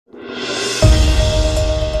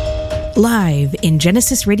Live in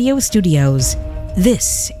Genesis Radio Studios,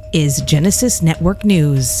 this is Genesis Network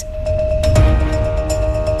News.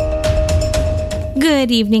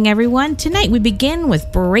 Good evening, everyone. Tonight we begin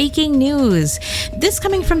with breaking news. This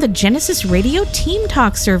coming from the Genesis Radio Team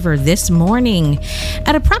Talk server this morning.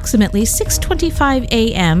 At approximately 6:25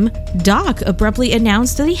 a.m., Doc abruptly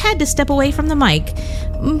announced that he had to step away from the mic,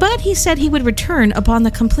 but he said he would return upon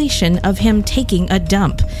the completion of him taking a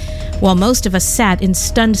dump. While most of us sat in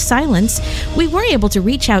stunned silence, we were able to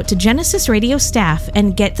reach out to Genesis Radio staff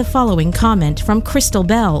and get the following comment from Crystal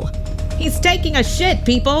Bell. He's taking a shit,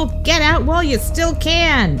 people! Get out while you still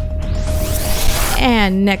can!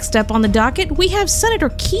 And next up on the docket, we have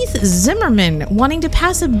Senator Keith Zimmerman wanting to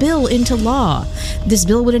pass a bill into law. This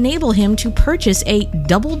bill would enable him to purchase a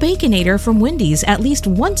double Baconator from Wendy's at least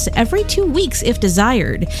once every 2 weeks if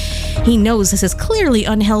desired. He knows this is clearly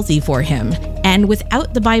unhealthy for him. And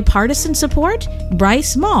without the bipartisan support,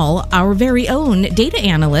 Bryce Mall, our very own data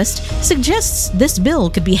analyst, suggests this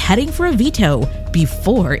bill could be heading for a veto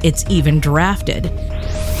before it's even drafted.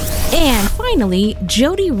 And finally,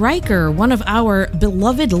 Jody Riker, one of our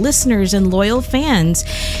beloved listeners and loyal fans,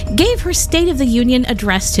 gave her State of the Union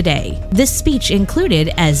address today. This speech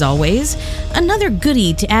included, as always, another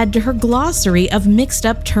goodie to add to her glossary of mixed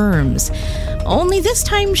up terms. Only this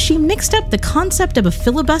time she mixed up the concept of a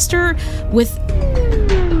filibuster with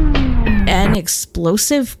an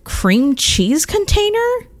explosive cream cheese container?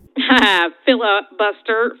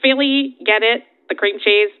 Filibuster. Philly, get it? The cream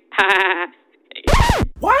cheese?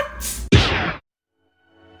 What?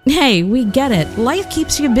 Hey, we get it. Life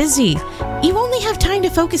keeps you busy. You only have time to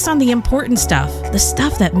focus on the important stuff, the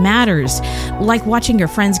stuff that matters, like watching your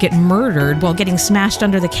friends get murdered while getting smashed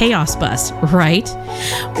under the chaos bus, right?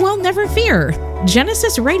 Well, never fear.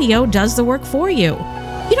 Genesis Radio does the work for you.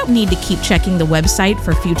 You don't need to keep checking the website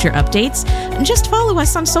for future updates. Just follow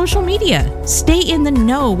us on social media. Stay in the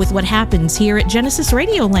know with what happens here at Genesis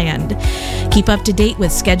Radio Land. Keep up to date with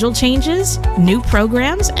schedule changes, new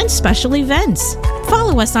programs, and special events.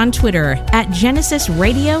 Follow us on Twitter at Genesis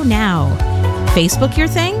Radio Now. Facebook your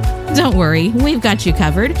thing? Don't worry, we've got you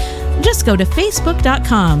covered. Just go to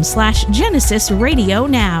facebook.com/Genesis Radio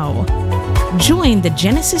Now. Join the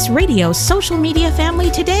Genesis Radio social media family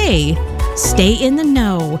today. Stay in the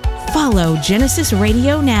know. Follow Genesis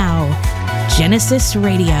Radio now. Genesis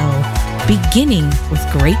Radio, beginning with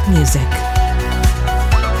great music.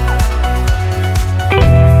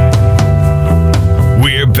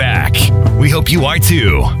 We're back. We hope you are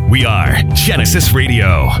too. We are Genesis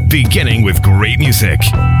Radio, beginning with great music.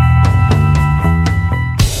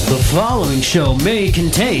 The following show may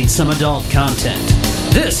contain some adult content.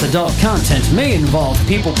 This adult content may involve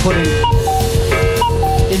people putting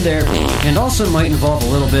in there, and also might involve a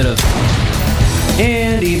little bit of,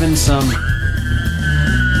 and even some.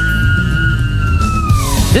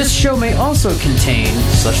 This show may also contain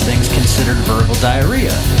such things considered verbal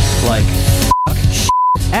diarrhea, like fuck, shit,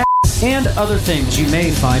 ass, and other things you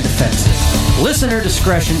may find offensive. Listener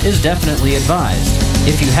discretion is definitely advised.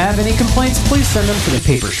 If you have any complaints, please send them to the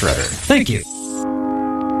paper shredder. Thank you.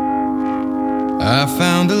 I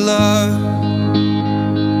found a love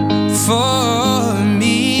for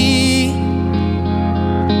me.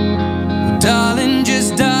 Darling,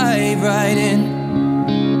 just dive right in.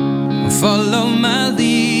 Follow my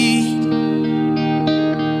lead.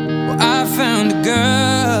 Well, I found a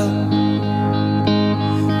girl,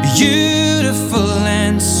 beautiful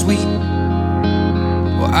and sweet.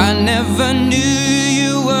 Well, I never knew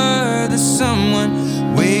you were the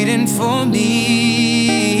someone waiting for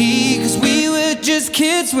me. 'Cause we were just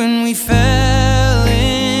kids when we fell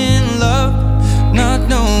in love, not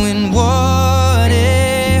knowing what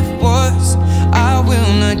it was. I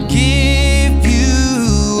will not give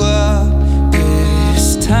you up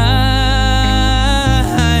this time.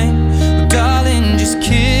 Oh, darling, just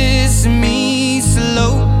kiss me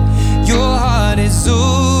slow. Your heart is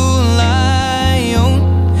all I own,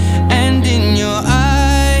 and in your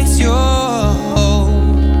eyes you're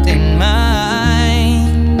holding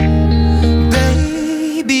mine.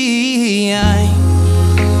 Baby, I'm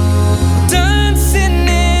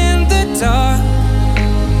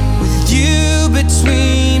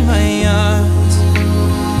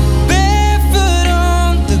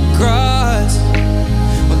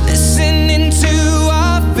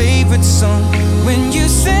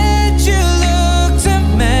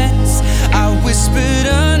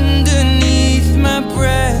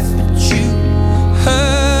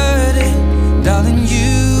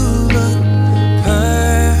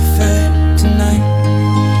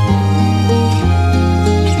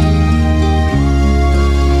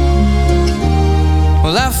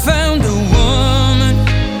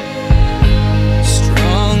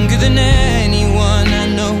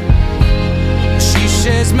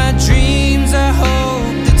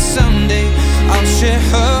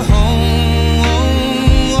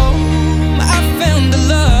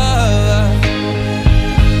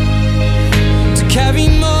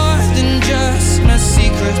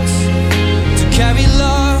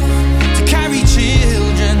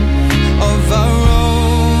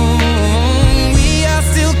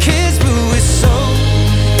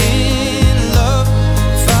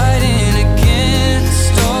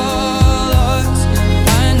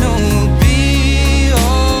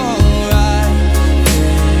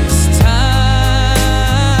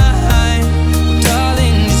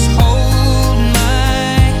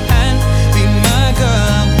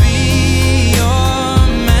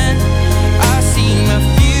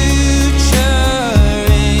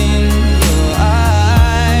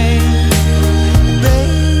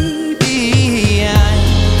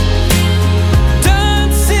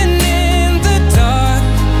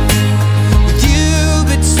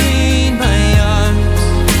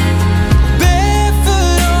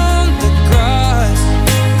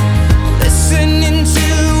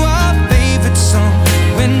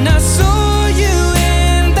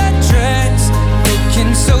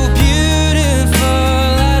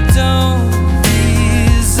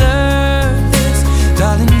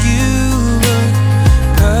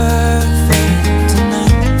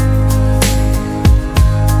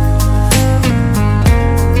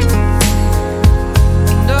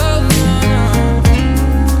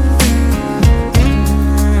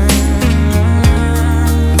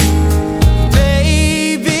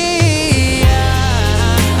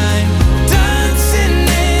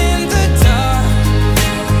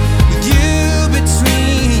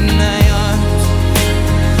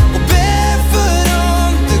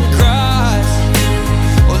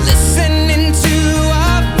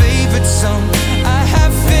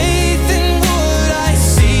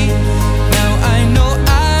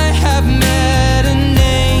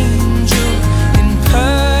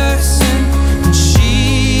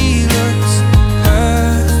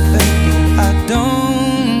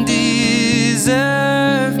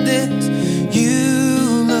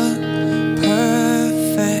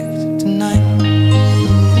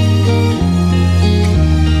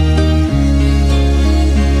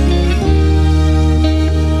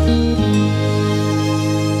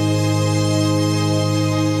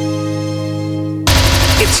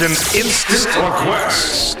It's an instant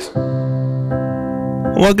request.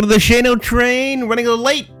 Welcome to the Shano Train, running a little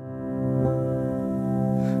late.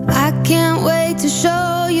 I can't wait to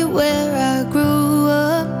show you where I grew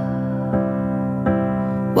up.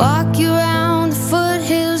 Walk you around the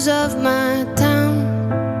foothills of my town.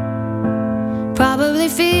 Probably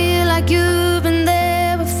feel like you've been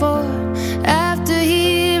there before. After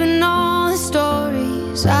hearing all the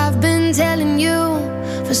stories I've been telling you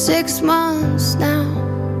for 6 months now.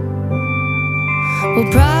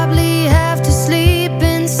 We'll probably have to sleep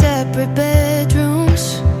in separate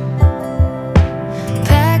bedrooms.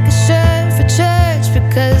 Pack a shirt for church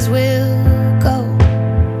because we'll go.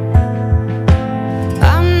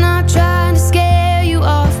 I'm not trying to scare you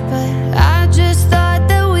off, but I just thought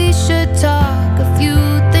that we should talk a few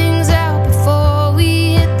things out before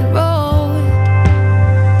we hit the road.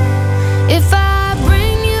 If I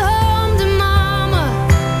bring you home to mama,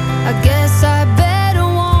 I guess I better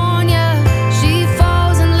warn ya. She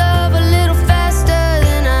falls in love a little faster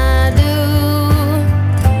than I do.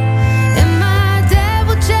 And my dad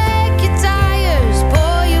will check your tires,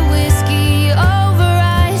 pour your whiskey over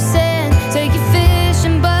ice, and take you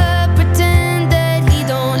fishing, but pretend that he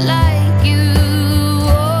don't like you.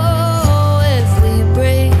 Oh, if we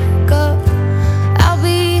break up, I'll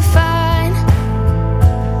be fine,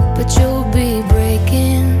 but you'll be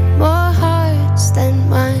breaking more hearts than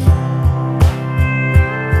mine.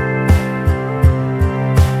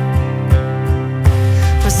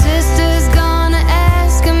 My sister's gonna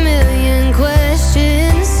ask a million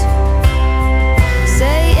questions,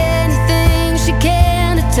 say anything she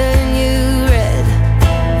can to turn you red.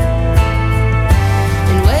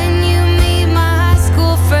 And when you meet my high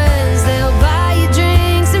school friends, they'll buy you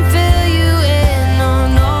drinks and fill you in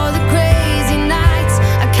on all the crazy nights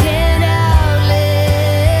I can't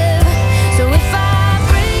outlive. So if I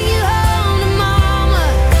bring you home to mama,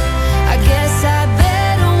 I guess I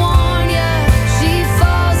better warn ya. She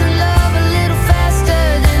falls in love a little faster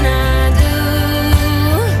than I do.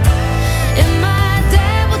 And my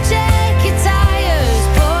dad will check your tires,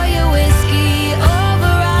 pour your whiskey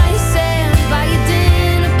over ice, and buy you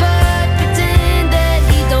dinner, but pretend that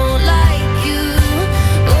he don't like you.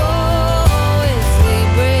 Oh, if we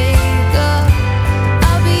break up,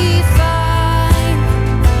 I'll be fine,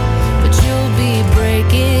 but you'll be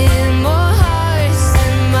breaking more hearts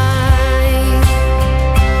than mine.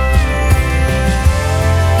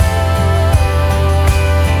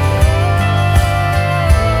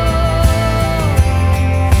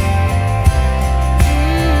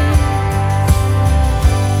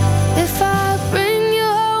 If I bring you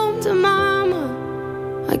home to mama,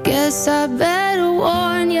 I guess I better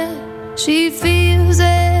warn ya. She feels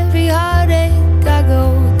every heartache I go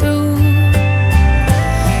through.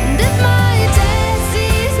 And if my dad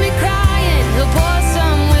sees me crying, he'll pour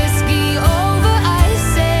some whiskey over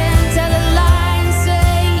ice and tell a lie and say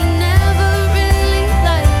he never really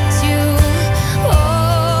likes you.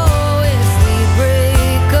 Oh, if we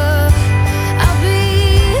break up, I'll be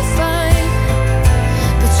fine,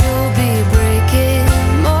 but you'll be breaking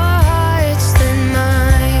more hearts than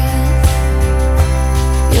mine.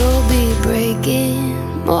 You'll be breaking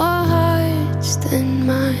more hearts than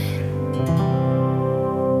mine.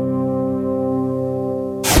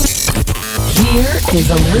 Here is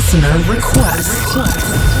a listener request.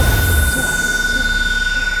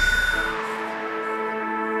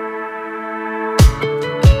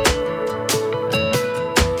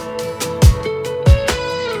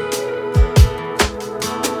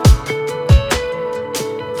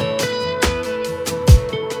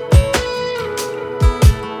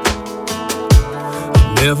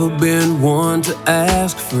 Never been one to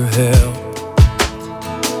ask for help.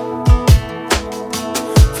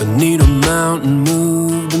 If I need a mountain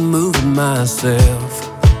moved, I'm moving myself.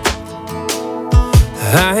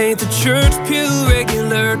 I ain't the church pew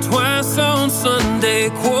regular, twice on Sunday,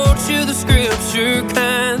 quote you the scripture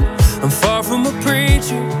kind. I'm far from a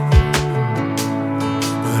preacher,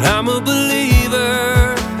 but I'm a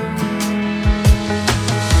believer.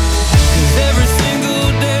 'Cause every single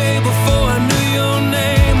day before I knew your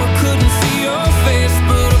name, I couldn't see your face,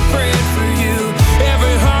 but I prayed for you.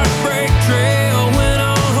 Every heartbreak trail when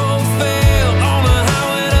all hope failed, on the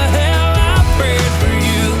highway to hell I prayed for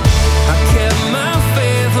you. I kept my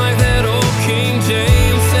faith like that old King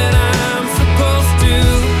James said I'm supposed to.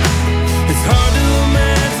 It's hard to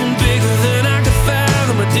imagine bigger than I could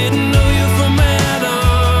fathom. I didn't know you from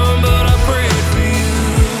Adam, but I prayed for you.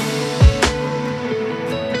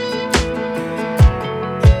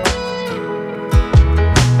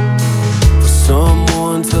 For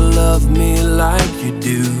someone to love me like you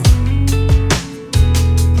do,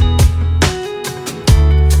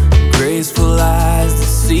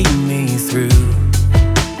 see me through.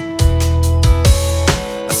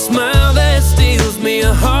 A smile that steals me,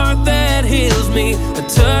 a heart that heals me, a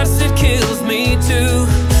touch that kills me too.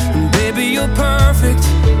 And baby, you're perfect.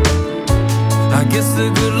 I guess the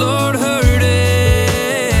good Lord heard it.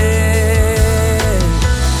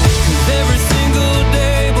 'Cause every single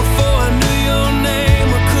day before I knew your name,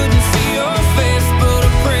 I couldn't see your face, but I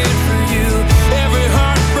prayed for you. Every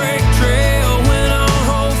heartbreak trail went on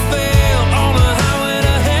hope fail. On the highway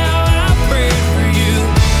to hell, I prayed for you.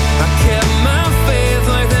 I kept my faith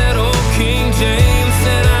like that old King James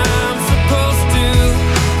said I'm supposed to.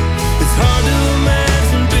 It's hard to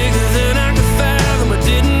imagine bigger than I could fathom. I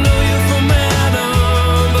didn't know you from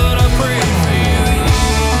Adam, but I prayed for you.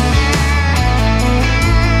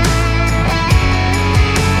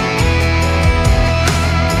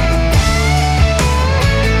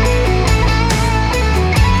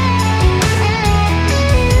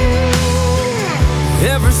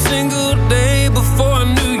 Every single day before I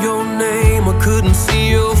knew your name, I couldn't see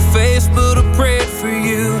your face, but I prayed for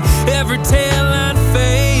you. Every tail I'd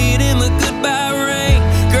fade in the goodbye rain.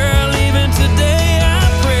 Girl, even today I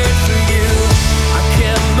prayed for you. I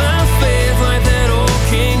kept my faith like that old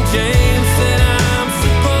King James said I'm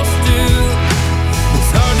supposed to.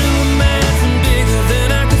 It's hard to imagine bigger than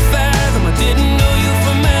I could fathom. I didn't know you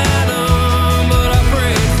from Adam, but I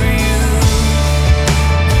prayed for you.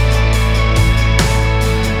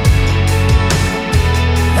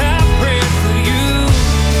 I prayed for you.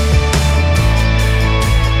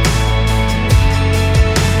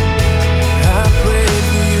 I prayed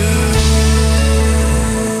for you.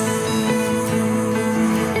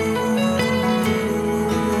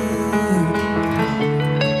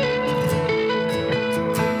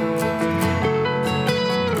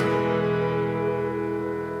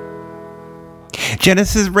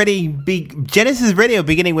 Genesis Radio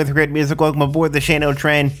beginning with great music. Welcome aboard the Shano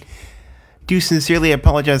train. Do sincerely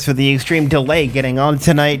apologize for the extreme delay getting on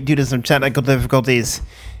tonight due to some technical difficulties.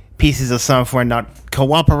 Pieces of software not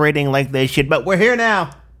cooperating like they should, but we're here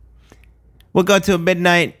now. We'll go till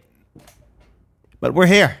midnight, but we're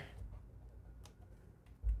here.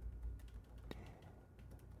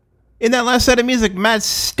 In that last set of music, Matt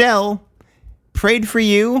Stell, Prayed for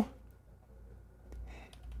You.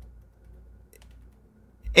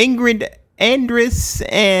 Ingrid Andress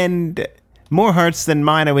and More Hearts Than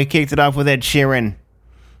Mine, and we kicked it off with Ed Sheeran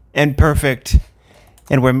and Perfect.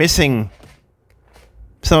 And we're missing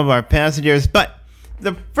some of our passengers, but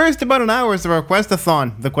the first about an hour is the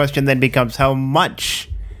request-a-thon. The question then becomes how much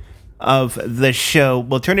of the show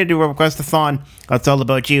will turn into a request-a-thon. That's all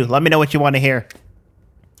about you. Let me know what you want to hear.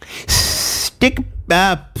 Wait a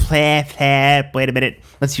minute.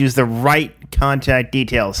 Let's use the right contact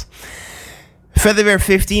details.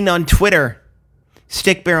 Featherbear15 on Twitter.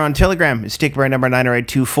 Stickbear on Telegram. Stickbear number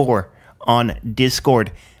 90824 on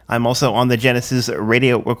Discord. I'm also on the Genesis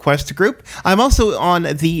Radio request group. I'm also on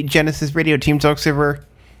the Genesis Radio Team Talk server.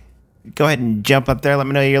 Go ahead and jump up there. Let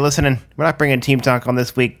me know you're listening. We're not bringing Team Talk on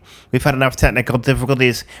this week. We've had enough technical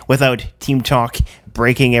difficulties without Team Talk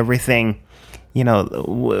breaking everything. You know,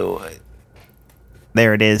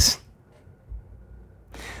 there it is.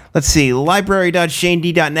 Let's see.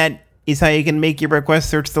 Library.shaned.net is how you can make your request.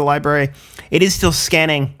 Search the library. It is still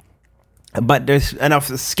scanning, but there's enough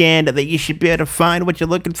scanned that you should be able to find what you're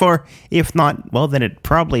looking for. If not, well, then it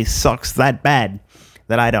probably sucks that bad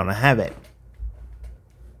that I don't have it.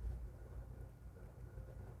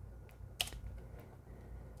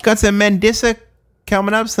 Got some Mendissa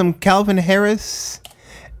coming up, some Calvin Harris,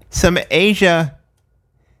 some Asia,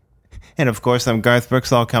 and of course some Garth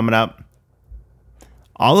Brooks all coming up.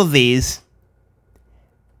 All of these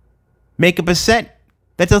make up a set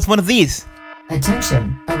that does one of these.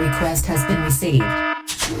 Attention, a request has been received.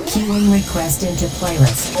 Queuing request into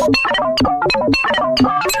playlist.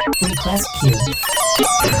 Request queue.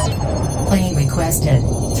 Playing request in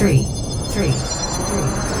 3, 3, 3,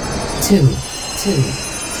 2, 2,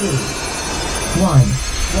 2, 1,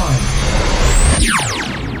 1.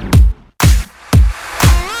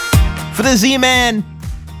 For the Z-Man,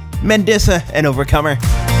 Mendissa, and Overcomer.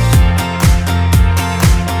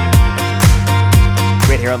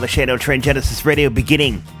 Right here on the Shadow Train Genesis Radio,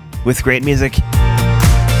 beginning with great music.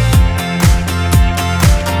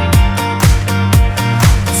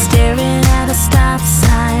 Staring at a stop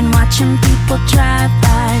sign, watching people drive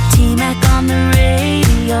by, T-Mac on the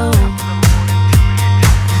radio.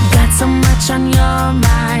 Got so much on your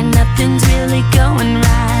mind, nothing's really going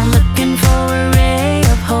right, looking for a ray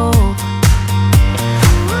of hope.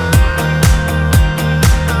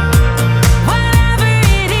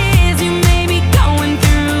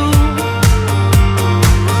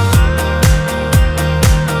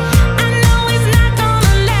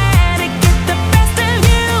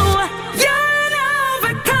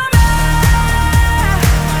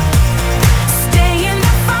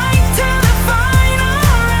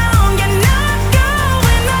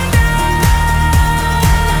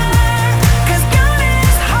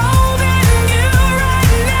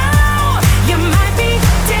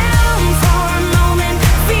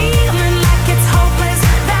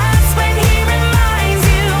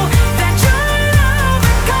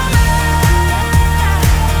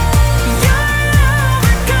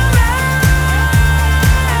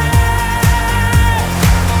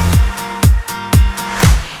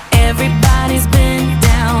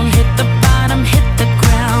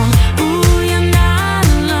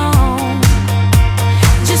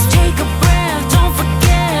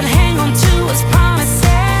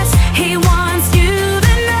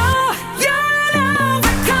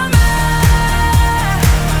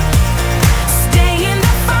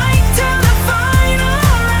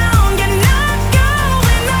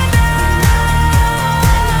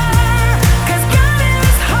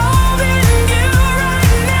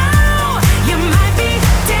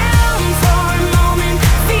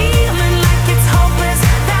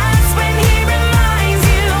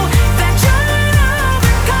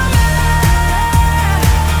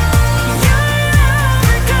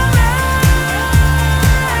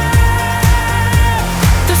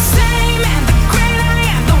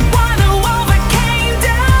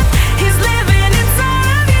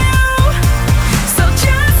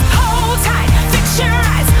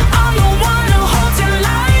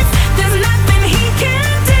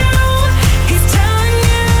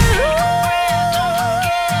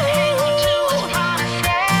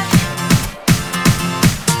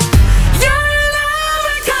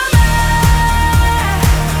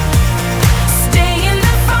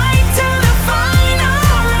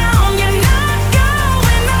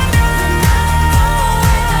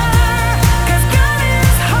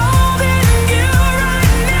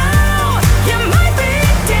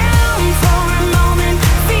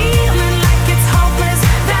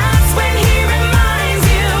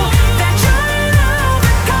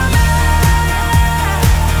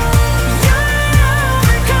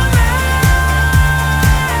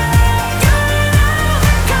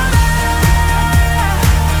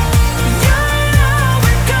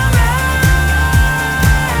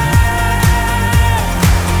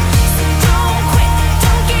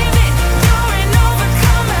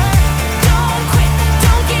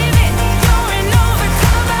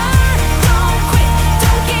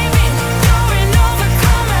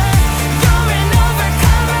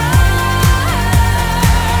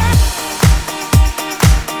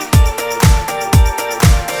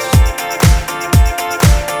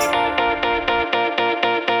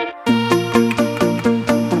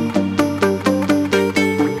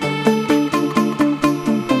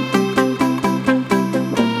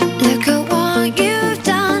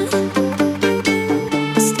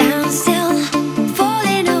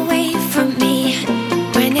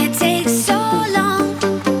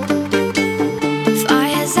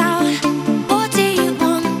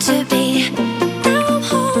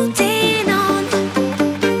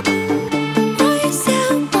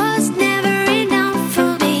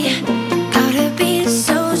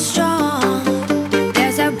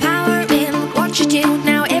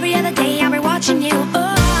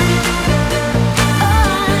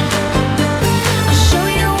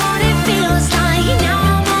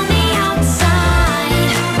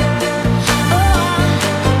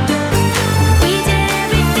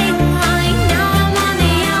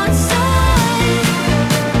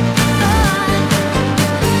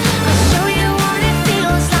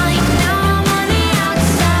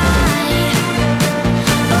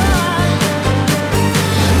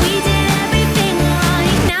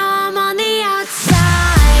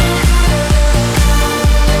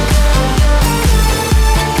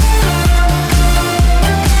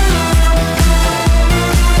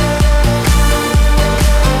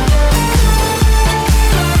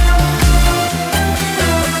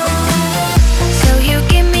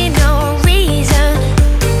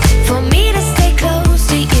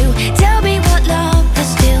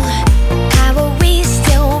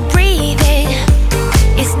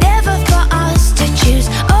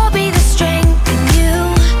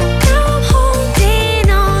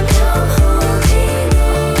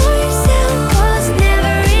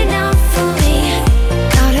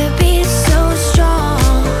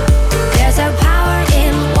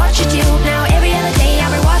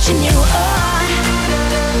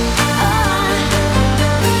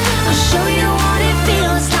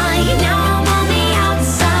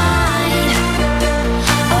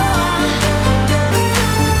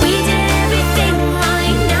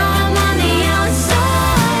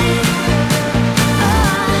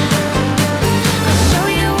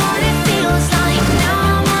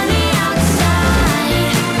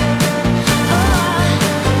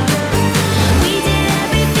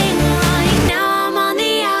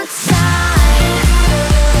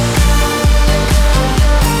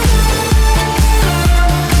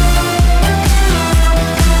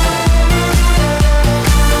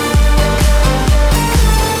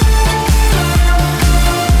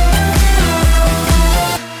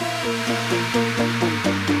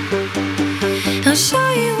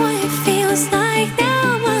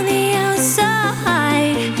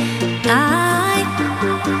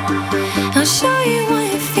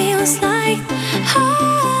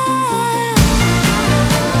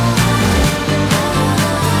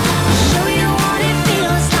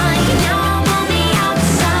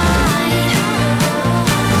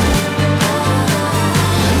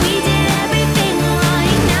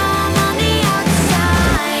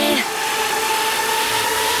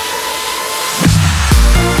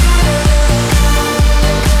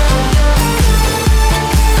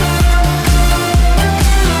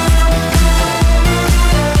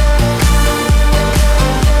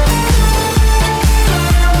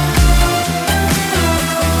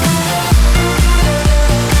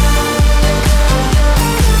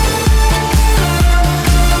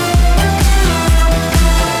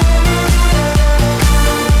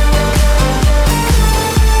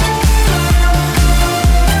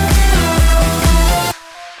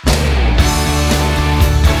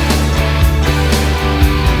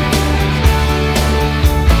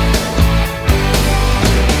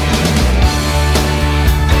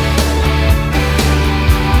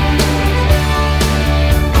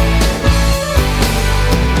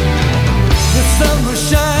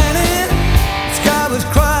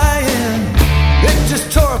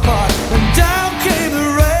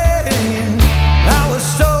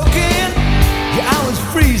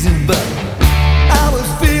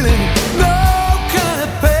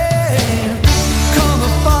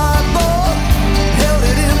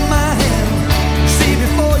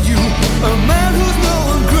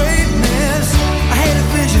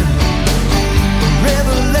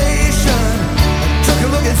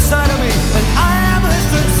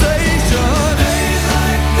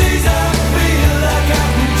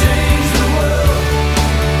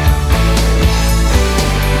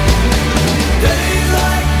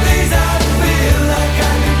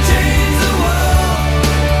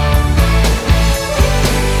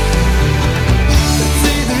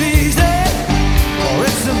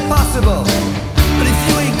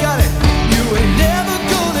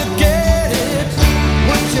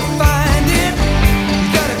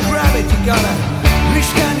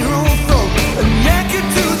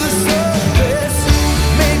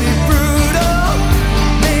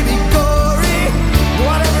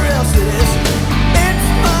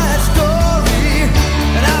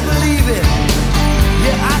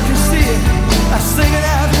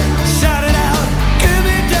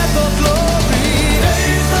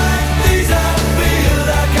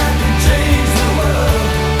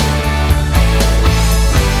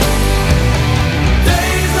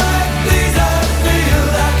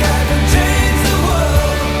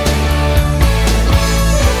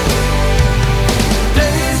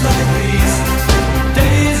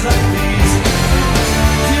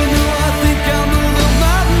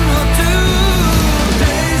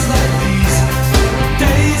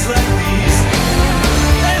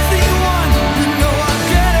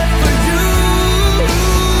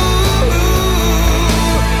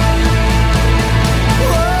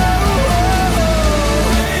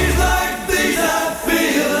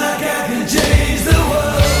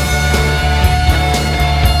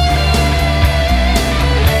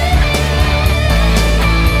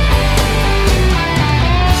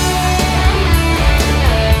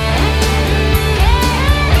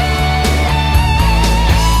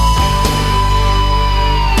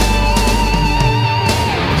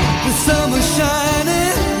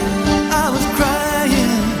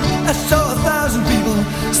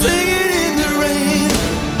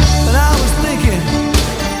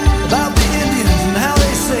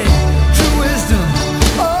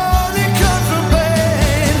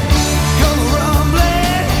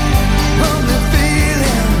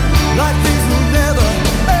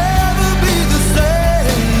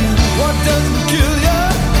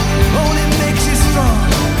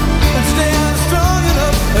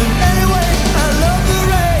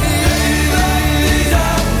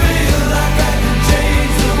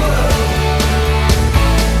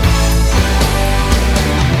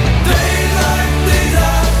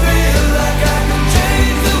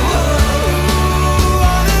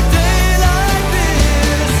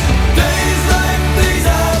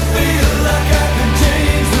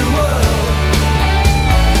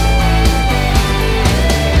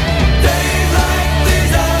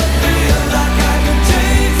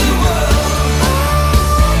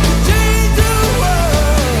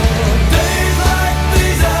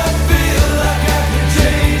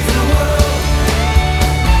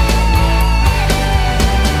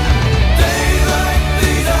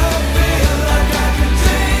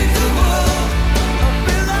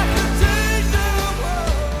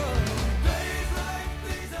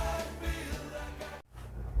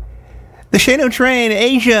 Shano Train,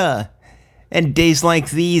 Asia. And Days Like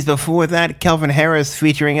These. Before that, Calvin Harris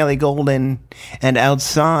featuring Ellie Goulding and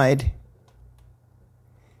Outside.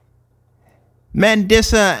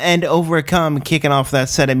 Mandissa and Overcome kicking off that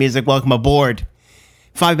set of music. Welcome aboard.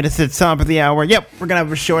 5 minutes at the top of the hour. Yep, we're going to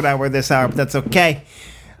have a short hour this hour, but that's okay.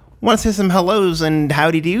 Want to say some hellos and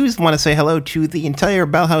howdy do's. Want to say hello to the entire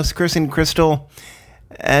Bellhouse, Chris and Crystal,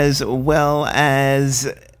 as well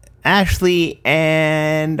as Ashley,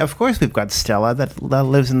 and of course we've got Stella that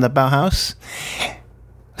lives in the Bellhouse.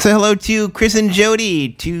 Say hello to Chris and Jody,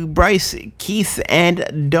 to Bryce, Keith,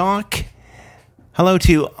 and Doc. Hello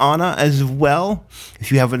to Anna as well.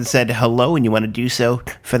 If you haven't said hello and you want to do so,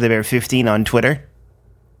 Featherbear15 on Twitter.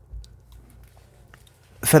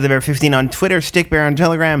 Featherbear15 on Twitter, Stickbear on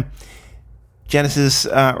Telegram, Genesis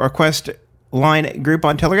request line group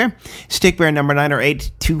on Telegram, Stickbear number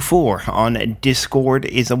 90824 on Discord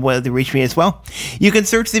is a way to reach me as well. You can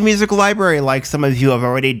search the music library like some of you have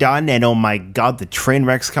already done, and oh my god, the train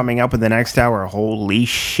wreck's coming up in the next hour. Holy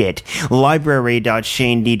shit.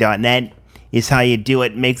 Library.shaned.net is how you do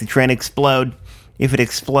it. Make the train explode. If it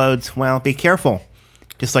explodes, well, be careful.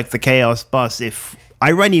 Just like the Chaos bus, if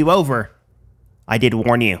I run you over, I did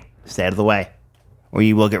warn you. Stay out of the way, or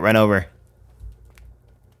you will get run over.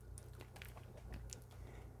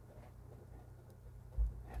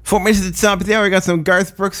 Four minutes at the top of the hour, we got some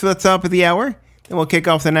Garth Brooks for the top of the hour. Then we'll kick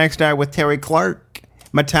off the next hour with Terry Clark,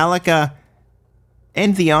 Metallica,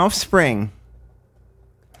 and The Offspring.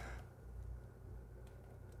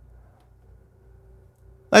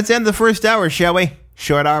 Let's end the first hour, shall we?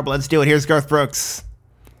 Short hour, but let's do it. Here's Garth Brooks.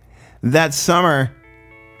 That Summer.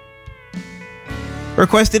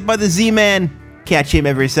 Requested by the Z-Man. Catch him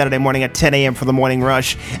every Saturday morning at 10 a.m. for the Morning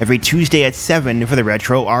Rush. Every Tuesday at 7 for the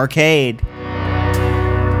Retro Arcade.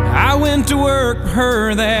 I went to work for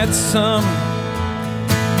her that summer.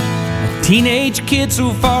 A teenage kid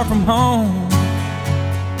so far from home.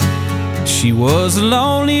 She was a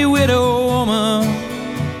lonely widow woman,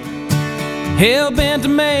 hell-bent to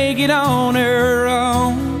make it on her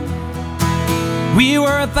own. We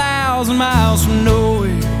were 1,000 miles from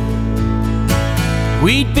nowhere,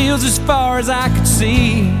 wheat fields as far as I could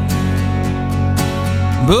see,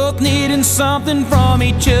 both needing something from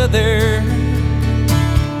each other,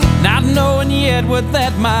 not knowing yet what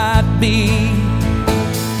that might be.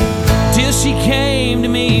 Till she came to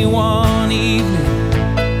me one evening,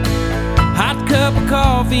 hot cup of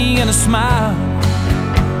coffee and a smile,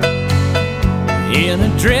 in a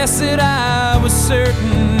dress that I was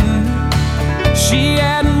certain she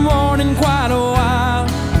hadn't worn in quite a while.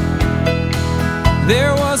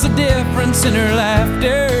 There was a difference in her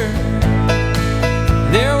laughter,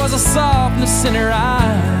 there was a softness in her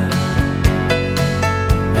eyes,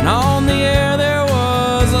 and on the air there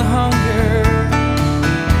was a hunger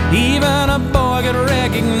even a boy could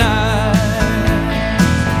recognize.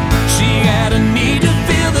 She had a need to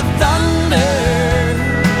feel the thunder,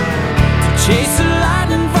 to chase the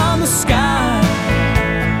lightning from the sky,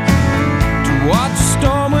 to watch the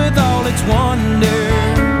storm with all its wonder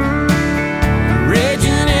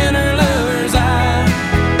raging in her lover's eye.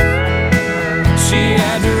 She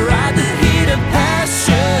had to ride the heat of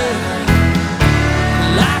passion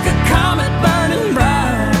like a comet burning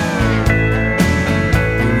bright,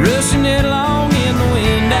 rushing it along in the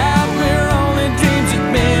wind out where only dreams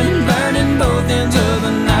had been, burning both ends of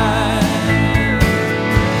the night.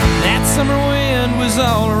 That summer wind was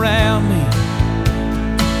all around me,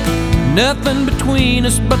 nothing between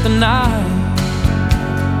us but the night.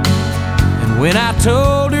 And when I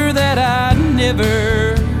told her that I'd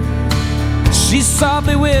never, she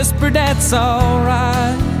softly whispered, "That's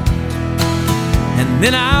alright." And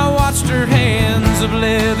then I watched her hands of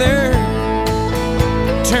leather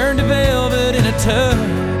turn to velvet in a touch.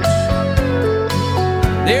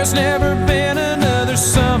 There's never been another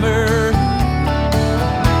summer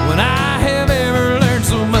when I have ever learned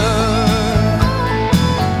so much.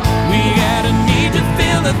 We got a need to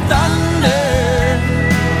feel the thunder,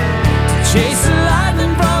 to chase the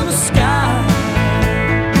lightning from the sky,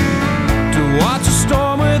 to watch a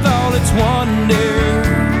storm with all its wonder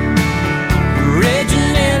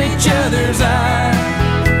raging in each other's eyes.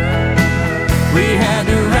 We had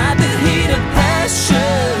to ride the heat of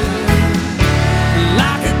passion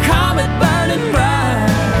like a comet burning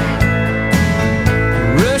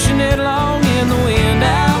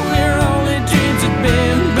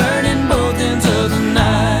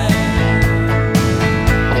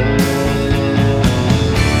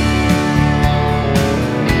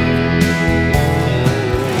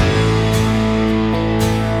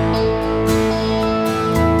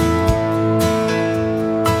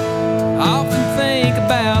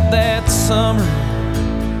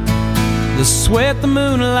sweat the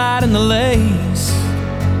moonlight and the lace.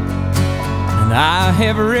 And I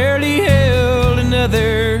have rarely held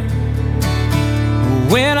another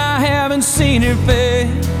when I haven't seen her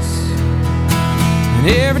face. And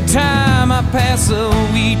every time I pass a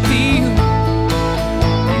wheat field,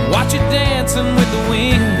 watch it dancing with the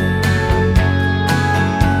wind.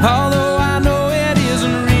 Although I know it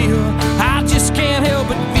isn't real, I just can't help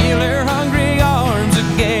but feel her hungry arms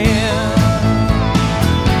again.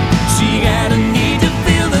 She got a need to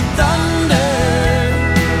feel the thunder,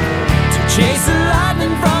 to chase the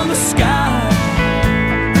lightning from the sky,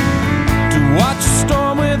 to watch a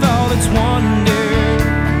storm with all its wonder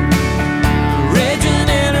raging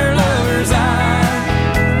in her lover's eye.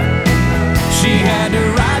 She had to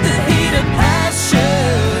ride the heat of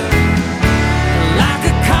passion like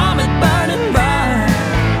a comet burning bright,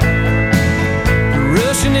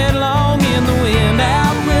 rushing headlong in the wind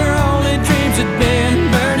out where only dreams had been,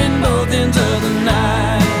 burning both ends of the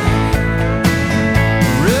night.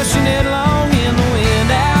 Rushing headlong in the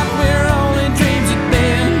wind out where only dreams had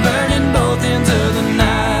been, burning both ends of the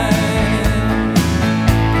night.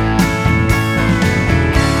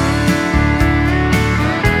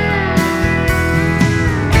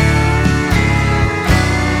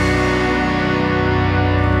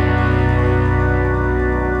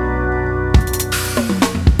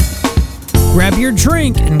 Grab your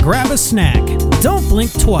drink and grab a snack. Don't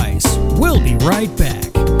blink twice. We'll be right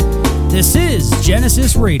back. This is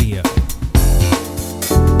Genesis Radio.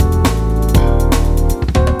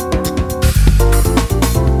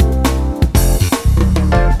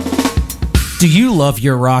 Do you love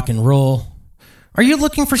your rock and roll? Are you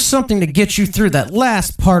looking for something to get you through that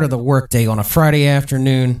last part of the workday on a Friday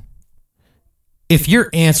afternoon? If your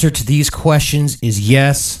answer to these questions is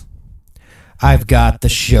yes, I've got the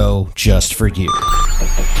show just for you.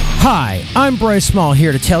 Hi, I'm Bryce Small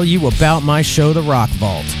here to tell you about my show, The Rock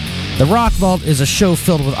Vault. The Rock Vault is a show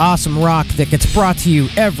filled with awesome rock that gets brought to you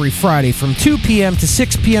every Friday from 2 p.m. to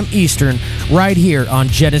 6 p.m. Eastern right here on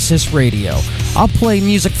Genesis Radio. I'll play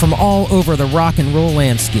music from all over the rock and roll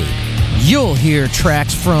landscape. You'll hear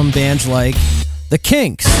tracks from bands like The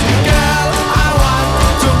Kinks,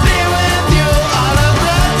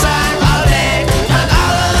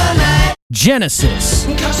 Genesis,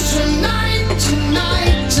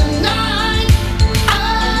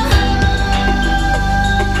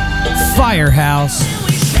 Firehouse,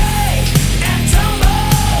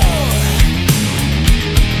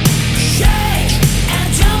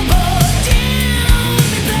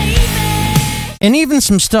 and even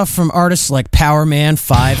some stuff from artists like Powerman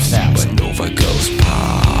 5000. Supernova goes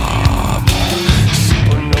pop.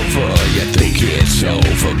 Supernova, you think it's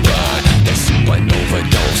over, but the supernova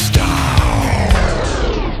don't stop.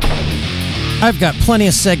 I've got plenty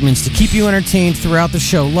of segments to keep you entertained throughout the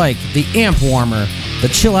show, like the Amp Warmer, the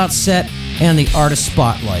Chill Out Set, and the Artist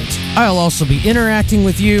Spotlight. I'll also be interacting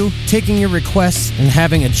with you, taking your requests, and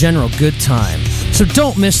having a general good time. So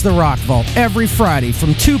don't miss the Rock Vault every Friday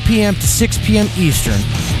from 2 p.m. to 6 p.m. Eastern,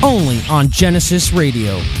 only on Genesis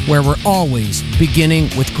Radio, where we're always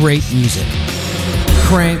beginning with great music.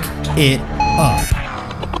 Crank it up.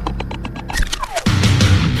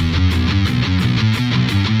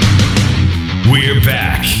 We're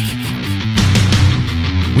back.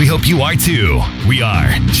 We hope you are too. We are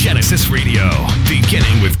Genesis Radio,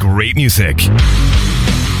 beginning with great music.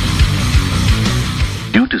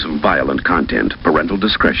 Due to some violent content, parental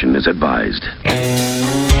discretion is advised.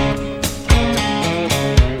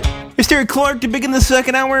 Here's Terry Clark to begin the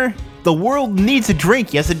second hour. The world needs a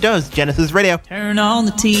drink. Yes, it does. Genesis Radio. Turn on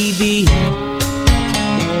the TV.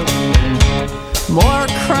 More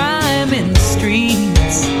crime in the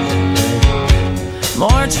streets.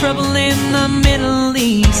 More trouble in the Middle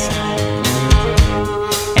East.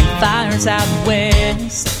 And fires out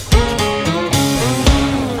west.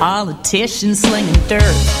 Politicians slinging dirt.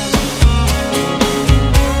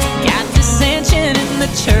 Got dissension in the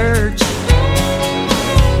church.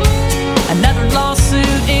 Another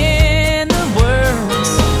lawsuit in the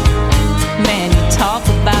works. Man, you talk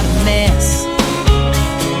about a mess.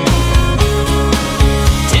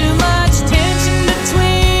 Too much tension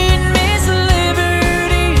between Miss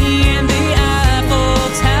Liberty and the Eiffel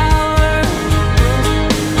Tower.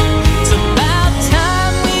 It's about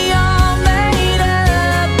time we all made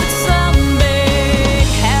up at some big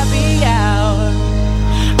happy hour.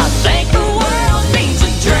 I think the world needs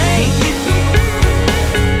a drink.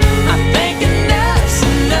 I think enough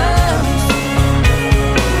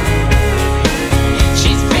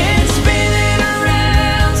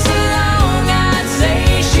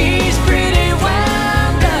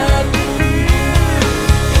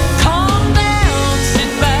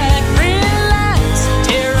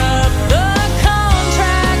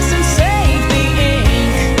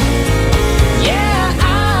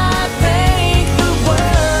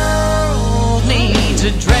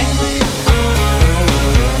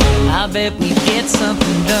that we get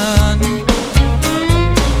something done.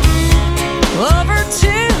 Over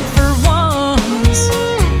 2 for ones,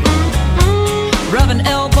 rubbing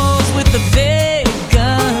elbows with the big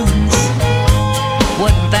guns.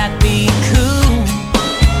 Wouldn't that be cool?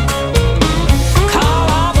 Call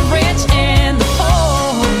all the rich and the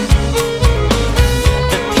poor,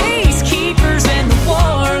 the peacekeepers and the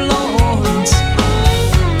warlords.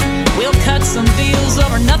 We'll cut some deals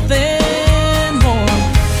over nothing more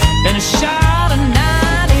than a shot of 90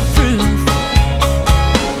 proof.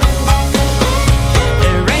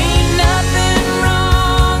 There ain't nothing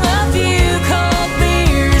wrong a few cold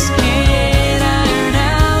beers can iron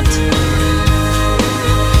out.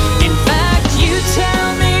 In fact, you tell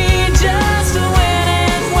me just when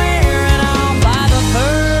and where, and I'll buy the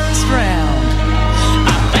first round.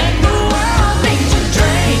 I think the world needs a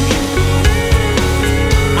drink.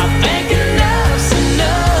 I think enough's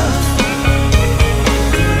enough.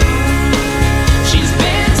 She's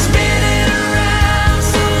been spinning around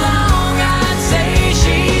so long, I'd say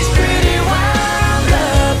she's pretty wound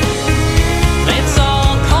up. Let's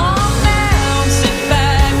all calm down, sit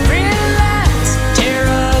back, relax, tear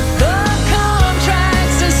up the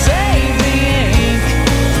contracts and save the ink.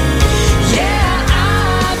 Yeah,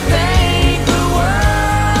 I think the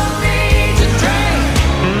world needs a drink.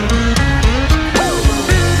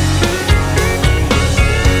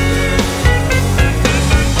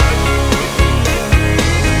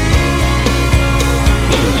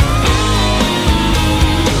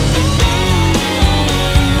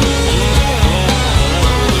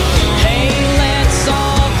 Hey, let's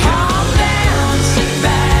all calm down, sit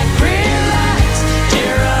back, relax,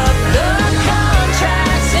 tear up the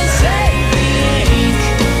contracts and save the ink.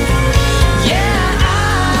 Yeah,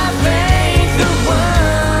 I think the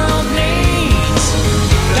world needs.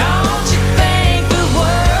 Don't you think the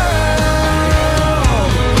world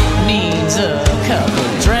needs a couple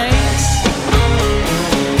drinks?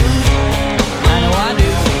 I know I do.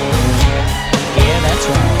 Yeah, that's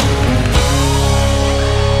right.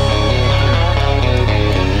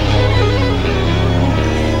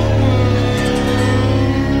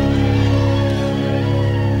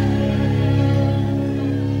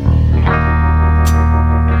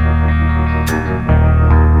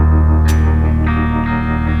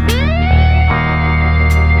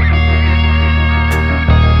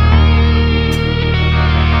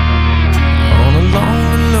 On a long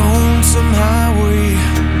and lonesome highway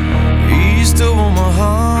east of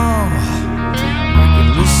Omaha, you can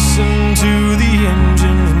listen to the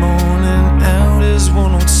engines moaning out his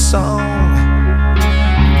one old song.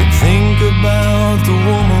 You can think about the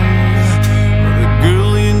woman or the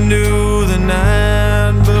girl you knew the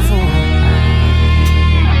night before.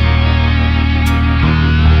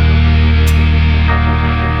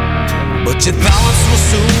 But your thoughts will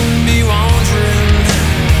soon be wandering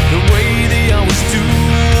the way they always do.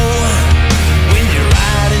 When you're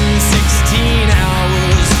riding 16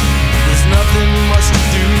 hours, there's nothing much to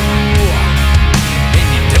do, and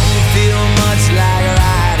you don't feel much like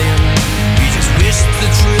riding. You just wish the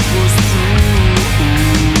trip was through.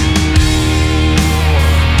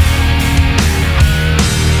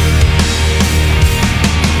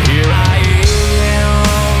 Here I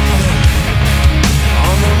am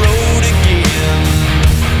on the road again.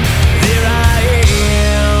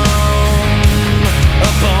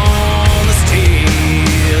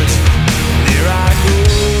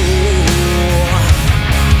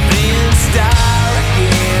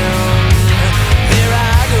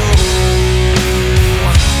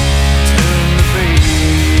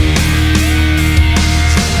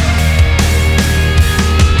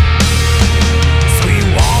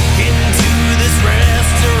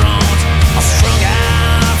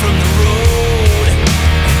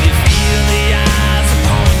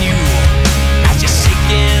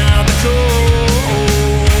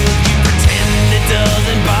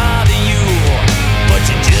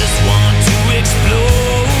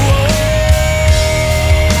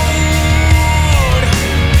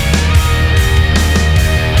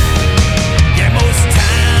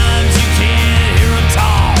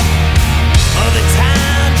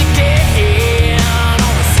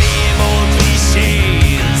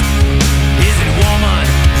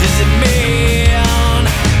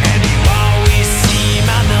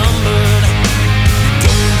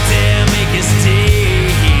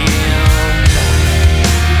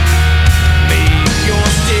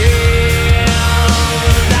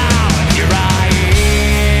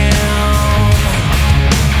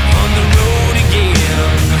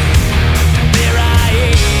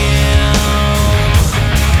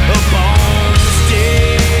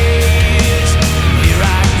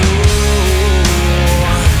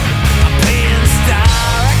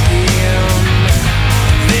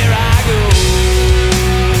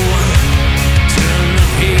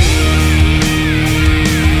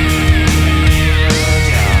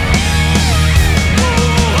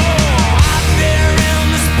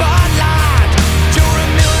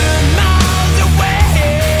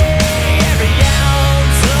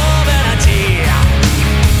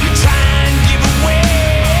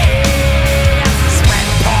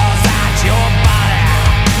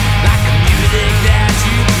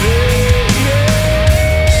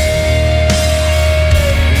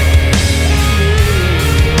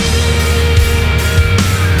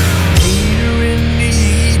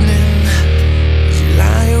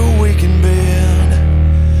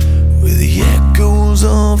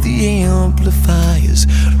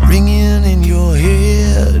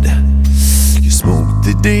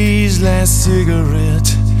 day's last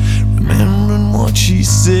cigarette, remembering what she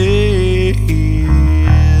said.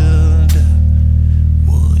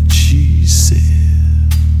 What she said.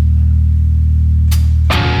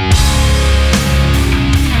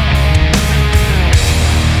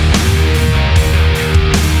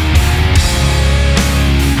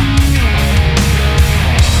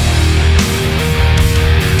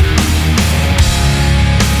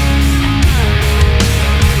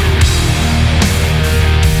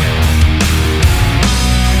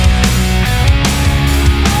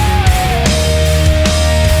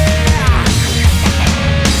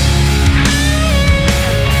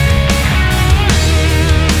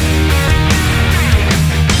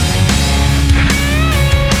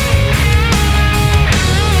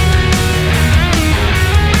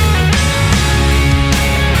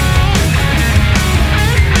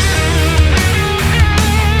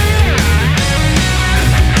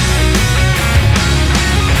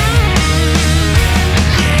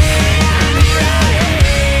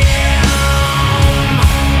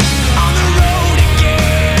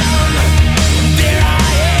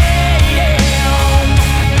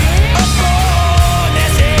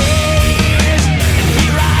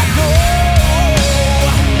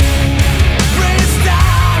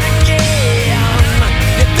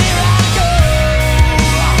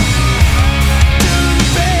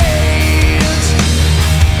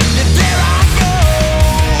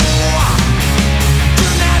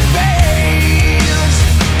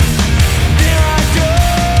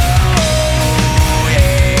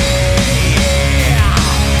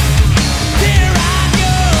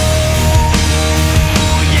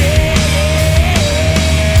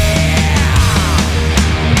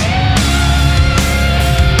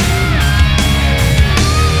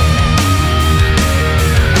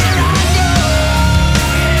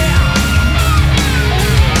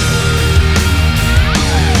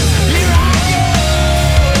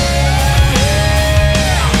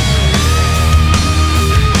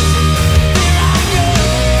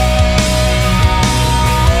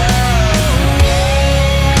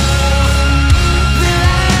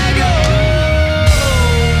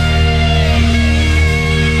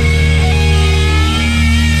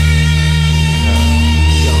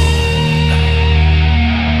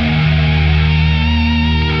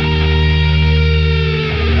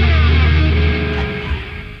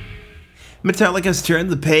 Metallica's Turn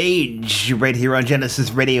the Page, right here on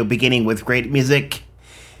Genesis Radio, beginning with great music.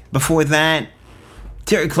 Before that,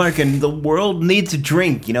 Terry Clark and The World Needs a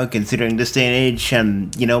Drink, considering this day and age,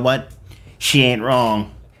 and you know what? She ain't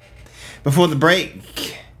wrong. Before the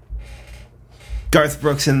break, Garth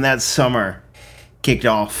Brooks and That Summer kicked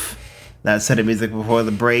off that set of music before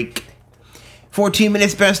the break. 14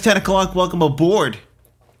 minutes past 10 o'clock, welcome aboard.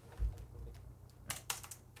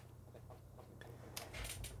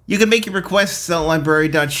 You can make your requests at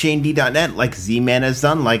library.shaned.net like Z-Man has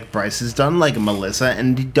done, like Bryce has done, like Melissa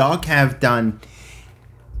and Doc have done.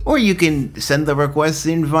 Or you can send the requests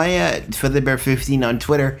in via FeatherBear15 on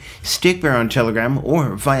Twitter, Stickbear on Telegram,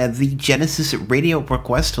 or via the Genesis Radio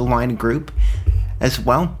Request Line group as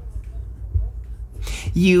well.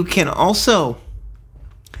 You can also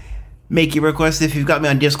make your request if you've got me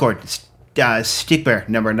on Discord. Stickbear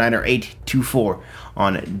number 90824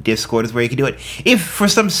 on Discord is where you can do it. If for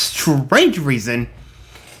some strange reason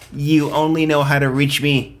you only know how to reach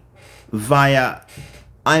me via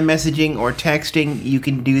iMessaging or texting, you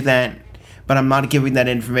can do that, but I'm not giving that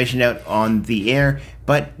information out on the air.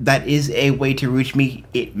 But that is a way to reach me.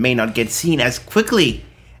 It may not get seen as quickly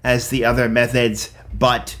as the other methods,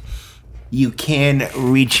 but you can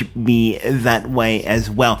reach me that way as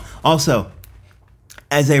well. Also,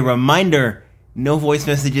 as a reminder, no voice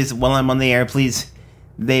messages while I'm on the air, please.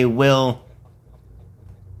 They will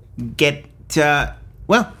get,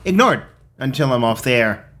 ignored until I'm off the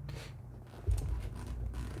air.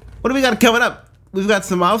 What do we got coming up? We've got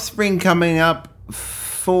some Offspring coming up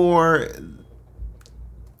for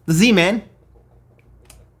the Z-Man,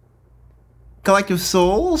 Collective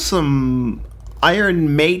Soul, some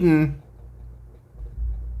Iron Maiden,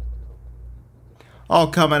 all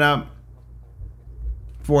coming up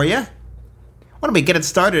for you. Why don't we get it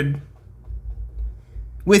started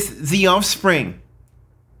with The Offspring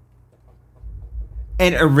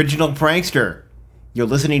and Original Prankster. You're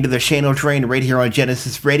listening to the Shane Train right here on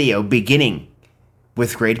Genesis Radio, beginning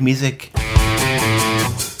with great music.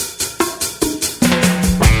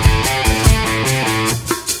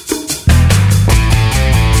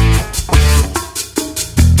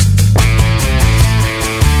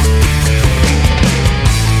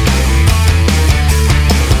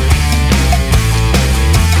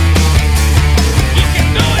 You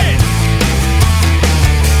can do it!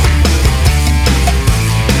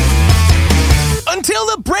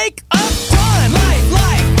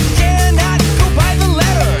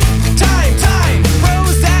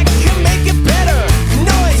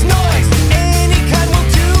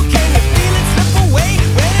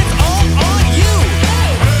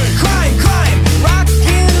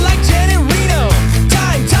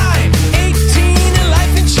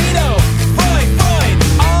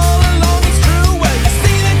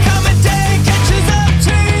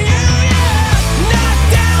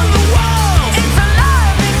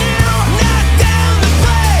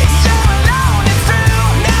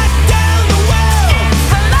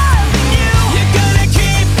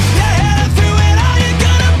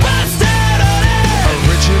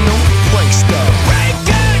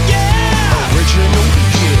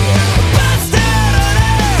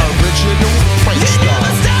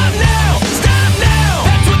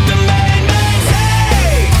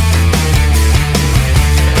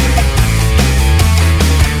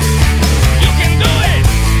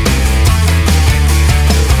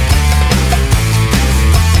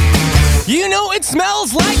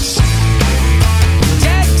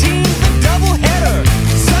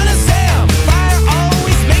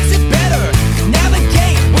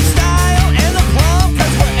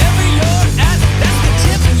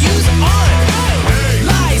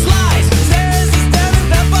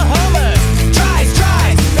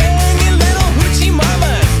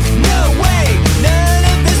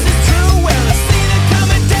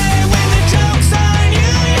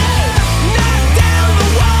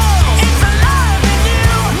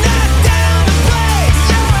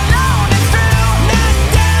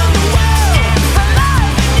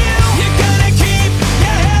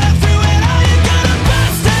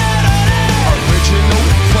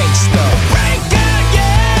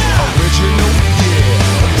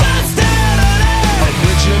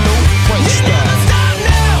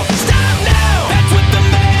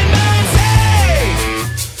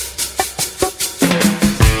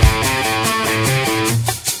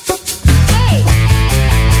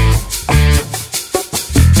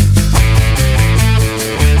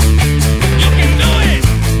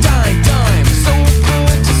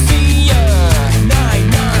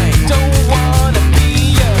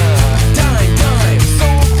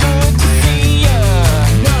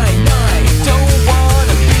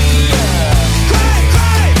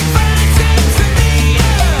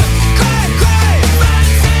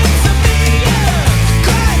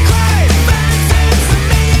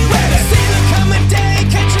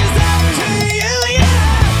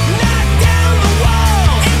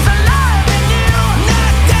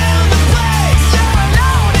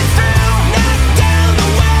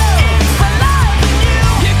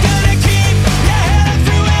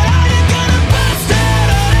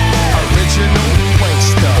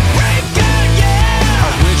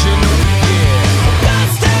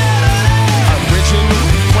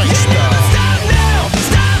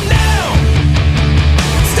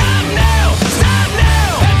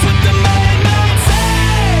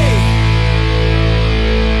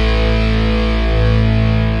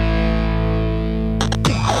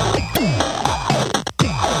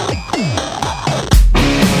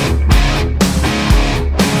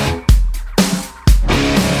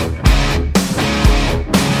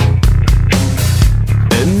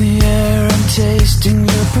 lost in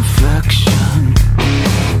your perfection.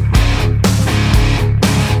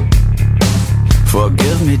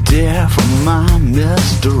 Forgive me, dear, for my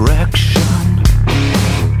misdirection.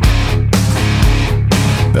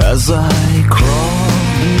 As I crawl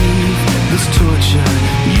beneath this torture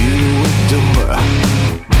you adore,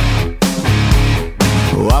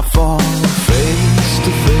 I fall face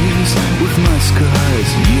to face with my scars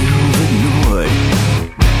you've ignored.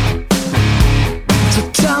 So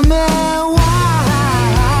tell me why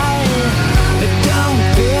it don't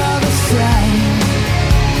feel the same.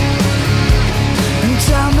 And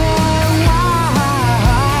tell me why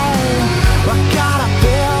I gotta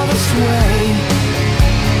feel this way.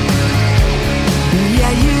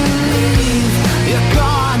 Yeah, you leave, you're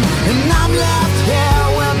gone, and I'm left here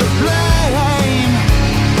with the blame.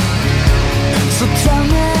 So tell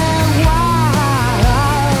me why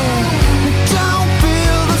it don't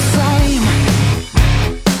feel the same.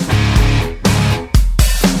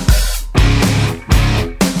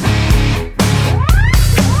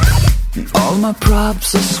 All my props,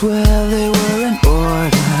 I swear they were in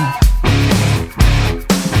order.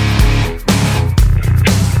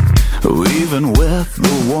 Even with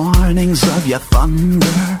the warnings of your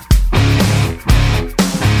thunder.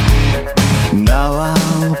 Now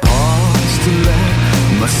I'll pause to let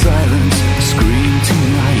my silence scream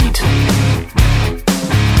tonight,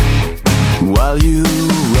 while you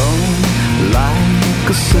roam like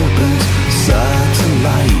a serpent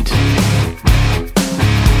satellite.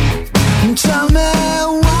 Tell me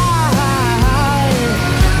why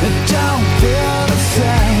it don't feel the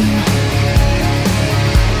same.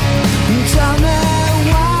 Tell me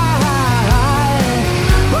why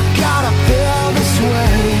I gotta feel this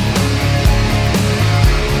way.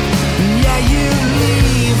 Yeah, you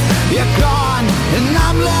leave, you're gone, and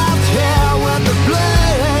I'm left here with the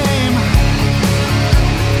blame.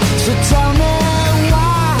 So tell me why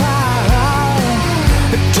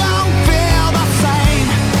it don't feel the same.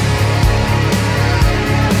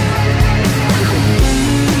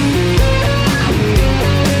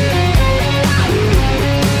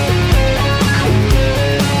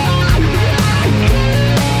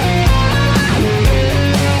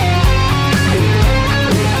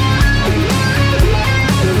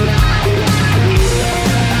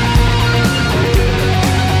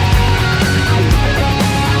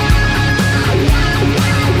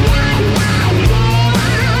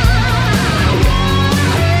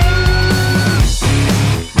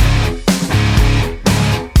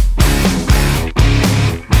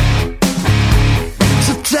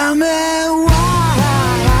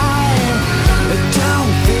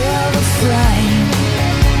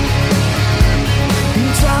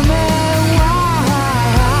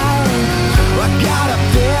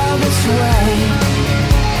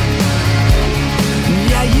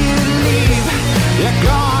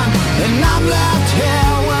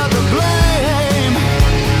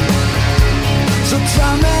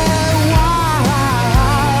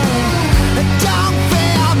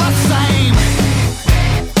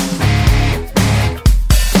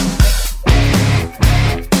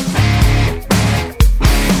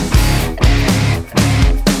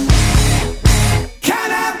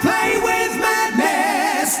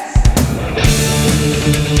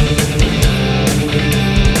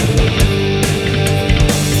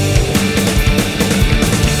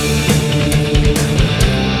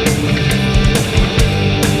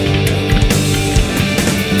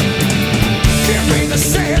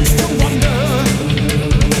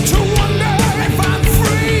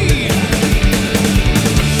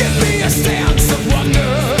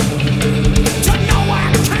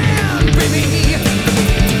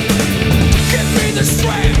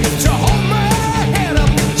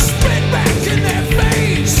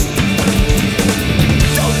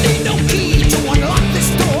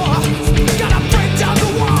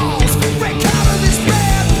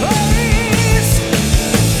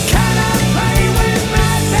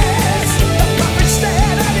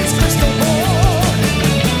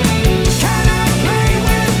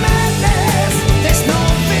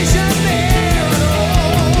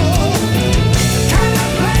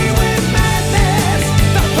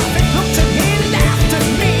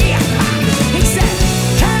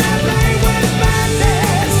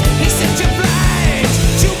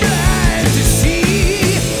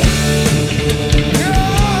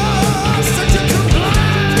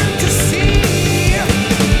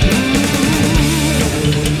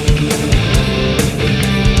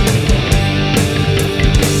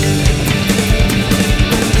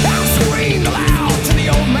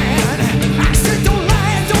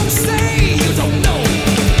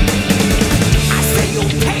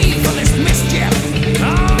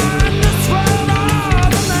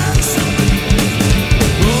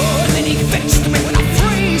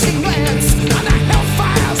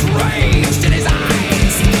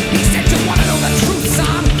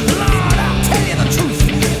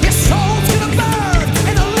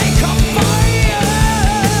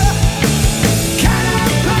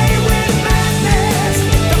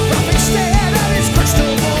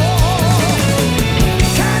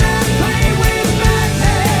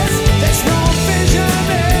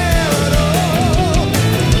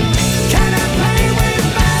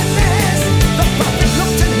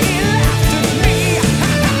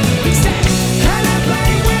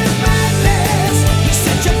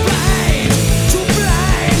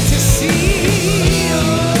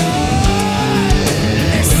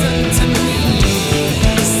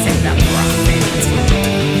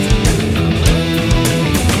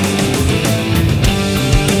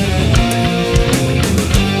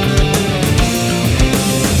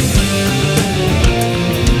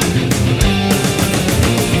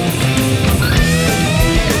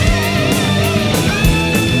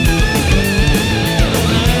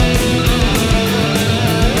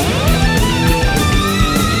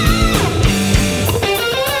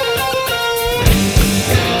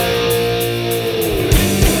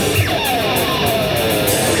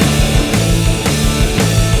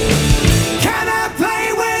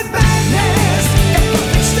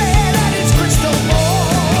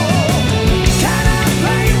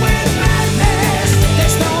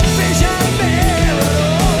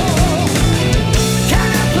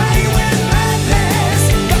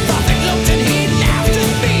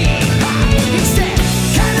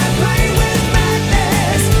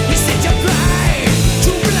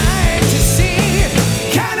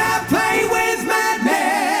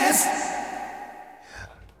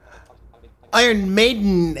 Iron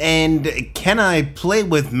Maiden and Can I Play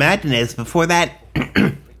With Madness. Before that,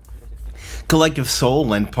 Collective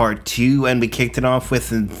Soul and Part 2, and we kicked it off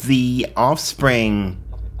with The Offspring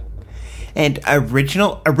and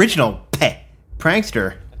Original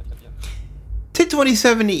Prankster.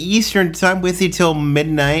 2:27 Eastern Time with you till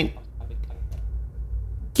midnight.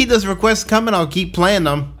 Keep those requests coming, I'll keep playing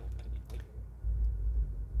them.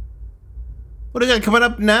 What do we got coming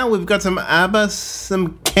up now? We've got some ABBA,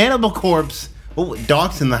 some Cannibal Corpse. Oh,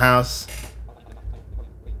 Doc's in the house.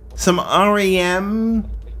 Some REM.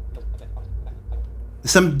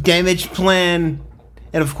 Some Damage Plan.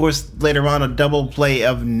 And of course, later on, a double play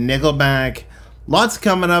of Nickelback. Lots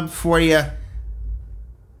coming up for you.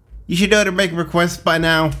 You should know how to make requests by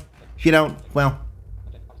now. If you don't, well,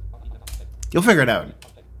 you'll figure it out.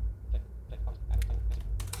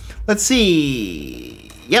 Let's see.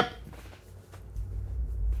 Yep.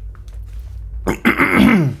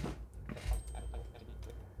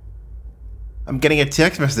 I'm getting a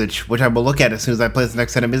text message, which I will look at as soon as I play the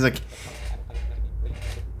next set of music.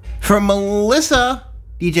 From Melissa,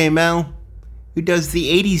 DJ Mel, who does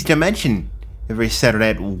the 80s Dimension every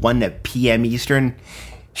Saturday at 1 p.m. Eastern.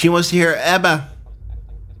 She wants to hear ABBA.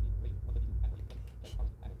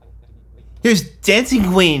 Here's Dancing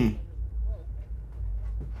Queen.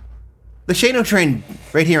 The Shano Train,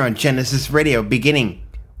 right here on Genesis Radio, beginning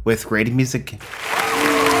with great music.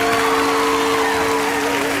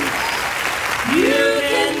 You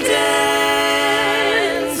can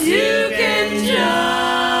dance, you can jive,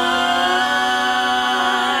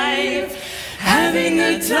 having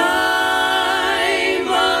the time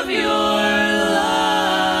of your life.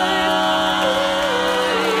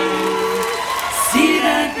 See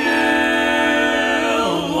that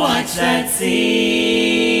girl, watch that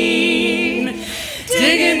scene,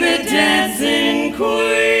 digging the dancing queen.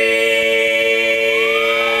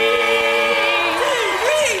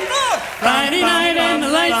 Friday night and the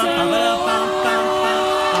lights are low.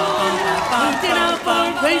 Looking out for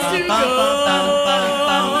a place to go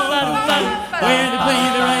where to play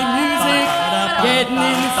the right music, getting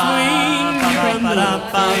in the swing from the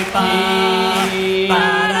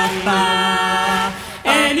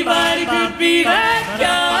anybody could be that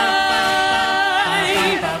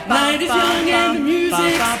guy. Night is young and the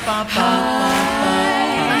music's high.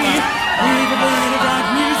 With a bit of rock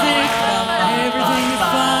music, everything is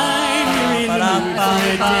fine. You're in the mood for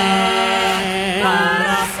a dance.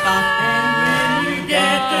 And when you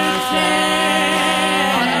get the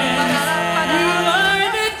chance, you are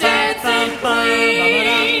the dancing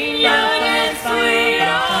queen, young and sweet,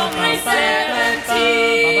 only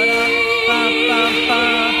 17.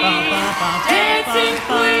 Dancing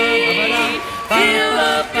queen, feel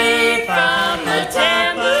the beat from the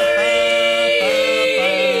tambourine.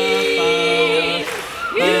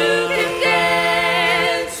 You can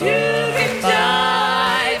dance, you can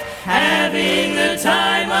jive, having the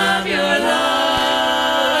time of your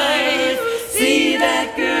life. See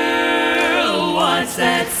that girl, watch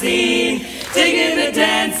that scene, digging the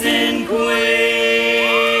dancing queen.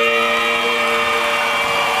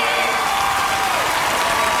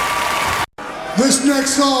 This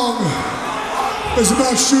next song is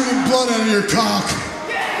about shooting blood out of your cock.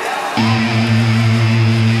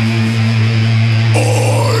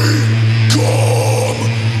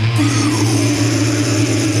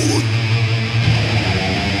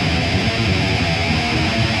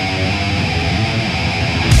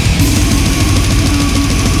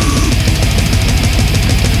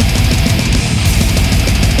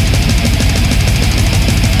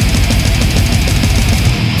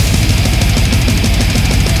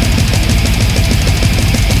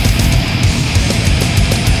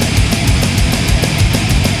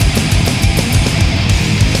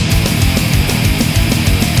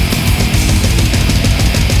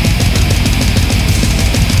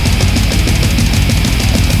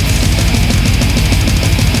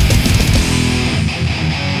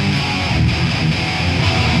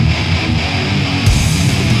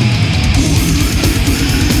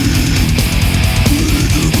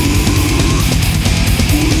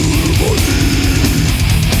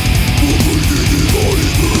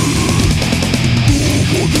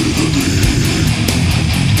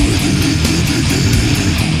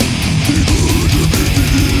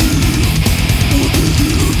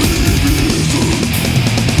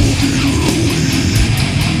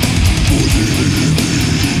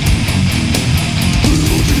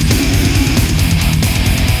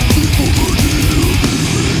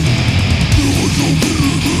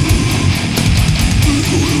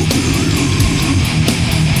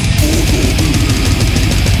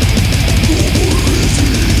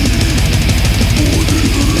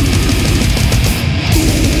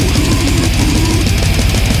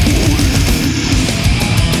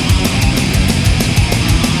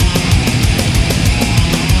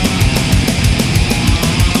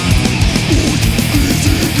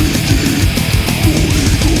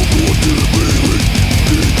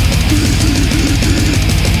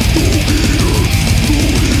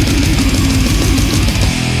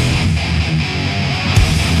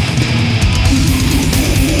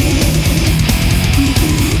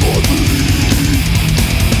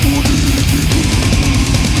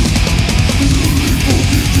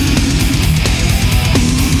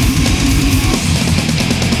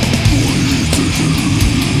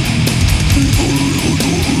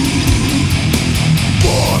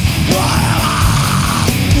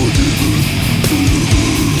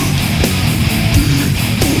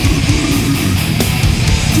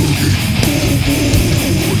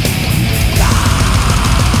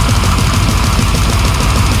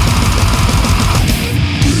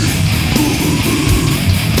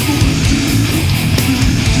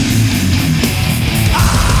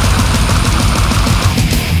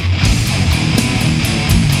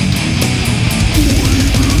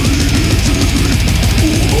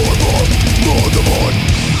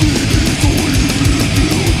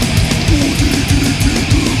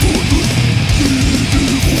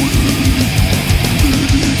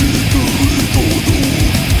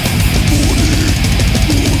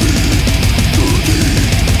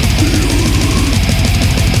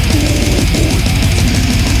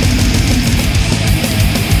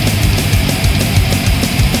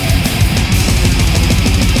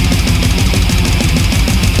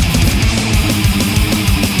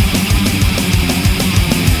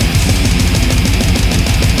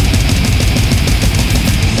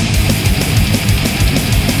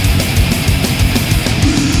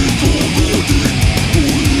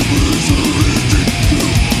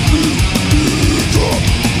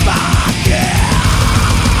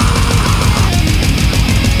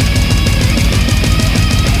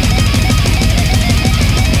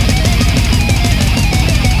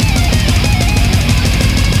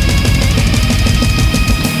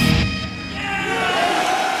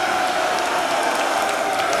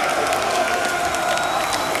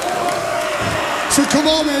 So come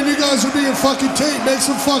on, man, you guys are being fucking tape. Make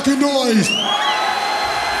some fucking noise.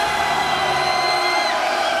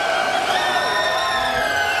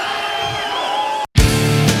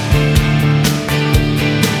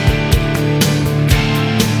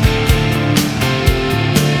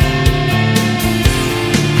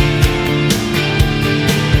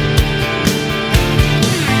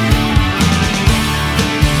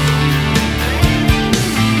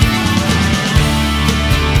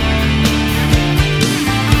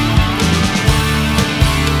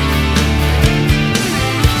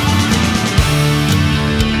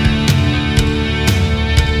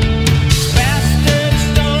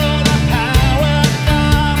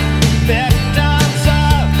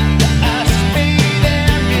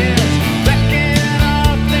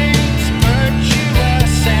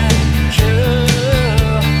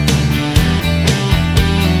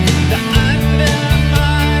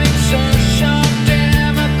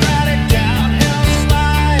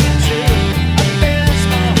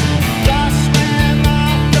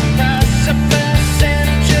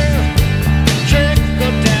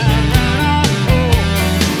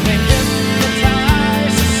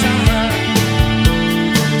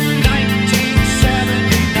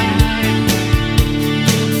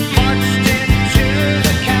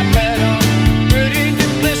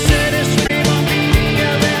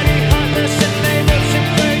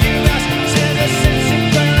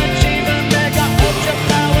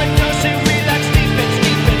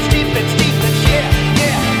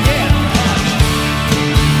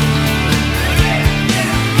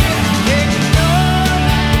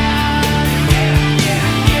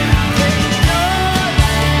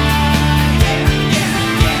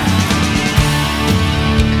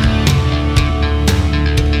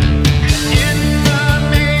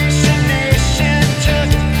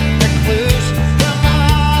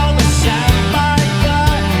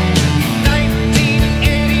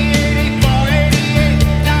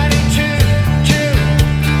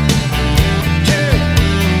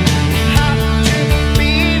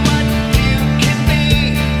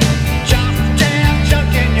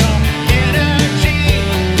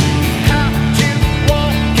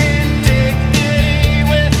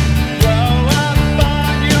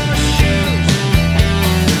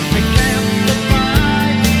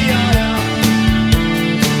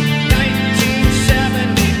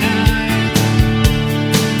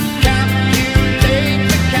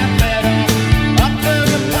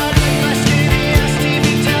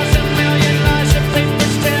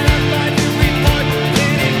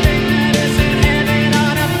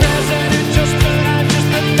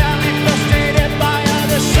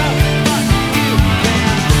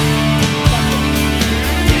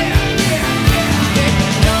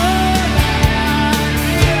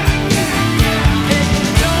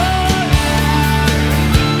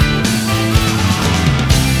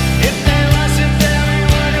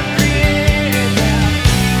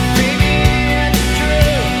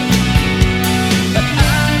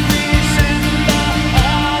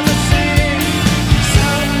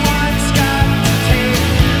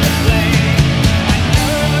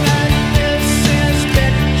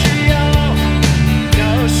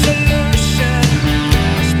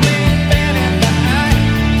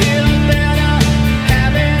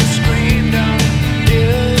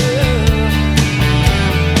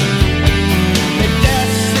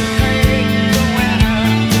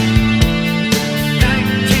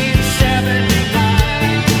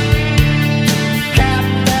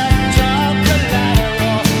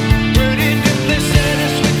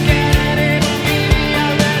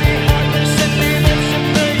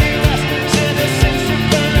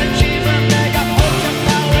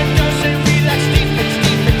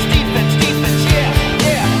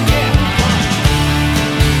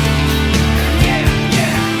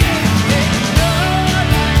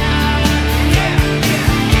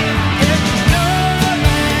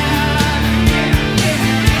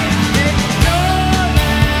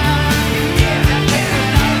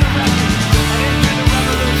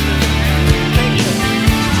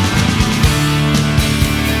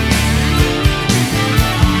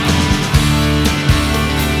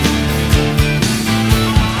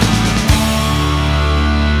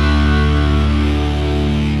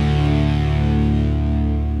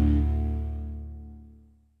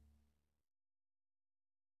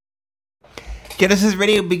 Genesis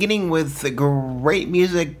Radio beginning with the great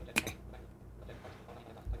music.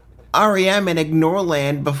 REM and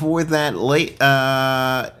Ignoreland. Before that,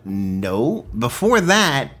 before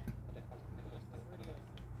that,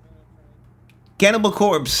 Cannibal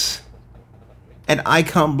Corpse and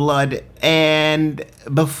Icon Blood. And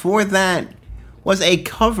before that was a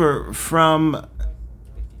cover from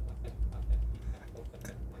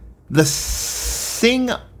the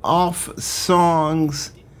sing-off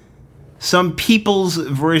songs, some people's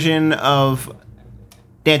version of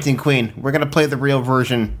Dancing Queen. We're going to play the real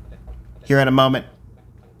version here in a moment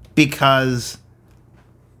because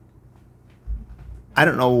I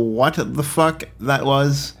don't know what the fuck that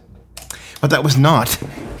was, but that was not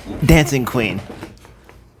Dancing Queen.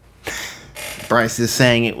 Bryce is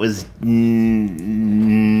saying it was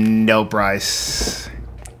no Bryce.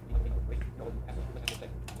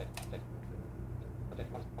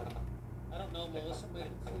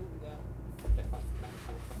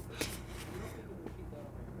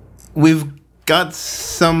 We've got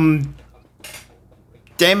some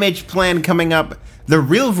Damage Plan coming up. The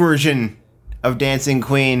real version of Dancing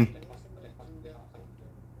Queen.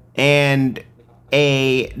 And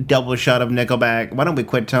a double shot of Nickelback. Why don't we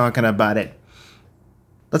quit talking about it?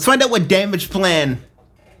 Let's find out what Damage Plan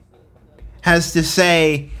has to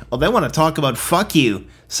say. Oh, they want to talk about fuck you.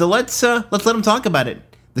 So let's let them talk about it.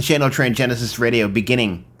 The Channel Train Genesis Radio,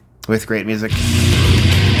 beginning with great music.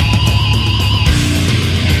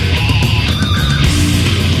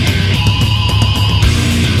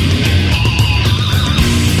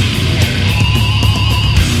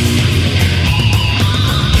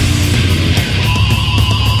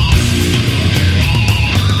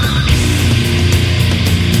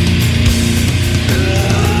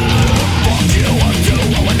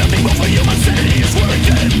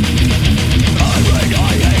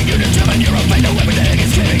 I hate you, determine you're a fate, everything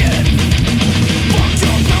is giving in.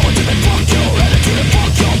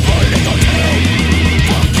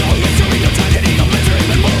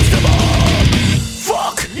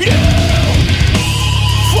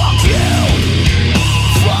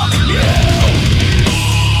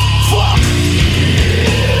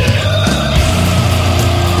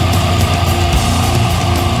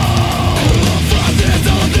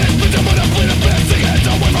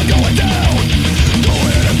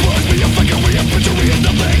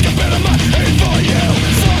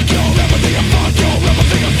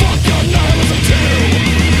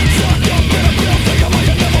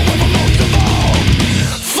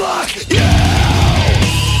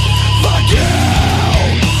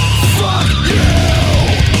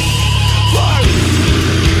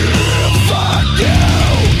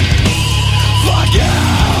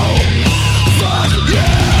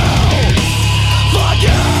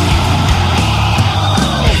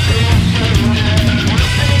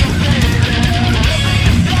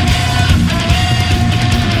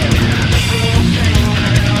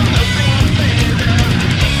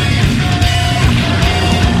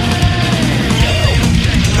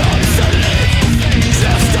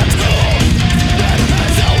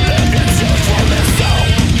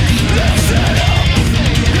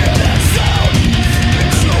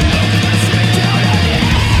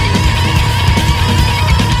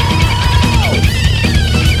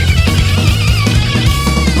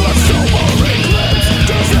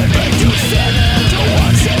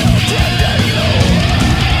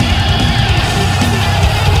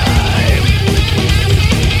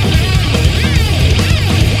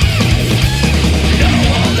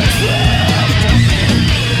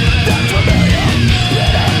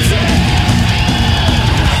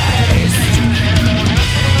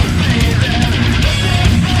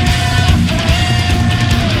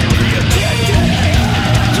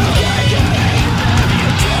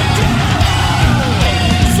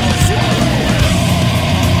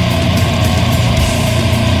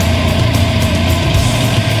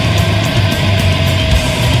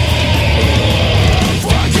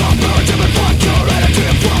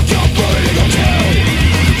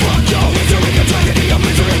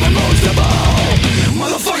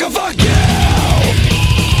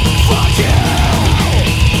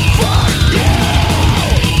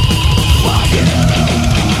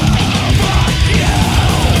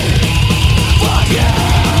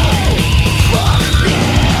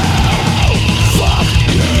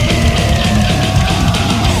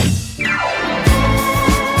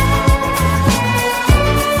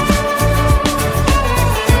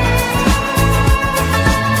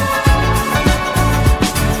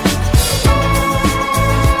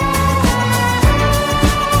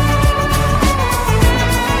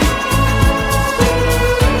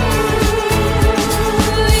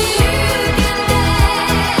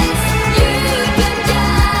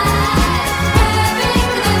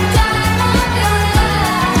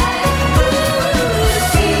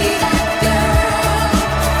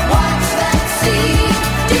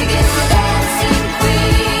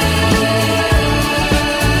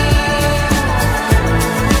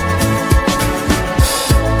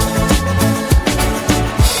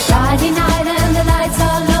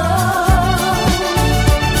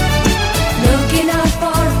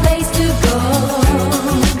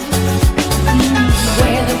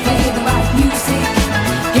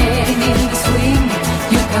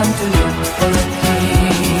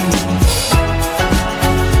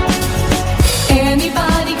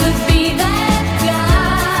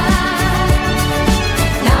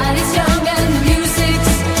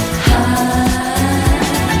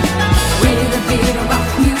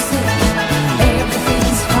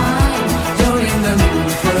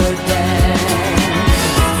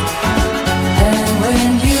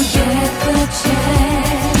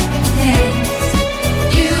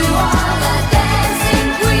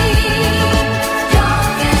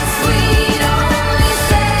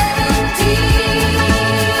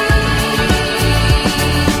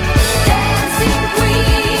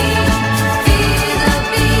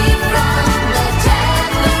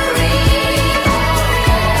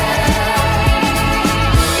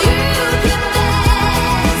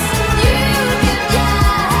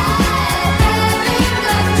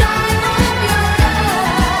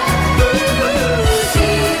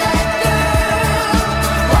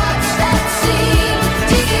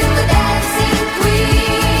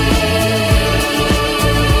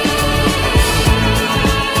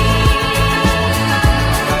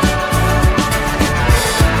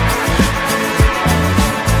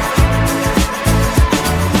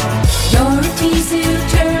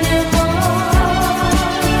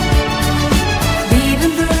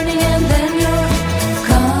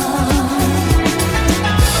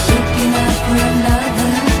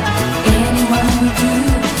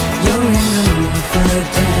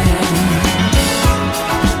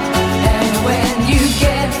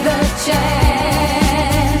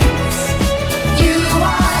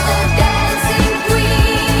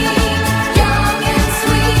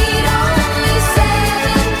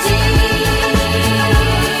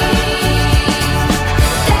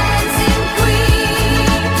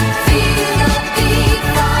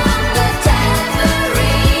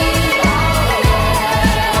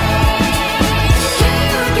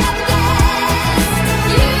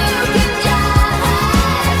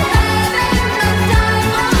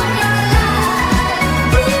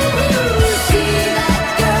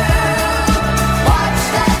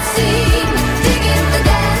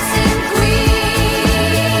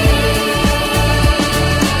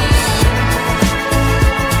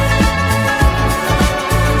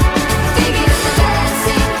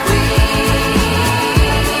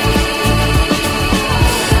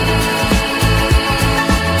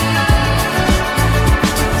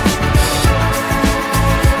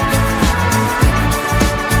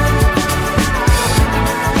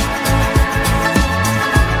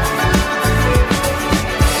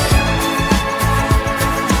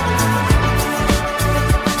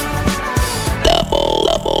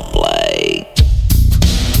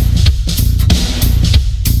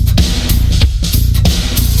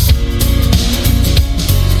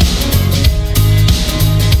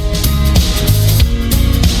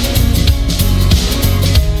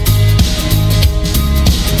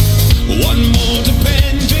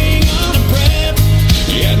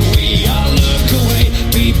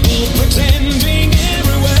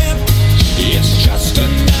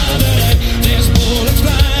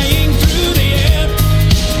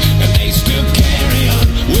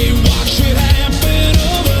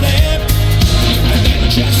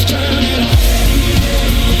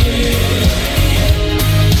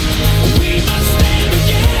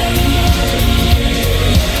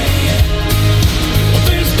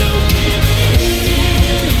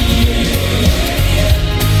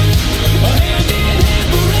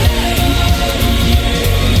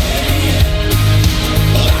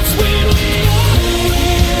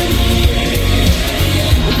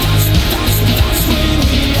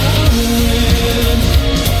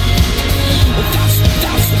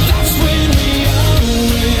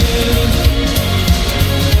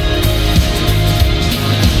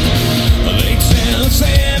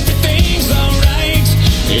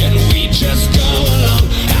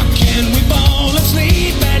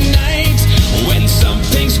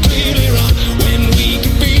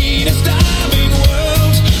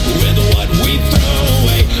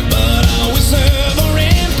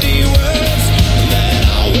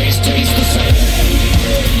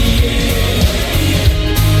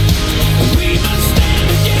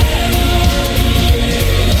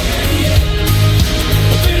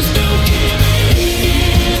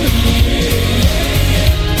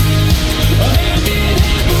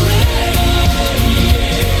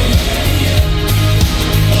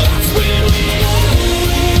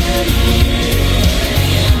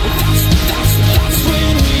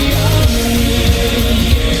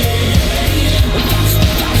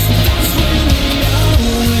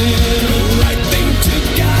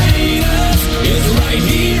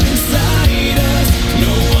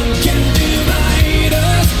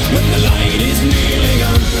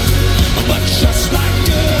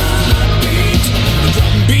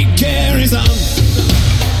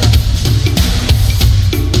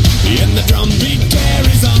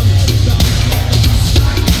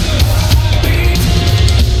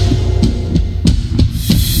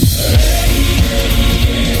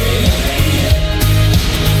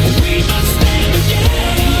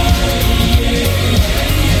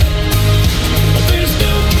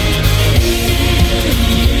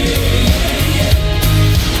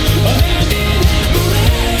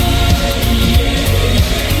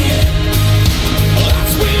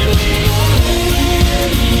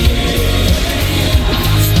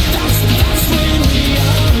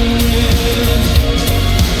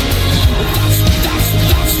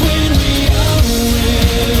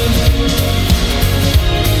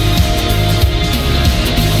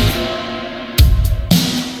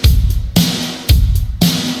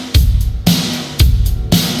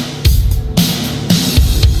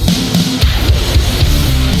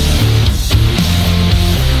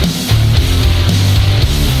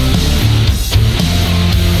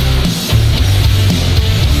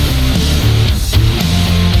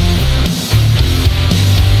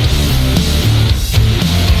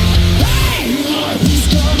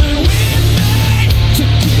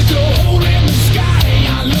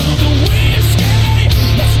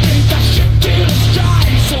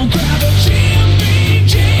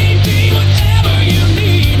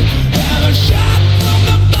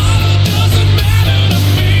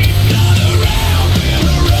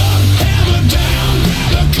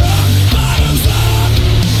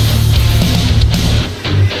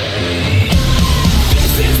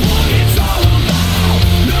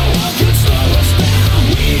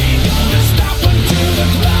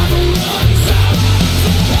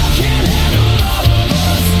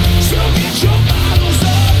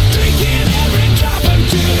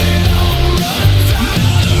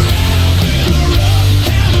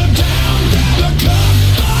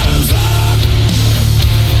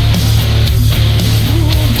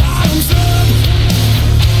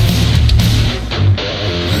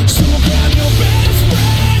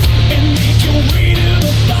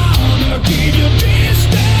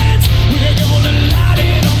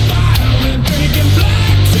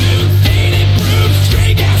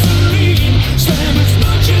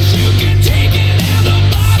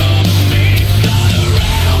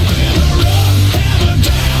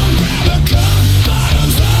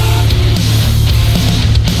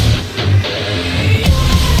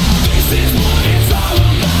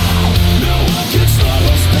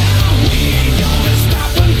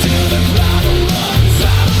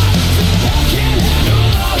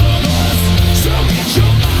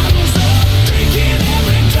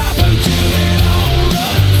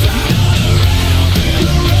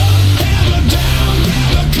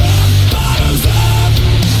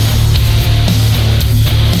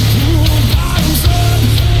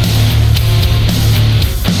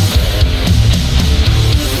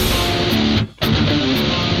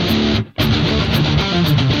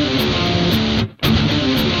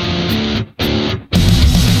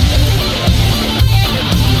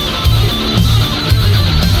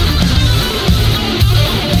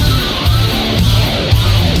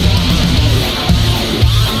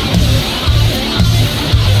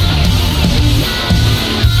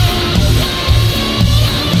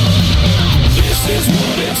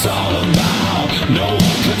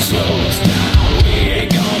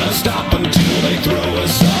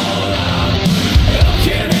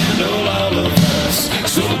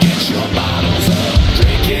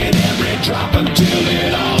 drop until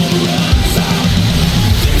it all runs out.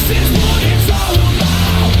 This is what it's all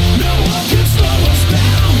about. No one can slow us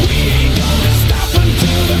down. We ain't gonna stop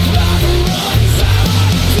until the clock runs out.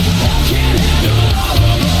 All can't handle all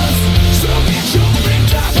of us. So get your big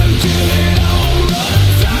drop until it all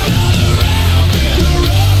runs out. Another round, fill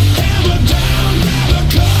her up, hammer down, grab a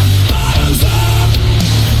cup, bottoms up.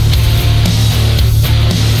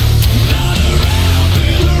 Another round,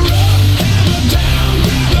 fill her up, hammer down,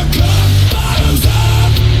 grab a cup, bottoms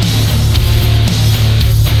up.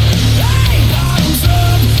 Hey, bottoms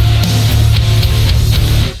up.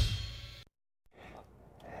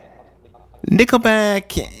 Nickelback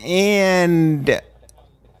and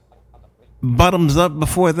Bottoms Up.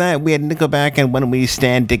 Before that, we had Nickelback and When We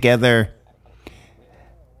Stand Together.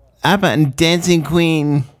 ABBA and Dancing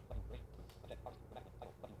Queen.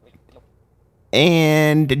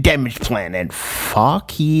 And Damaged Plan and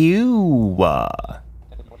Fuck You.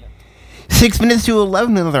 6 minutes to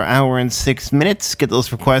 11, another hour and 6 minutes. Get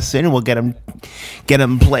those requests in, we'll get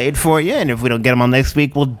them played for you. And if we don't get them on next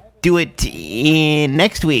week, we'll do it in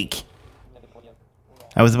next week.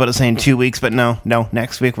 I was about to say in 2 weeks, but no,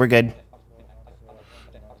 next week we're good.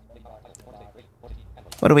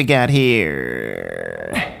 What do we got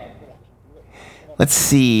here? Let's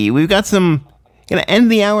see. We've got some... Gonna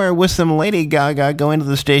end the hour with some Lady Gaga, go into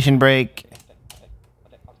the station break.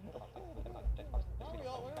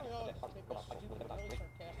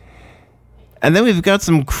 And then we've got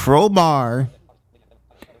some Crowbar,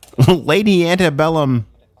 Lady Antebellum,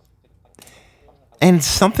 and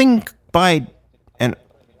something by an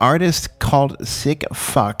artist called Sick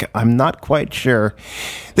Fuck. I'm not quite sure.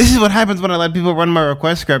 This is what happens when I let people run my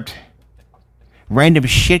request script. Random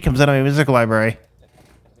shit comes out of my music library.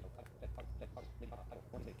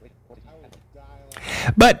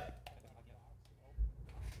 But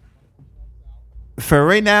for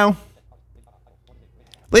right now,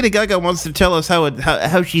 Lady Gaga wants to tell us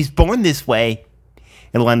how she's born this way.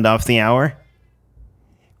 It'll end off the hour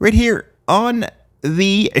right here on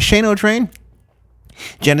the Shano train.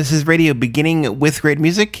 Genesis Radio, beginning with great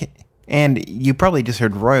music, and you probably just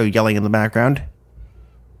heard Roy yelling in the background.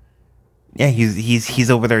 Yeah, he's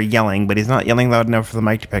over there yelling, but he's not yelling loud enough for the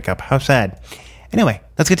mic to pick up. How sad. Anyway,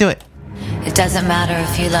 let's get to it. It doesn't matter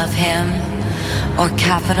if you love him or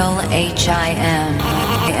capital H-I-M.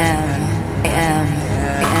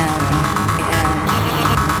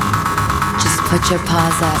 Just put your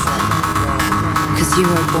paws up, 'cause you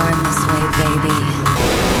were born this way, baby.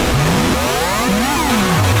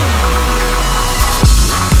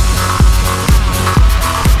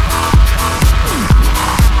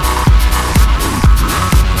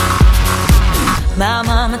 My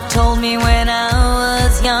mama told me when I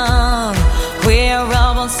was young, we're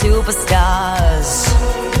all born superstars.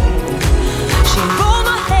 She rolled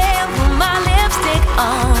my hair, put my lipstick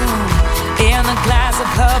on, in a glass of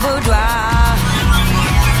her boudoir.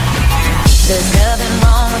 There's nothing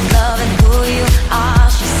wrong with loving who you are,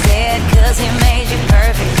 she said, 'cause he made you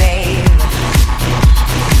perfect, babe.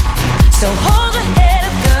 So hold your head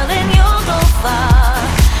up, girl, and you'll go far.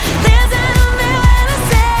 There's an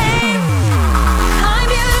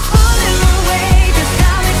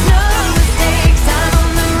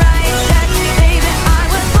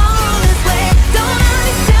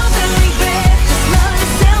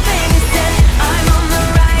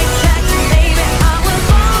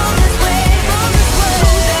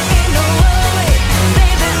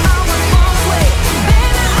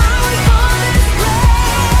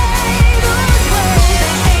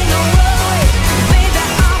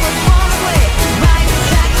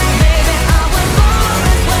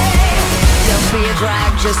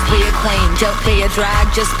just be a queen. Don't be a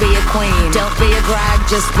drag, just be a queen. Don't be a drag,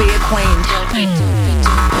 just be a queen.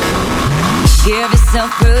 Give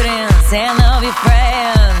yourself prudence and love your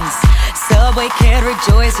friends. Subway kid,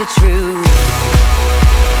 rejoice your truth.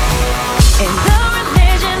 In the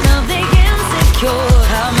religion of the insecure,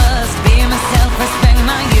 I must be myself, respect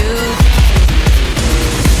my youth.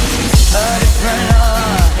 A different law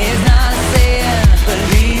is not a sin.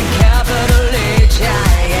 Believe capital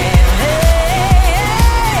H-I-M.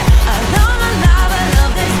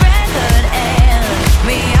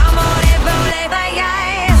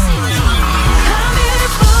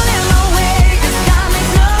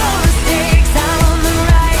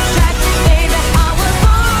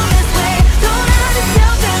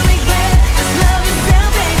 Love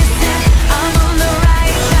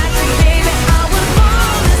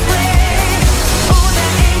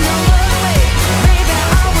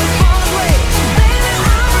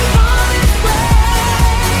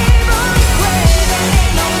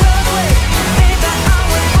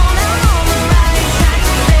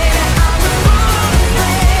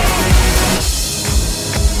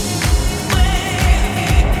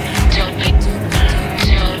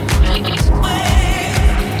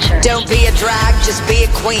just be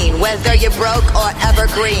a queen. Whether you're broke or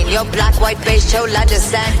evergreen, your black, white, beige, chola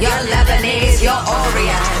descent, you're Lebanese, you're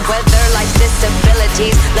Orient. Whether life's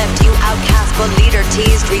disabilities left you outcast but leader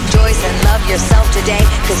teased, rejoice and love yourself today,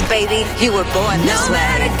 cause baby, you were born this way.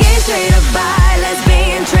 No matter gay, straight or bi,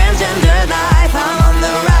 lesbian, transgender life, I'm on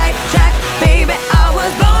the right track, baby, I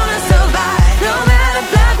was born to survive. No matter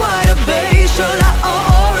black, white or beige, chola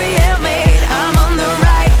or Orient made, I'm on the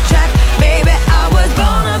right track, baby, I was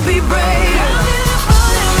born to be brave.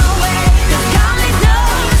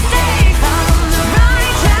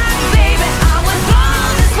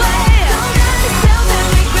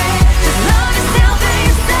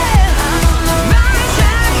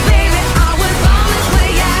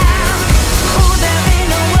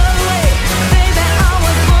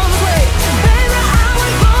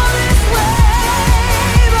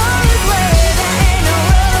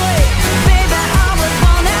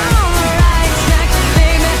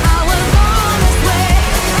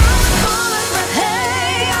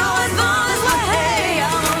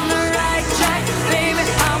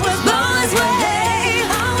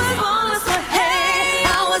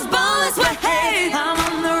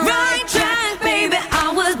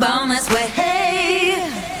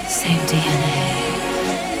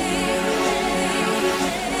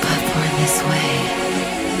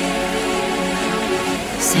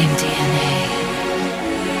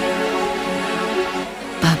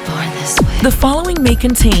 The following may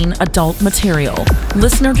contain adult material.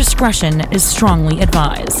 Listener discretion is strongly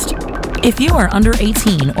advised. If you are under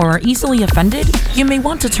 18 or are easily offended, you may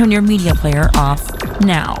want to turn your media player off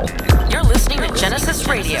now. You're listening to Genesis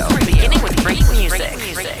Radio, beginning with great music.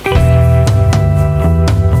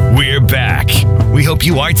 We're back. We hope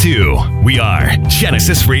you are too. We are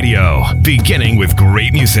Genesis Radio, beginning with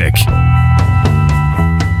great music.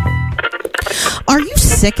 Are you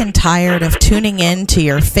sick and tired of tuning in to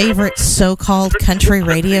your favorite so-called country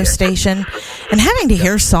radio station and having to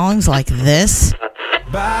hear songs like this?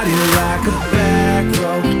 Body like a back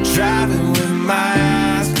road, driving with my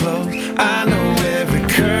eyes closed. I know every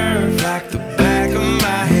curve like the back of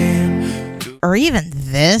my hand. Or even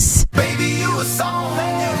this? Baby, you a song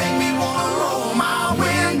that make me wanna roll my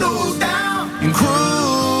windows down and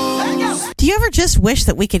cruise. Do you ever just wish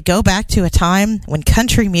that we could go back to a time when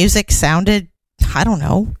country music sounded, I don't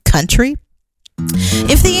know, country?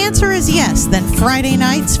 If the answer is yes, then Friday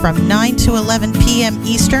nights from 9 to 11 p.m.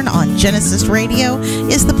 Eastern on Genesis Radio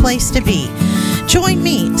is the place to be. Join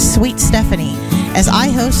me, Sweet Stephanie, as I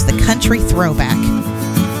host the Country Throwback,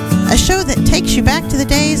 a show that takes you back to the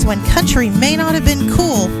days when country may not have been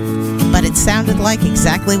cool, but it sounded like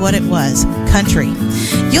exactly what it was, country.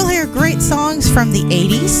 You'll hear great songs from the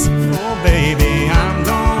 80s. Oh, baby, I'm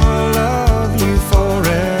gonna love you forever.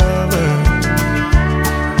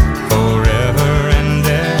 Forever and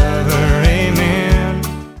ever, amen.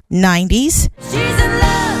 90s. She's in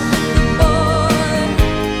love, boy.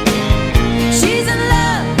 She's in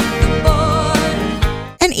love,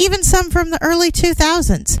 boy. And even some from the early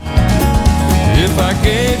 2000s. If I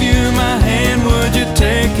gave you my hand, would you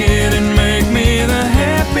take it and make me the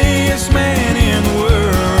happiest man in the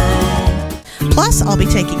world? Plus, I'll be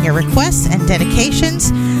taking your requests and dedications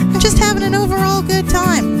and just having an overall good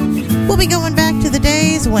time. We'll be going back to the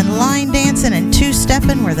days when line dancing and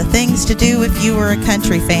two-stepping were the things to do if you were a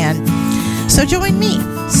country fan. So join me,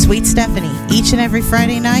 Sweet Stephanie, each and every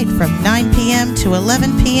Friday night from 9 p.m. to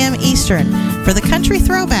 11 p.m. Eastern for the Country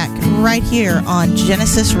Throwback right here on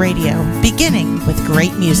Genesis Radio, beginning with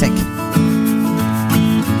great music.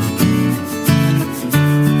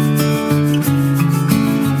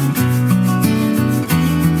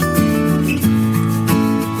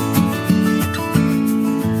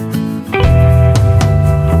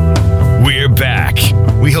 We're back.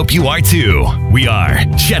 We hope you are too. We are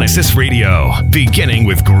Genesis Radio, beginning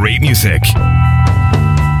with great music.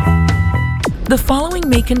 The following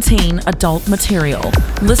may contain adult material.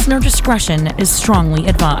 Listener discretion is strongly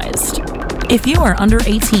advised. If you are under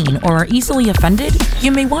 18 or are easily offended,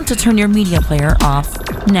 you may want to turn your media player off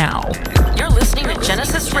now. You're listening to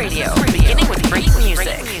Genesis Radio, beginning with great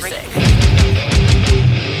music.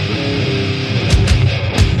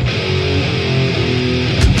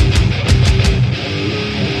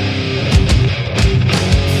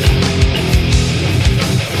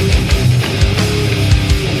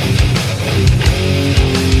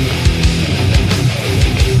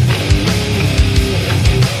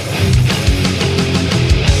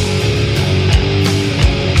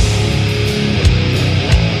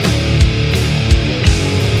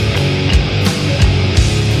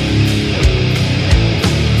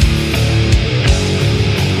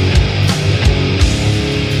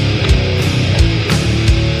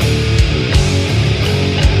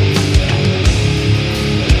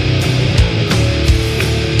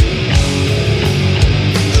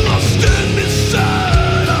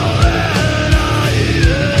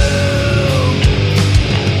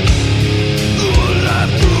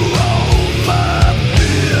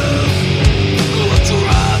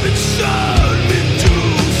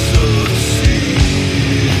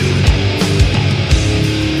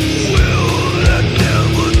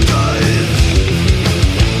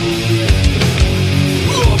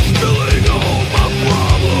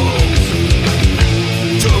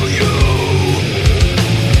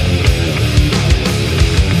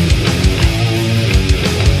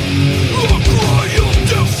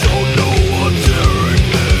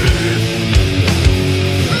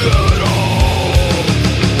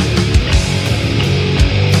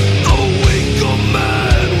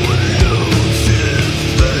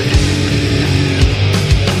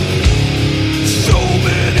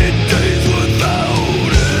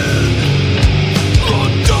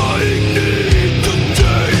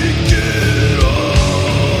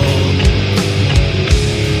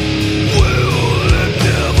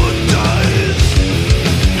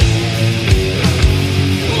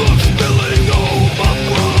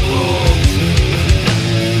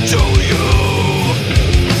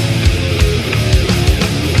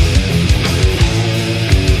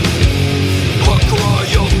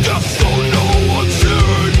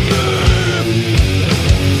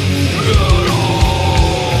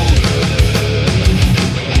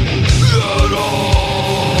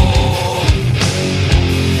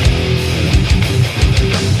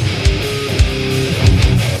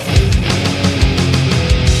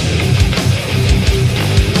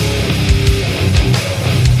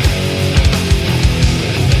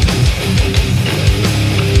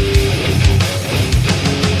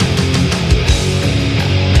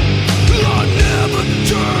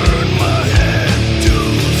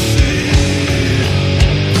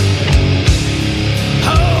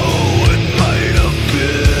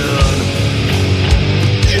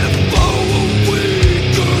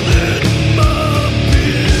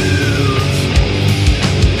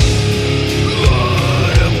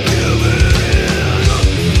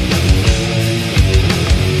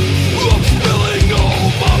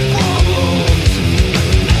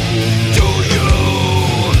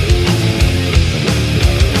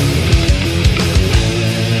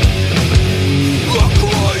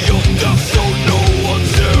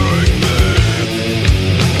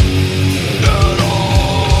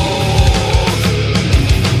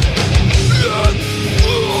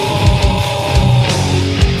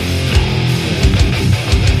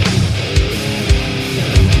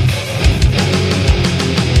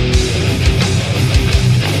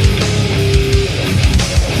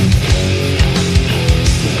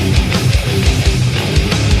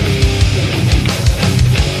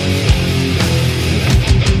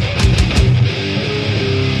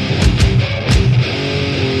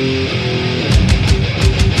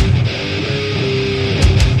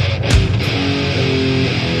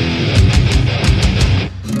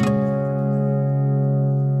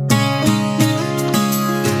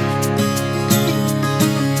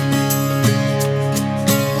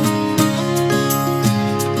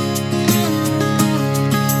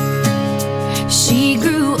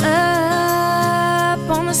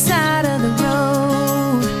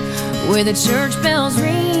 where the church bells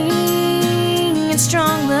ring and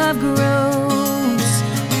strong love grows.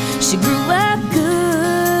 She grew up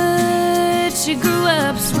good, she grew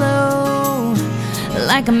up slow,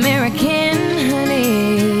 like American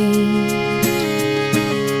honey.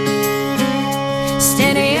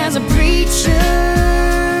 Steady as a preacher,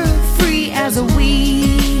 free as a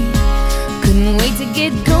weed. Couldn't wait to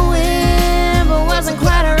get going, but wasn't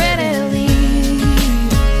quite ready to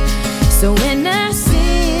leave. So innocent,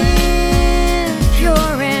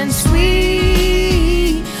 pure and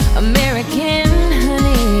sweet, American honey.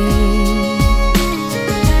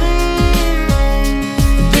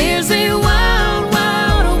 There's a wild,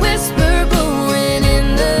 wild whisper blowing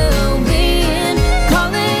in the wind,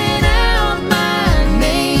 calling out my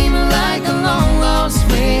name like a long lost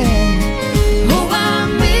friend. Oh, I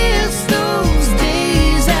miss those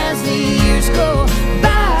days as the years go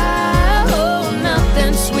by. Oh,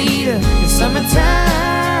 nothing sweeter than summertime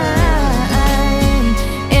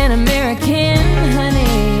and American honey.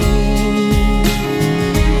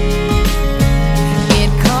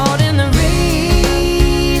 Get caught in the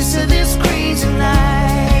race of this crazy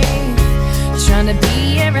life, trying to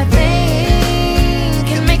be everything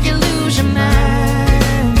can make you lose your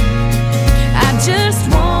mind. I just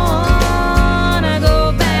wanna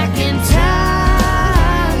go back in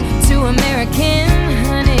time to American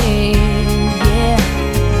honey, yeah.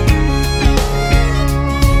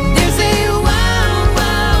 There's a wild,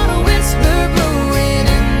 wild whisper blowing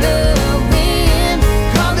in the wind,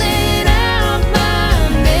 calling out my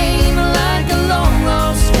name like a long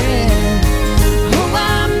lost friend. Oh,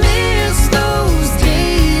 I miss those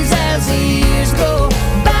days as the years go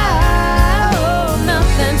by. Oh,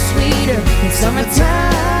 nothing sweeter than summertime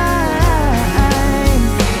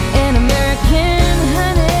and American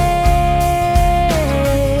honey.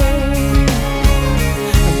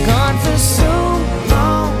 I've gone for so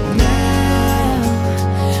long now,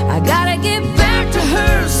 I gotta get back to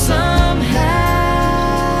her somehow,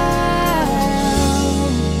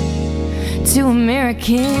 to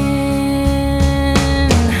American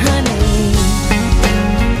honey.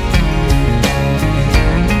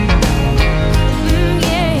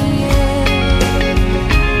 Yeah, yeah.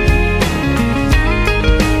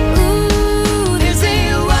 Ooh, there's a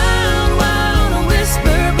wild, wild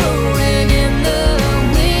whisper blowing in the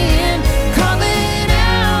wind, calling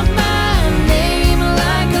out my name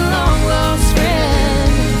like a long lost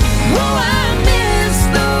friend. Oh, I miss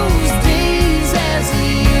those days as the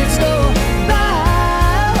years go by.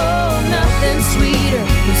 Oh, nothing sweeter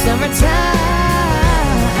than summertime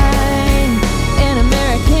and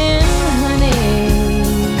American honey.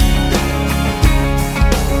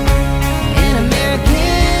 And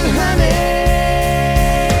American honey.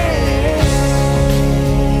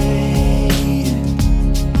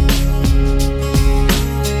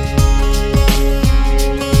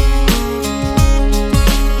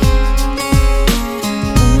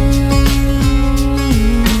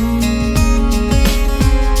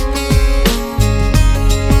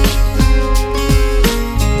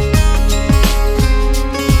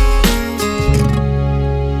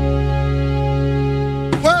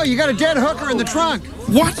 Well, you got a dead hooker in the trunk.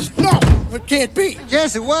 What? No, it can't be.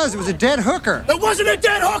 Yes, it was. It was a dead hooker. It wasn't a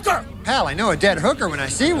dead hooker. Pal, I know a dead hooker when I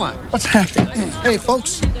see one. What's happening? Hey,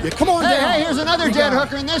 folks, yeah, come on Hey, down. hey, here's another dead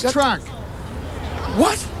hooker in this trunk.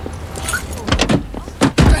 What?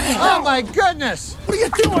 Oh, my goodness. What are you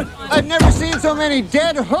doing? I've never seen so many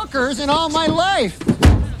dead hookers in all my life.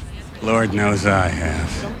 Lord knows I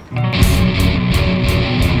have.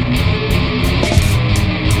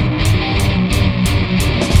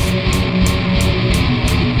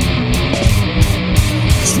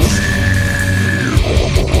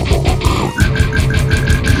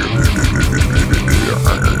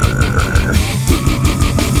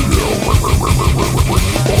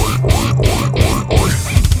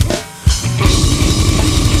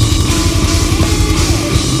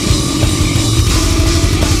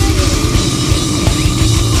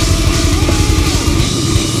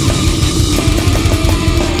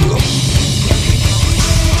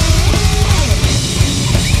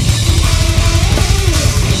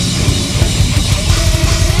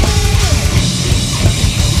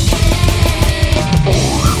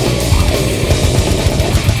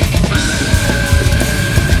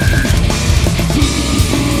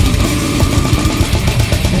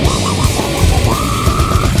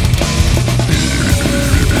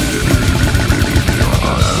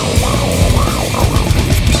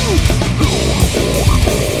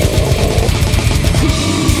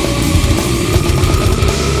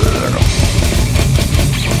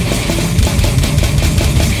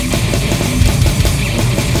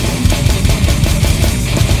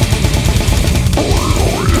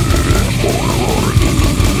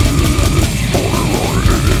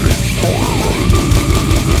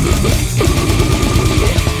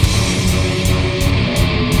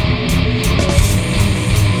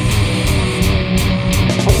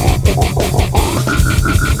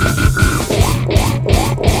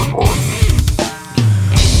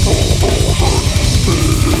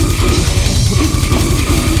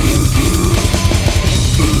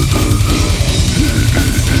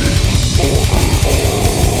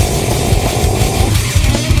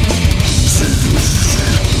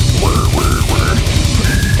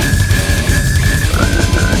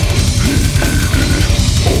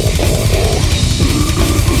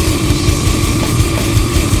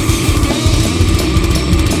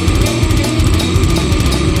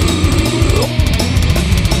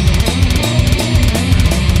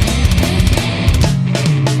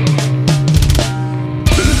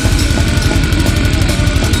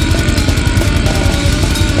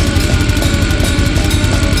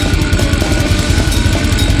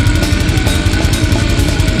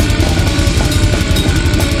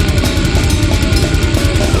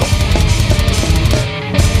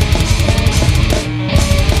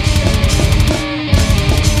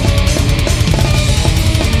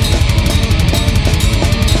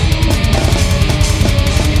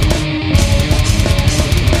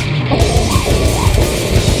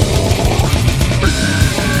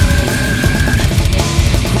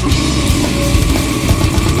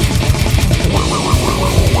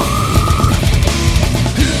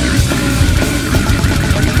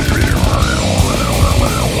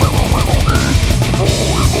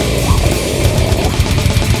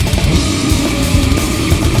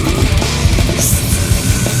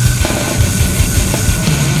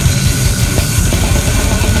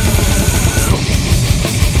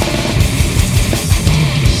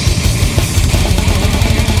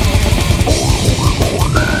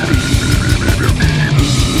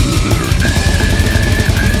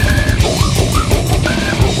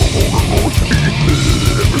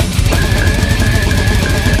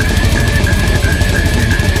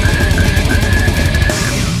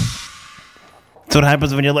 That's what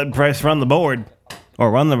happens when you let Bryce run the board.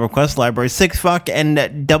 Or run the request library. Sick Fuck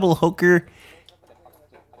and Double Hooker.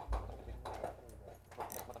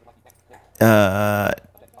 Dead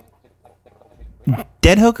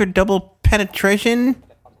Hooker Double Penetration.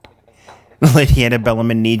 Lady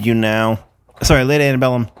Antebellum and Need You Now. Sorry, Lady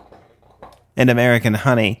Antebellum and American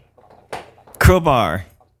Honey. Crowbar.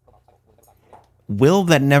 Will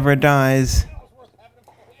That Never Dies.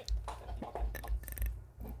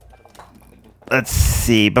 Let's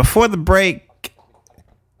see. Before the break,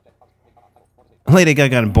 Lady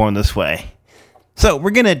Gaga and Born This Way. So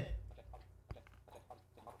we're gonna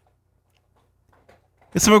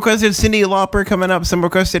get some requested Cyndi Lauper coming up, some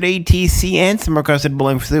requested ATC, and some requested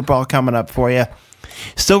Bowling for Super Bowl coming up for you.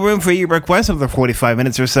 Still room for your requests. Of the 45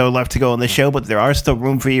 minutes or so left to go on the show, but there are still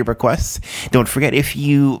room for your requests. Don't forget, if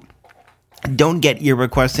you don't get your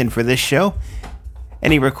requests in for this show,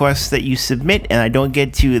 any requests that you submit and I don't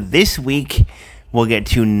get to this week, we'll get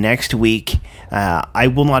to next week. I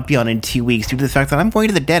will not be on in 2 weeks due to the fact that I'm going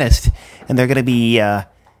to the dentist, and they're going to be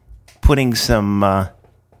putting some.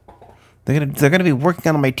 They're going to be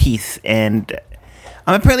working on my teeth, and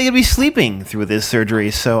I'm apparently going to be sleeping through this surgery,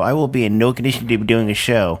 so I will be in no condition to be doing a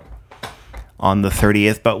show on the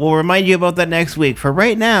 30th. But we'll remind you about that next week. For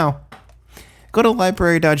right now, go to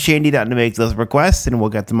library.shandy.net to make those requests, and we'll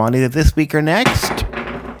get them on either this week or next.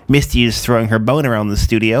 Misty is throwing her bone around the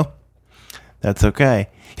studio. That's okay.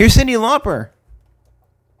 Here's Cyndi Lauper.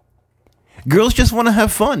 Girls Just Want to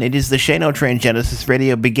Have Fun. It is the Shano Train Genesis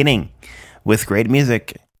Radio beginning with great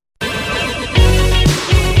music. They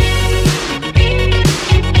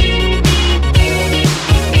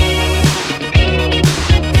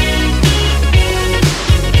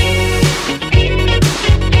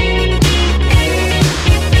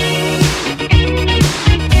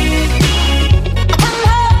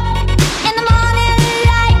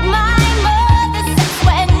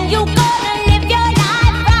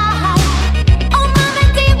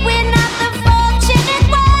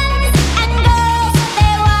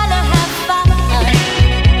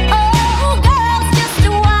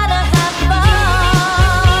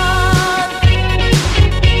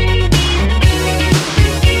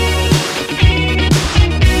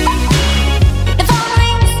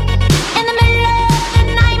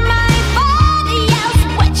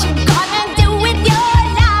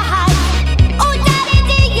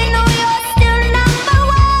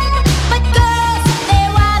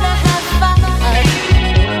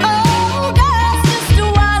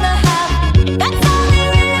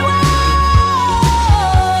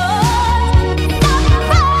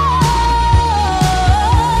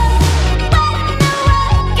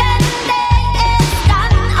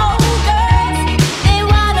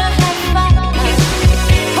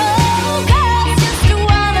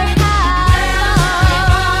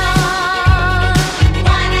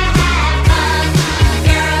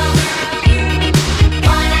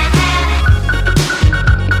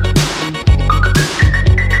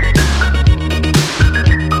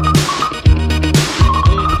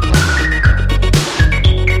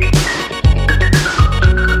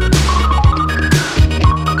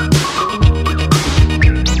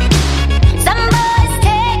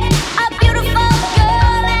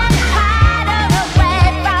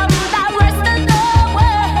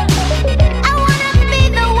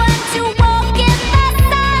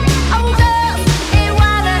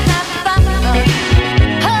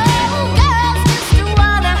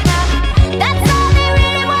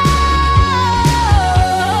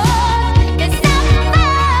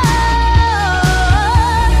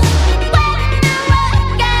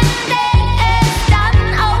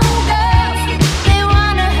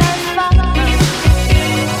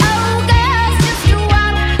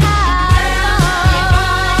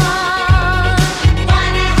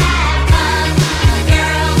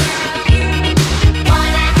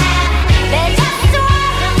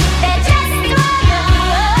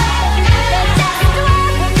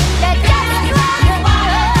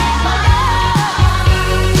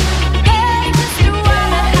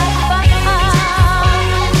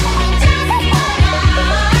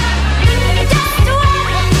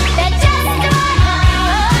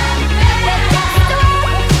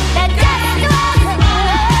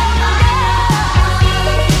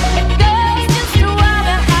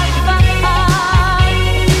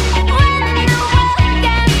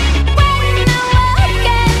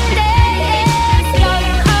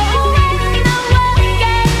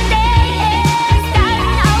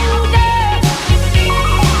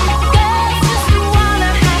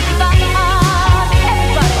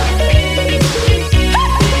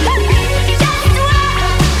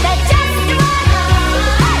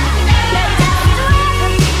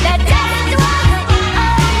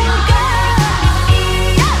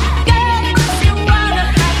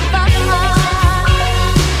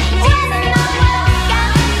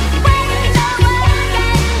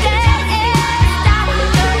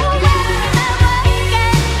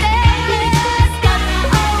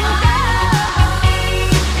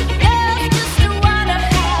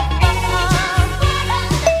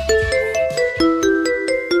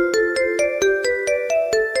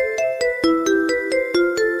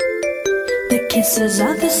Kisses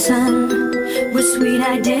of the sun were sweet,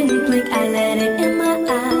 I didn't blink, I let it in my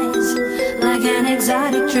eyes. Like an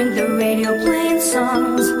exotic drink, the radio playing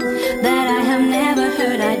songs that I have never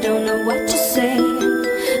heard, I don't know what to say.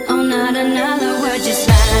 Oh, not another word, just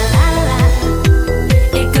la la la la la.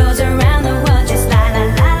 It goes around the world, just la la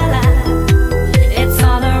la la la. It's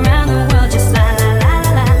all around the world, just la la la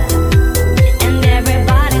la la. And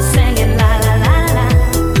everybody's singing la la la la la.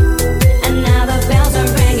 And now the bells are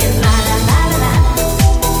ringing la la la la la.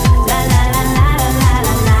 La la la la la la la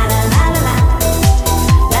la la la la.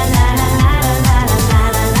 La la la la la la la la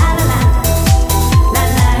la la la. La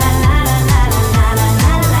la la la la la la la la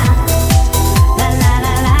la la. La la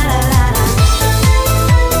la la la la.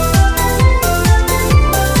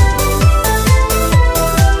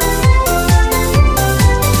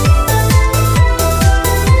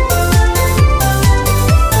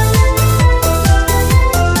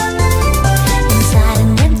 Inside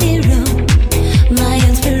an empty room, my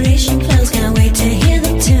inspiration flows. Can't wait to hear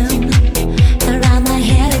the tune. Around my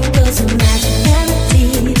head it goes a magic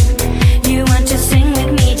melody. You want to sing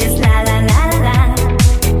with me? Just la la la la la.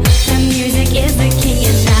 The music is the key,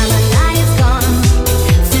 and now the night is gone.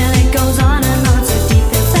 Still it goes on and on, so deep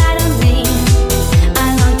inside of me. I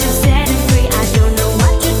long to set it free. I don't know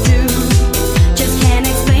what to do. Just can't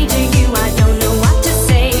explain to you. I don't know what to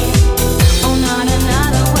say. Oh, not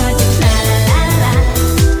another word, just la la la la la.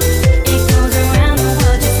 It goes around the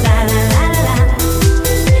world, just la la la la la.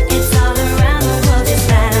 It's all around the world, just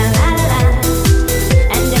la la la la la.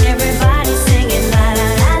 And everybody's singing la la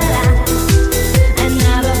la la la. And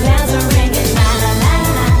now the bells are ringing la la la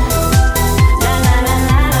la la. La la la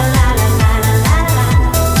la la la la la la la la.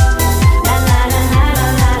 La la la la la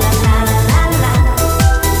la la la la la la.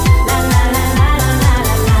 La la la la la la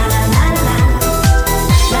la la la la.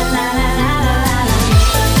 La la la la la la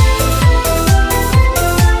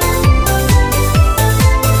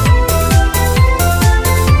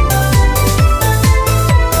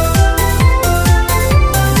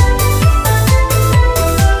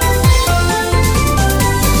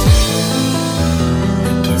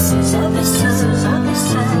Kisses of the sun, of the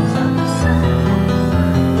sun, of the sun.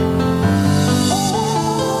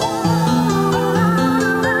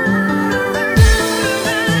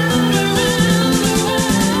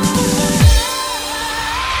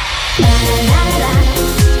 La la la la la.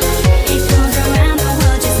 It goes around the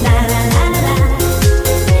world, just la la la la la.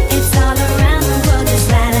 It's all around the world, just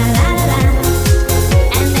la la la la la.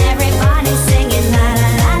 And everybody's singing la la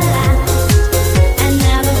la la la. And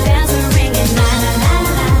now the bells are ringing la la la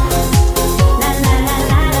la la. La la la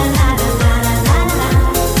la la la la la la la la.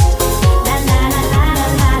 La la la la la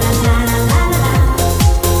la la la la la la.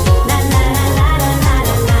 La la la la la la la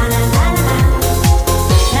la la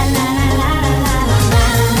la. La la la la la la la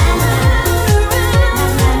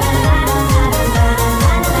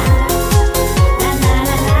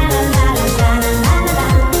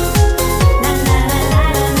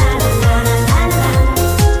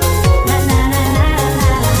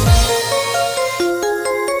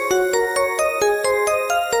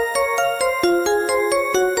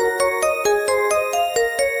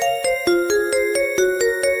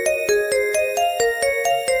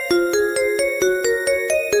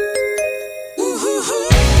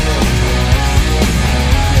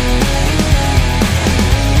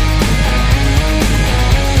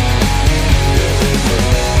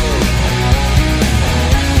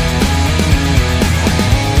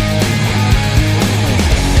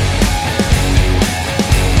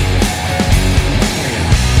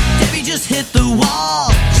Debbie just hit the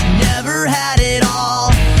wall. She never had it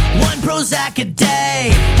all. One Prozac a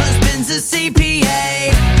day. Husband's a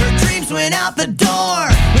CPA. Her dreams went out the door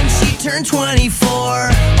when she turned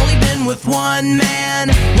 24. Only been with one man.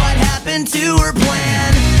 What happened to her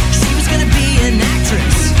plan? She was gonna be an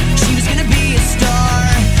actress. She was gonna be a star.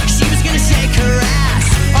 She was gonna shake her ass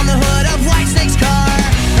on the hood of Whitesnake's car.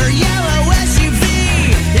 Her yellow SUV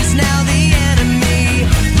is now the enemy.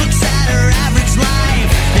 Looks at her average life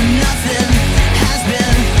and nothing has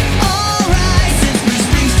been alright since Bruce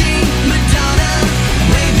Springsteen, Madonna,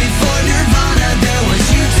 way before Nirvana. There was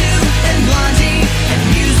U2 and Blondie and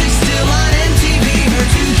music still on MTV. Her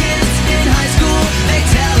two kids in high school, they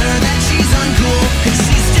tell her that she's uncool 'cause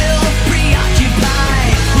she's still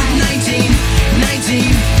preoccupied with 1985.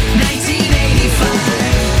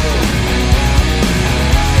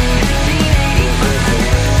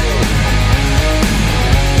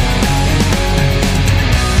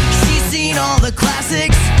 She's seen all the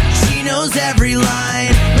classics, she knows every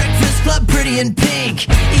line. Breakfast Club, Pretty in Pink,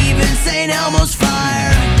 even St. Elmo's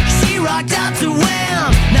Fire. She rocked out to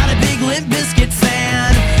Wham, not a big Limp Bizkit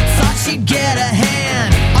fan. Thought she'd get a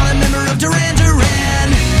hand on a member of Duran Duran.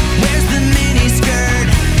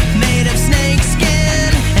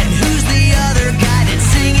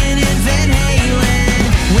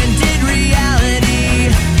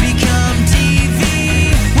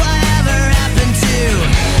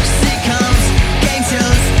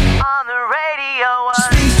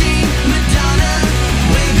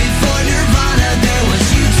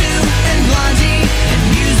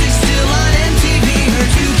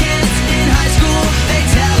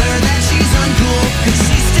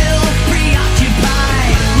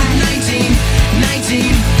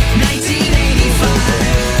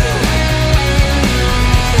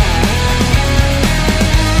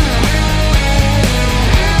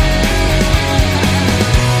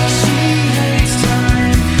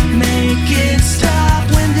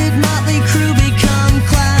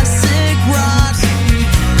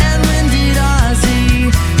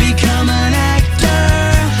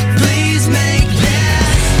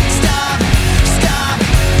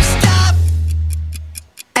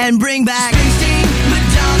 and bring back Springsteen,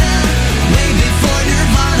 Madonna, way before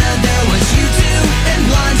Nirvana. There was U2 and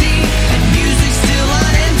Blondie, and music still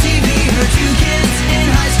on MTV. Her two kids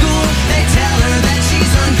in high school, they tell her that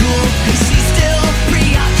she's uncool, 'cause she's still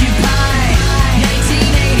preoccupied.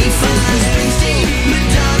 1985. Springsteen,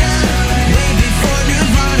 Madonna, way before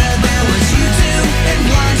Nirvana. There was U2 and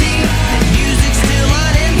Blondie, and music still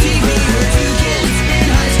on MTV. Her two kids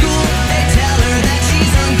in high school, they tell her that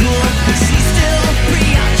she's uncool, 'cause she's still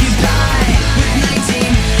preoccupied with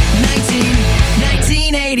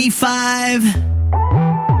 1985.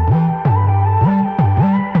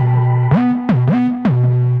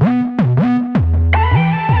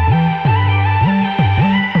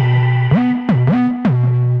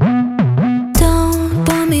 Don't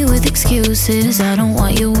bore me with excuses, I don't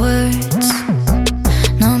want your words.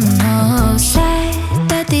 No, no, said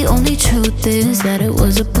that the only truth is that it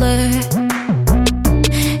was a blur.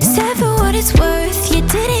 Said for what it's worth, you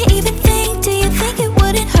didn't even think. Do you think it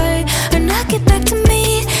wouldn't hurt or not get back to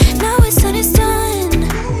me? Now it's done, it's done.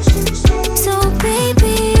 So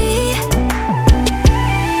baby,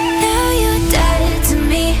 now you're dead to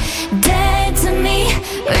me, dead to me.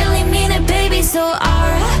 Really mean it, baby, so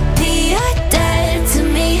R.I.P. You're dead to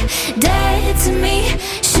me, dead to me.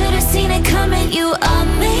 Should've seen it coming, you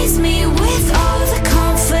amaze me with all the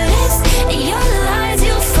confidence. And your lies,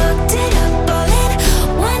 you fucked it up all in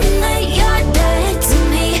one night. You're dead to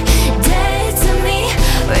me, dead to me.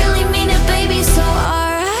 Really mean it, baby, so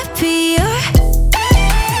R.I.P.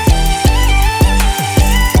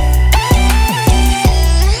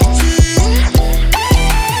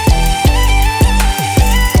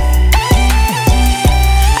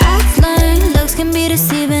 I've learned looks can be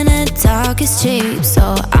deceiving and talk is cheap,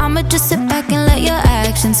 so I'ma just sit back and let your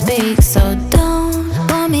actions speak. So don't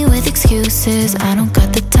bore me with excuses, I don't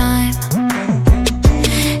got the time.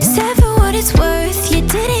 Said for what it's worth, you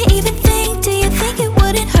didn't even think. Do you think it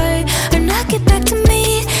wouldn't hurt or not get back to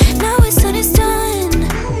me? Now it's done, it's done.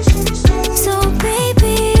 So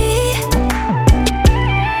baby,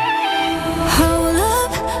 hold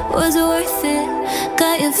up, was it worth it?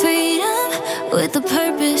 Got your freedom with a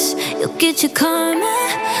purpose, you'll get your karma,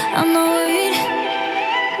 I'm not worried.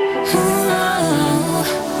 Oh,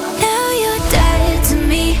 now you're dead to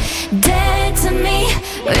me, dead to me.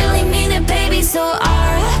 Really mean it, baby, so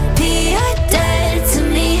R.I.P. You're dead to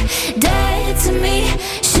me, dead to me.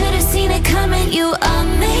 Should've seen it coming, you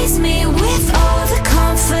amaze me with all the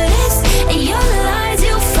confidence. And your lies,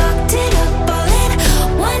 you fucked it up all in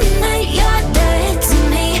one night. You're dead to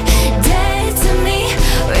me, dead to me.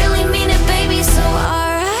 Really mean it, baby, so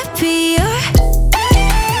R.I.P.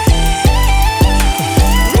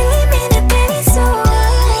 Really mean it, baby, so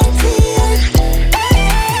R.I.P.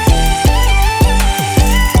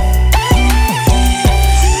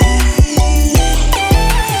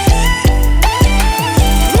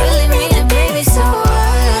 Really mean it, baby, so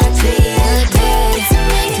R.I.P. You're dead to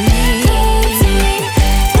me, dead to me,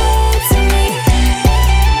 dead to me.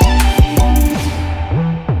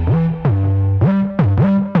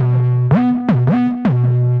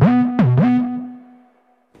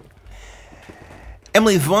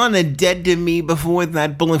 Emily Vaughn and Dead to Me. Before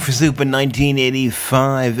that, Bowling for Soup in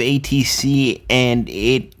 1985, ATC and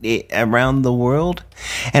it Around the World.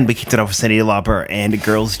 And we kicked it off with Cyndi Lauper and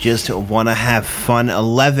Girls Just Wanna Have Fun.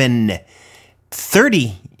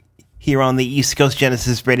 11:30 here on the East Coast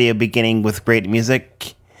Genesis Radio, beginning with great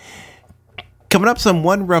music. Coming up, some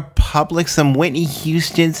One Republic, some Whitney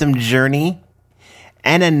Houston, some Journey,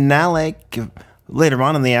 Anna Nalick. Later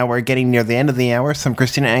on in the hour, getting near the end of the hour, some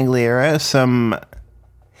Christina Aguilera, some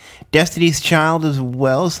Destiny's Child as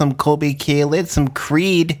well, some Colby Caled, some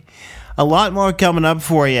Creed. A lot more coming up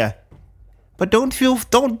for you. But don't feel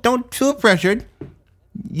pressured.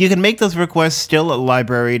 You can make those requests still at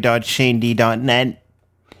library.shaned.net.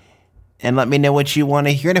 And let me know what you want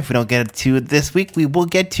to hear. And if we don't get to it this week, we will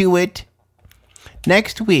get to it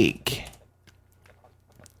next week.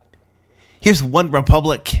 Here's One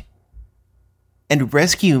Republic and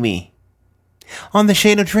Rescue Me on the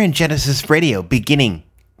Shane O'Train Genesis Radio, beginning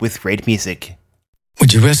with great music.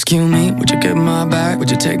 Would you rescue me? Would you get my back? Would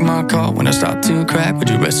you take my call when I start to crack? Would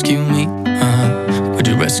you rescue me? Would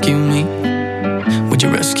you rescue me? Would you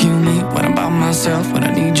rescue me when I'm by myself? When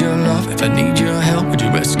I need your love, if I need your help, would you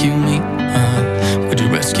rescue me? Would you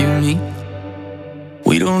rescue me?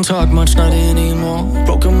 We don't talk much, not anymore.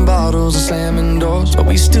 Broken bottles and slamming doors, but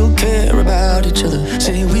we still care about each other.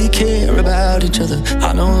 Say we care about each other.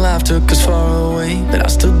 I know life took us far away, but I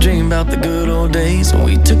still dream about the good old days when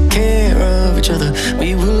we took care of each other.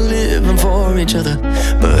 We were living for each other.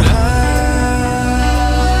 But I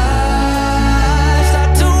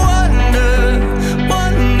start to wonder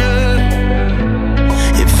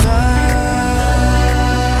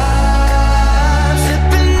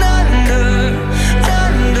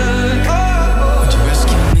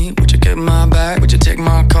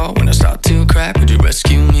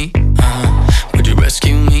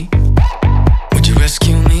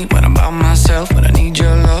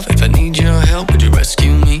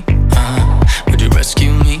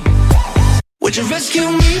Would you rescue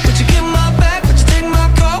me? Would you get my back? Would you take my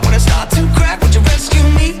car when I start to crack? Would you rescue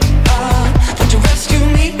me? Would you rescue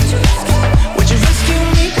me? Would you rescue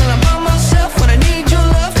me when I'm by myself? When I need your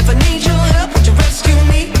love, if I need your help, would you rescue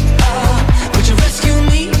me? Would you rescue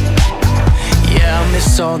me? Yeah, I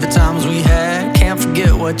miss all the times we had. Can't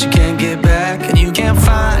forget what you can't get back, and you can't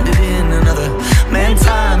find it in another. Man,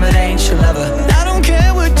 time, it ain't your lover. I don't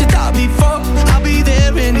care what you thought before. I'll be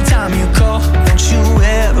there anytime you call. Don't you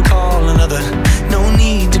ever call another. No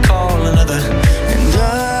need to call another. And I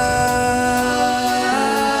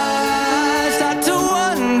start to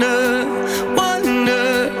wonder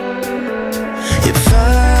if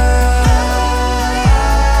I'm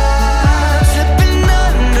slipping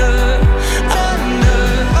under.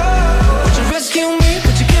 Would you rescue me?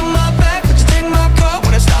 Would you get my back? Would you take my car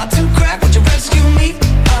when I start to crack? Would you rescue me?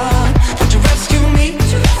 Would you rescue me?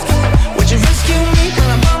 Would you rescue me when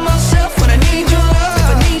I'm by myself? When I need your love, if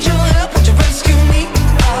I need your help, would you rescue me?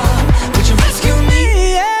 Would you rescue me?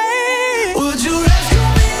 Would you rescue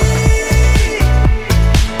me?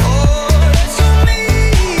 Oh, rescue me.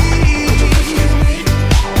 Would you rescue me?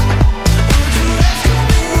 Would you rescue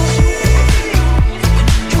me?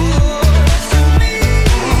 Oh, rescue me.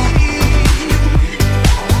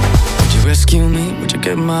 Would you rescue me? Would you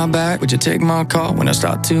get my back? Would you take my call when I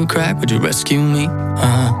start to crack? Would you rescue me?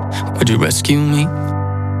 Would you rescue me?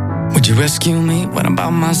 Would you rescue me when I'm by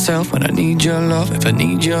myself? When I need your love, if I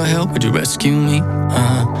need your help, would you rescue me?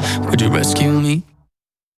 Would you rescue me?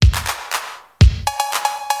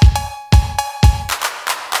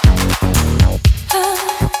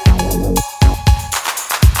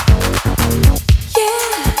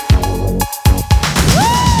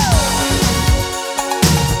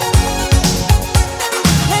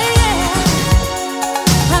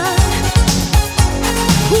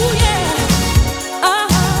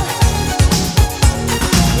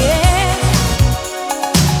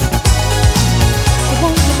 I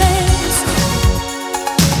won't dance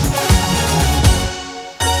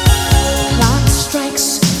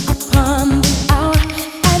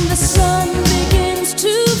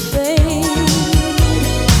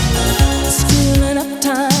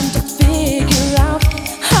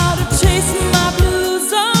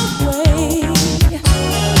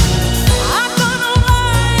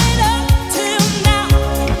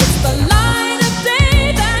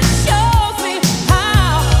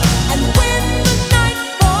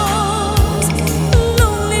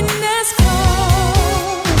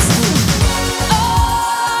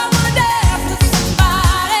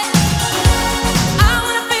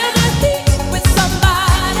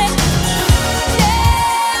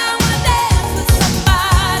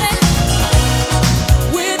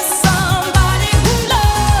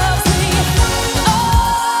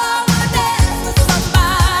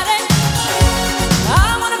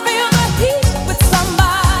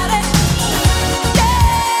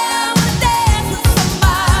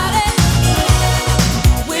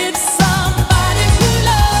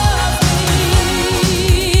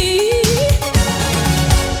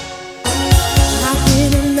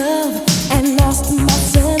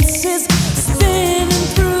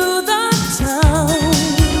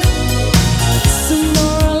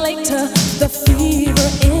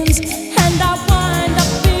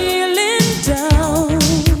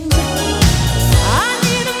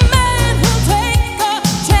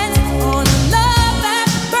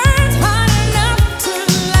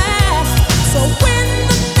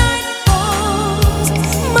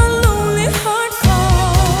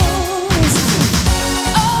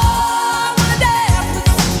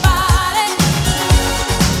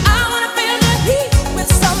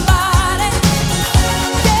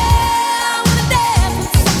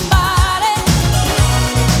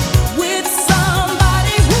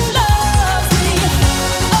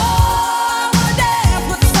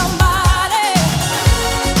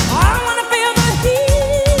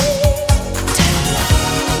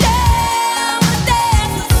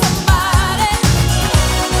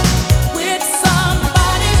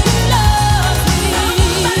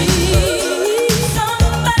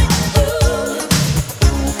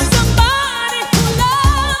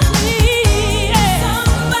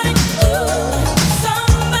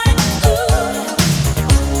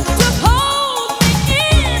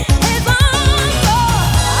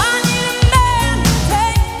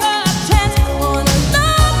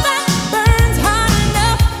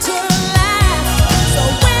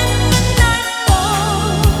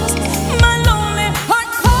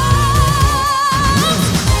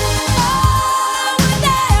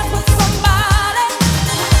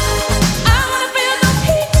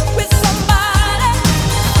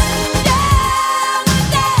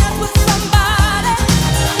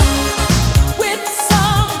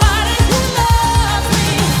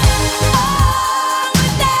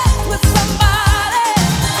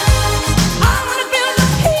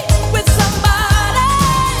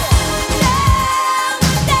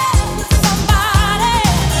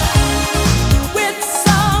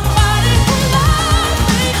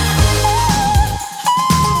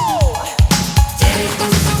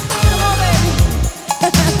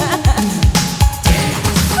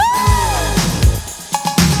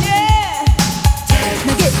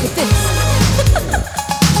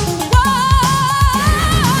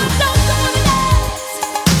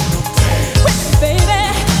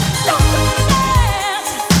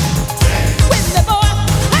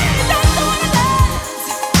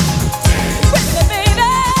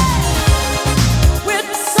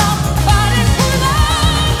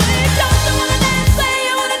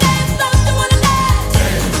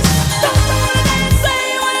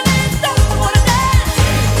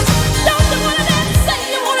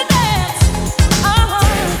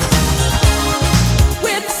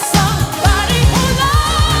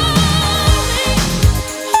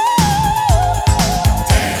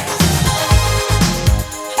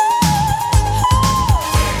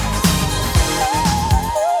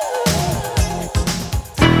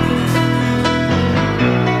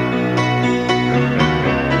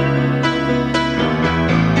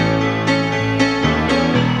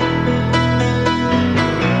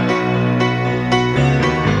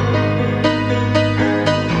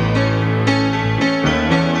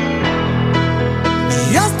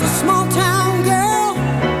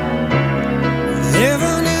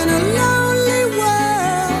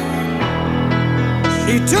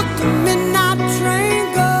took the midnight train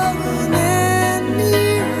going anywhere.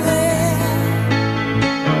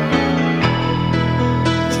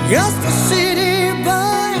 Just a city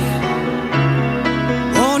boy,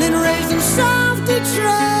 born and raised in South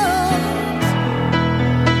Detroit.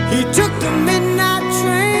 He took the midnight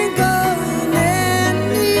train going anywhere.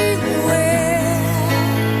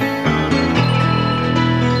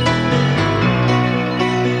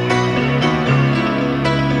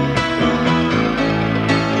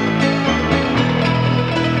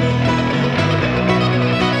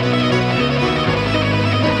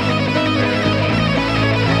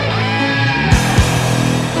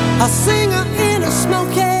 A singer in a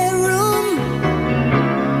smoky room,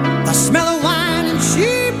 the smell of wine and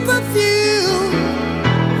cheap perfume.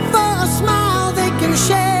 For a smile they can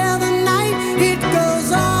share the night. It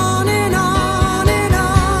goes on and on and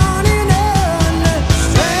on and on.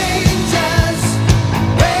 Strangers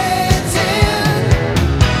waiting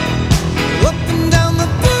up and down the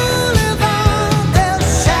boulevard. Their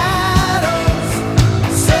shadows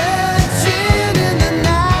searching in the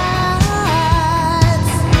night.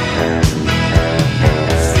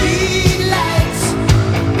 Streetlights,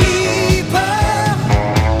 people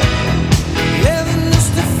living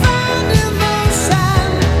just to find emotion,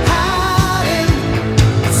 hiding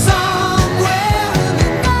somewhere in the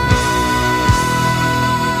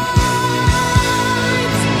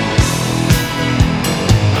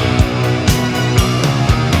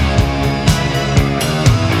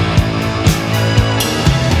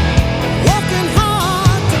Working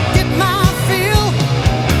hard to get my fill.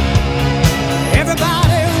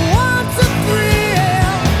 Everybody wants a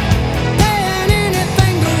thrill. Paying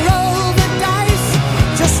anything to roll the dice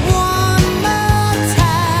just one more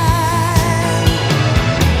time.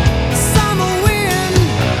 Some will win,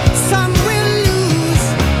 some will lose.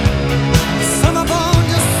 Some are born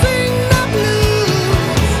to sing the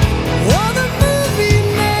blues. Oh, the movie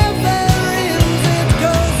never ends. It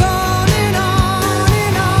goes on and on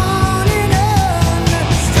and on and on.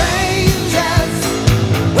 Strangers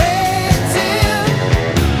waiting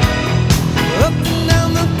up and down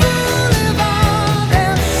the boulevard.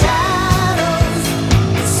 Their shadows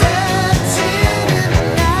searching in the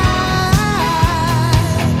night.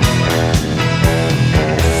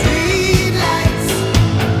 Streetlights,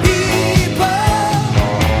 people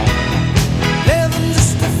living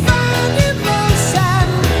just to find emotion,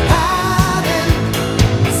 hiding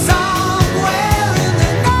somewhere in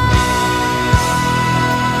the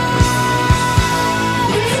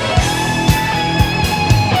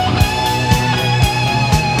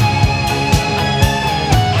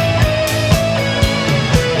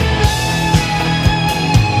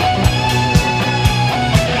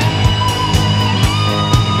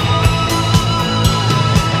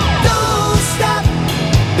Don't stop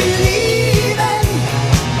believing.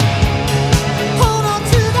 Hold on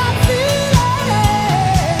to that feeling.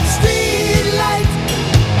 Streetlight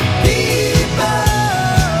people.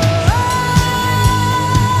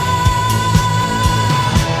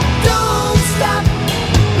 Don't stop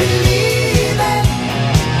believing.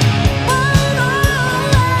 Hold on.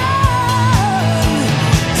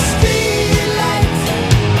 Streetlight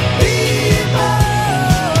people.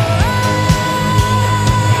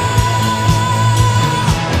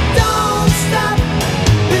 Don't stop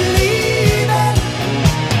believing.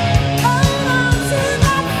 Hold on to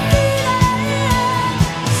that feeling.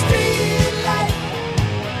 Streetlight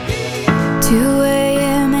 2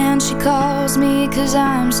 a.m. and she calls me 'cause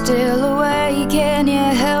I'm still awake. Can you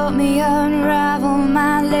help me unravel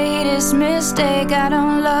my latest mistake? I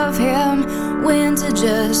don't love him. Winter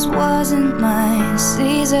just wasn't my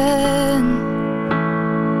season.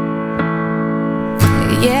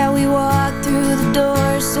 Yeah, we walked through the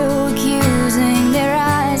door so accusing. Their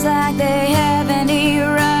eyes like they have any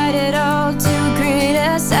right at all to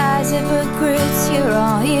criticize. Hypocrites, you're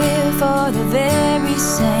all here for the very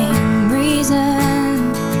same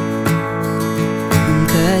reason.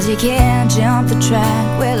 'Cause you can't jump the track.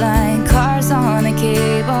 We're like cars on a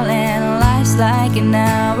cable, and life's like an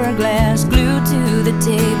hourglass glued to the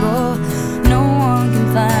table. No one can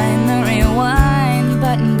find the rewind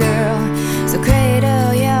button, girl. So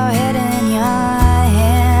cradle your head in your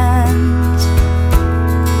hands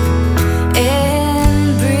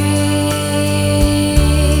and breathe.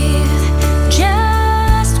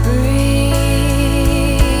 Just breathe.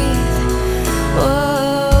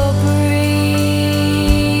 Oh, breathe.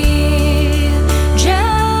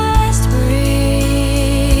 Just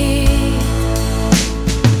breathe.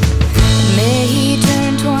 May he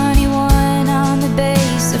turn 21 on the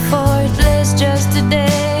base of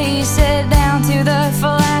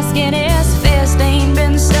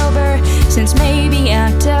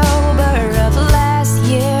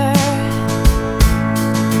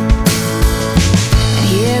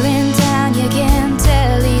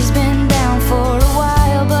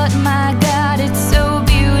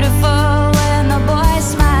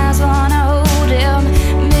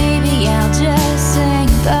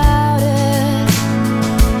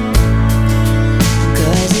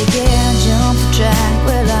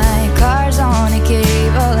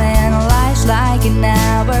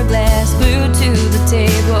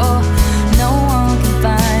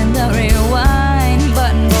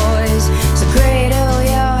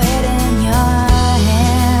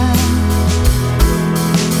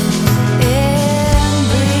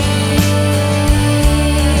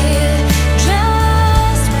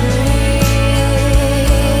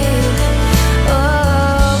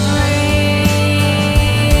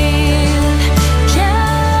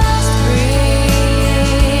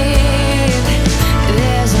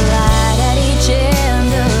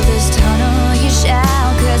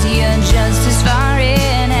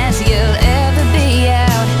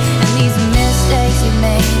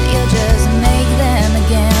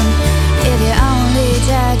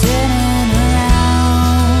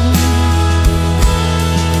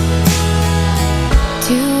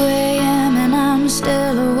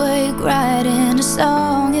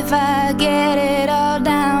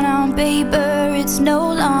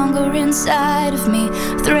inside of me,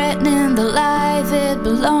 threatening the life it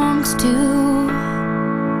belongs to.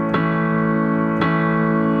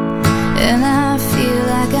 And I feel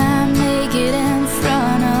like I'm naked in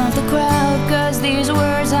front of the crowd, 'cause these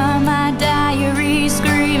words are my diary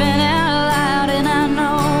screaming out loud. And I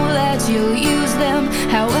know that you'll use them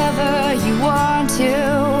however you want to,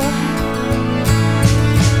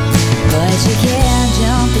 but you can't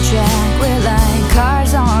jump the track. We're like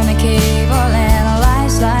cars on a cable, and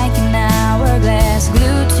life's like an hourglass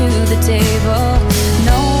glued to the table.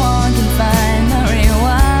 No one can find the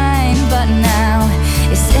rewind button now.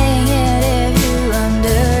 It's saying it if you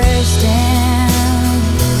understand.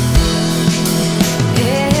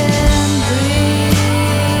 And breathe,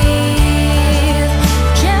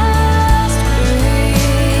 just breathe.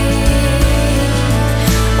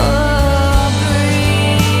 Oh,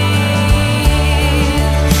 breathe,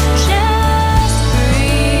 just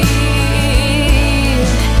breathe.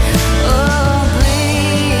 Oh,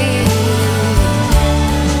 breathe,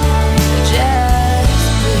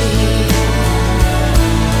 just breathe.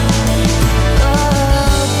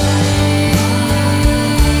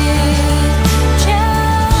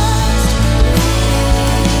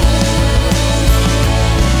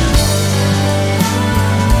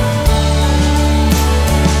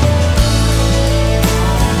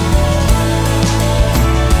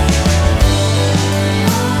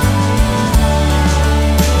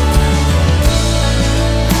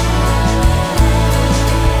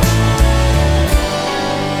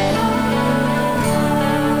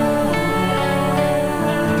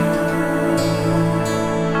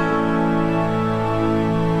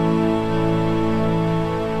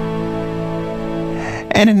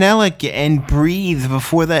 And Alec and Breathe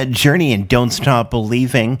before that, Journey and Don't Stop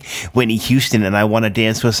Believing, Whitney Houston and I Want to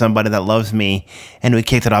Dance with Somebody That Loves Me, and we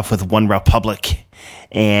kicked it off with One Republic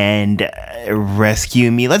and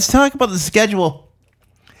Rescue Me. Let's talk about the schedule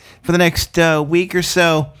for the next week or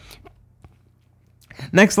so.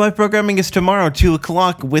 Next live programming is tomorrow, 2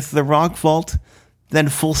 o'clock with the Rock Vault, then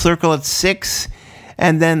Full Circle at 6,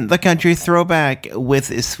 and then the Country Throwback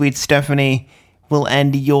with Sweet Stephanie will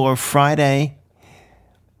end your Friday.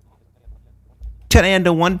 10 a.m.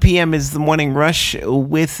 to 1 p.m. is the Morning Rush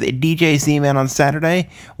with DJ Z-Man on Saturday.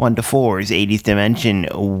 1 to 4 is 80th Dimension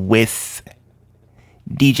with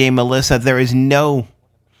DJ Melissa. There is no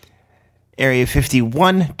Area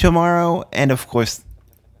 51 tomorrow. And, of course,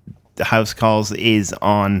 the House Calls is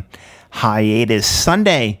on hiatus.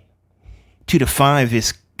 Sunday, 2 to 5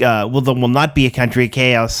 is... there will not be a Country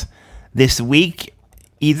Chaos this week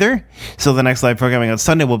either. So the next live programming on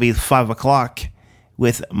Sunday will be 5 o'clock.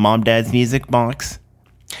 With Mom Dad's Music Box.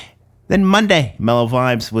 Then Monday, Mellow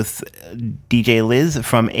Vibes with DJ Liz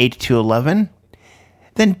from 8 to 11.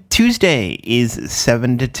 Then Tuesday is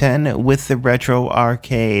 7 to 10 with the Retro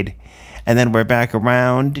Arcade. And then we're back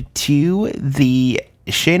around to the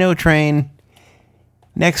Shano Train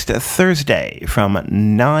next Thursday from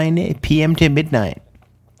 9 p.m. to midnight.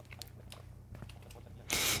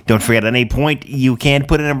 Don't forget, at any point, you can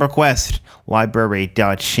put in a request.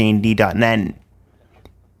 library.shaned.net.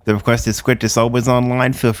 The request is script is always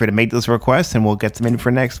online. Feel free to make those requests, and we'll get them in for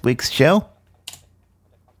next week's show.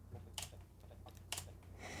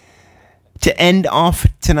 To end off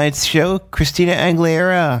tonight's show, Christina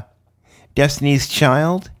Aguilera, Destiny's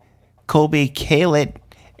Child, Colby Calett,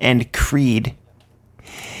 and Creed.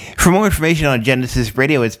 For more information on Genesis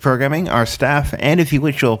Radio, its programming, our staff, and if you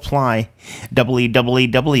wish to apply,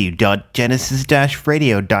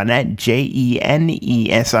 www.genesis-radio.net,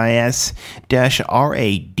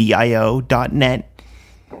 genesis-radio.net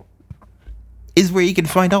is where you can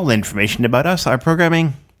find all the information about us, our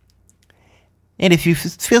programming, and if you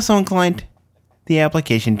feel so inclined, the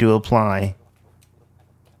application to apply.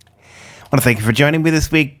 I want to thank you for joining me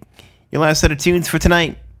this week. Your last set of tunes for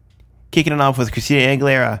tonight. Kicking it off with Christina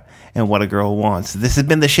Aguilera and What a Girl Wants. This has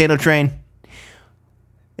been the Shano Train.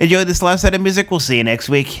 Enjoy this last set of music. We'll see you next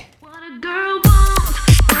week.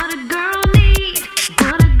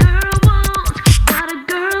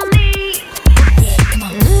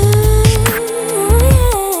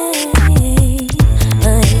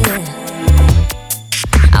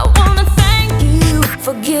 I wanna thank you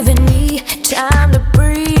for giving me time to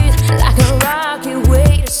breathe, like a rock you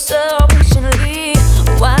waited so patiently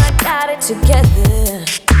while I got it together.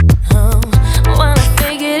 When I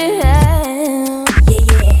figured it out,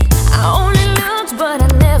 I only looked but I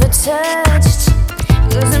never touched,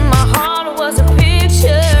 'cause in my heart was a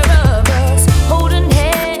picture of us holding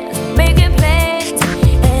hands, making plans,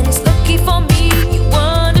 and it's lucky for me you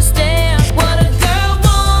understand what a girl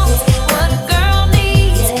wants, what a girl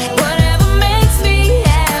needs, whatever makes me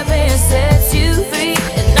happy and sets you free.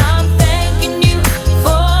 And I'm thankful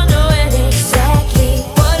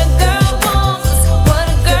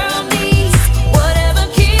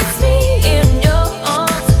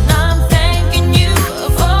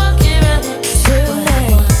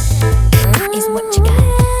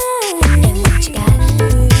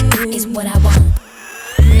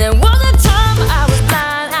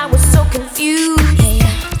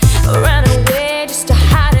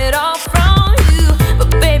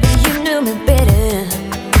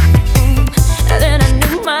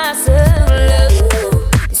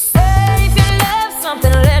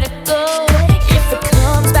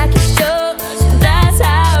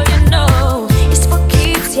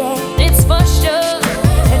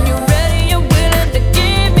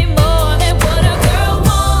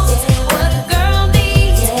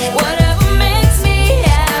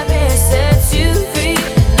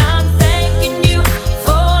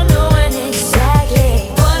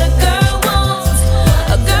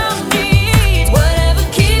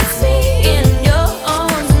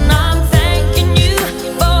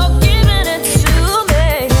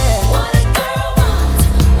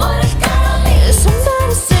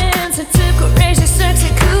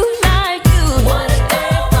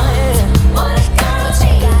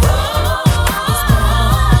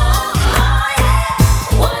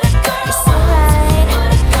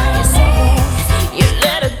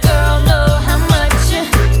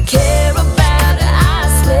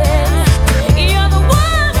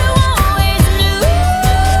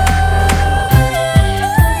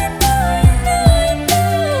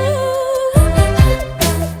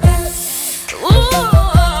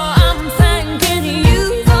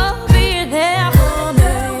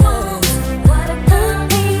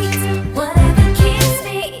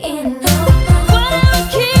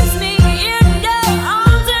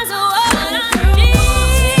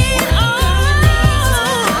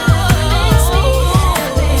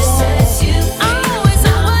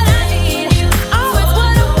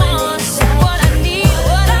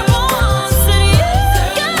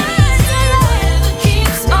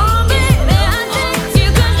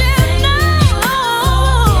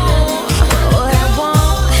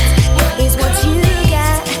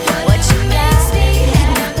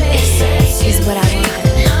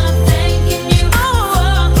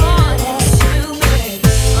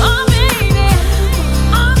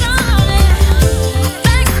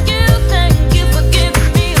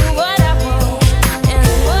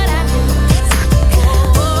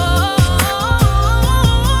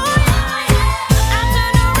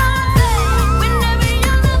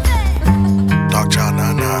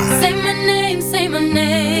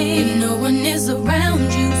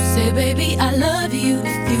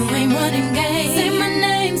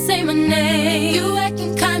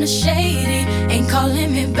kinda shady. Ain't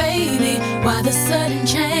calling me baby. Why the sudden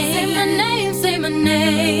change? Say my name, say my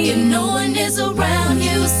name. If no one is around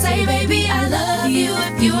you, say baby I love you.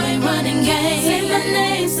 If you ain't running game, say my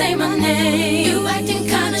name, say my name. You acting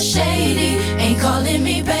kinda shady. Ain't calling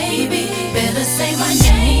me baby. Better say my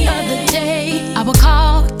name. The other day I would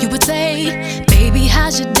call, you would say, baby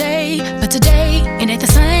how's your day? But today it ain't the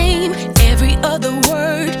same. Every other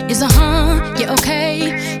word is a yeah,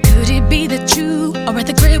 okay. Could it be that you are at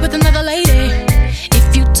the crib with another lady?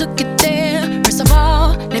 If you took it there, first of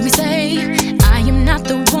all, let me say, I am not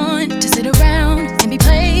the one to sit around and be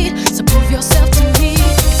played. So prove yourself to me.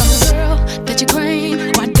 If I'm the girl that you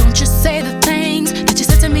claim, why don't you say the things that you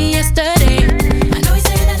said to me yesterday? I know you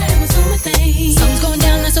say that I'm assuming things. Something's going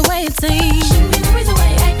down, that's the way it seems. Shouldn't be the reason why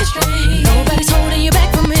you're acting strange. Nobody's holding you back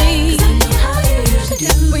from me. 'Cause I know how you usually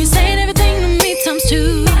do. When you're saying everything to me times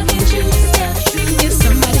two. Why can't you just tell the truth? If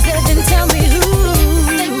somebody's dead, then tell me who.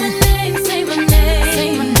 Say my name, say my name. Say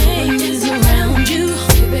my name is around you.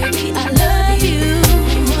 Say baby I love you.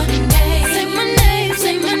 Say my name,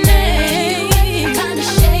 say my name. Kinda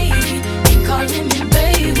shady, ain't calling me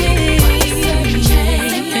baby. Say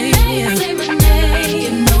my name, say my name.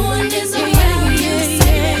 If no one is around you,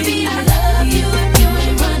 say baby I love you. If you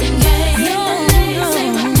ain't running game, say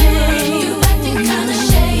my name. You acting kinda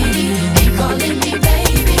shady, ain't calling me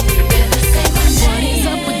baby. Better say my name. What is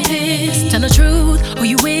up with this? Tell the truth, who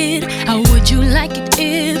you with? How would you like it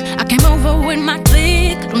if I came over with my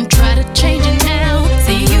clique? Don't try to change it now.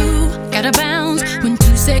 Say you gotta bounce when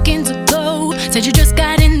 2 seconds ago said you just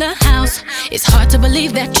got in the house. It's hard to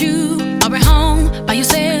believe that you are at home by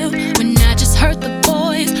yourself when I just heard the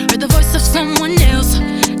voice of someone else.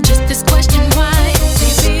 Just this question, why do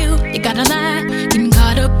you feel you gotta lie? Getting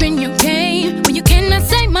caught up in your game when you cannot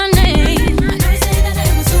say my name. I know you say that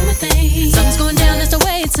I'm assuming things. Something's going down, that's the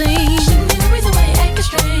way it seems. Shouldn't be the reason why you're acting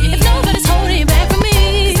strange. If nobody's holding you back from me,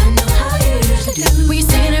 'cause I know how you usually do. When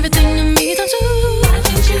you're saying everything to me times two. Why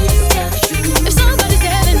can't you just tell the truth? If somebody's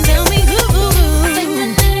dead, then tell me who. Say my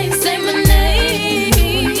name, say my name.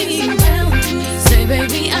 Say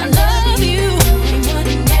baby I love you.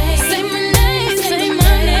 Say my name, say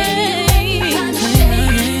my name.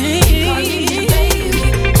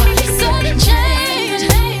 Sudden change,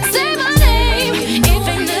 say my name. If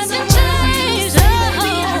ain't nothing changed,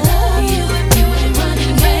 baby I love you. If you ain't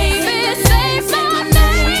running, baby say my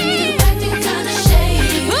name. Acting kinda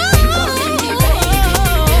shady, calling me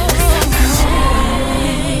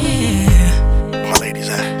My ladies,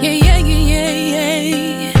 yeah, yeah, yeah, yeah,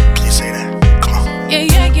 yeah. Can you say that? Come on. Yeah,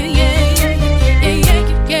 yeah, yeah, yeah, yeah, yeah,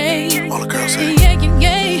 yeah, yeah. All the girls say yeah, yeah,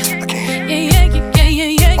 yeah. I can't. Yeah, yeah, yeah,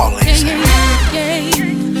 yeah, yeah. All ladies say yeah, yeah,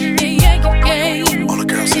 yeah, yeah. All the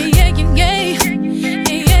girls say yeah, yeah, yeah,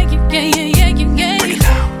 yeah, yeah, yeah, yeah, yeah. Break it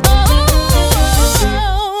down. Oh.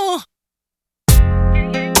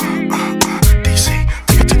 DC,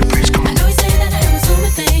 take it to the bridge, come I on. know you say that I'm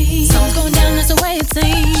assuming things. Something's going down, that's the way it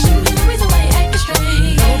seems. Shouldn't be the reason why you're acting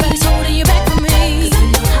strange. Nobody's holding you back from me. 'Cause I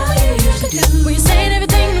know how you usually do. When you're saying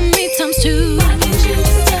everything to me times two. Why can't you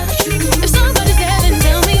just tell the truth? If somebody's dead, then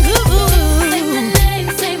tell me who. Say my name,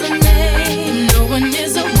 say my name. No one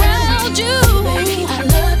is around you. Baby, I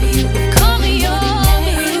love you. Call me yours.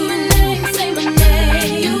 Say my name, say my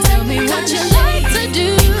name. You tell me what you like to do.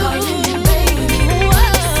 Calling me baby.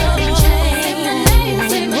 Sudden change. Say my name,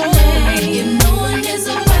 say my name. If no one is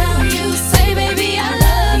around you, say baby I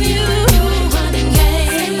love you. You ain't running game.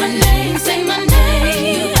 Say my name, say my name.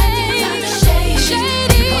 You acting kinda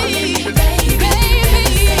shady. Calling me baby.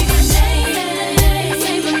 Say my name,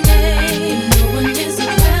 say my name. If no one is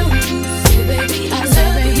around you, say baby I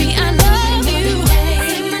love you. I love you.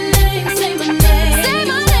 Say my name, say my name. Say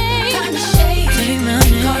my name. Kinda shady. Say my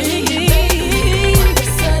name. Calling me baby.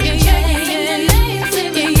 Sudden change. Say my name, say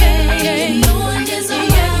my name. If no one is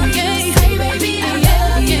around you, say baby I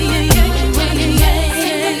love you. You ain't running game.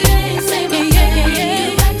 Say my name, say my name.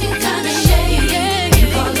 You acting kinda shady.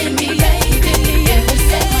 Calling me baby.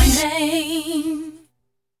 Say my name.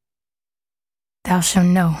 Thou shalt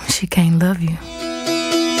know she can't love you.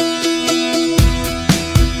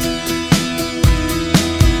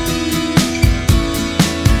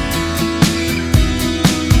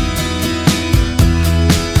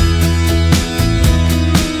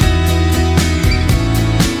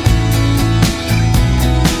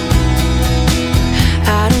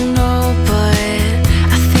 I don't know, but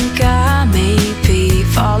I think I may be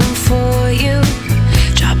falling for you.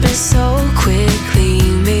 Dropping so quickly,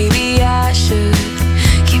 maybe I should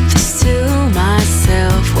keep this to myself.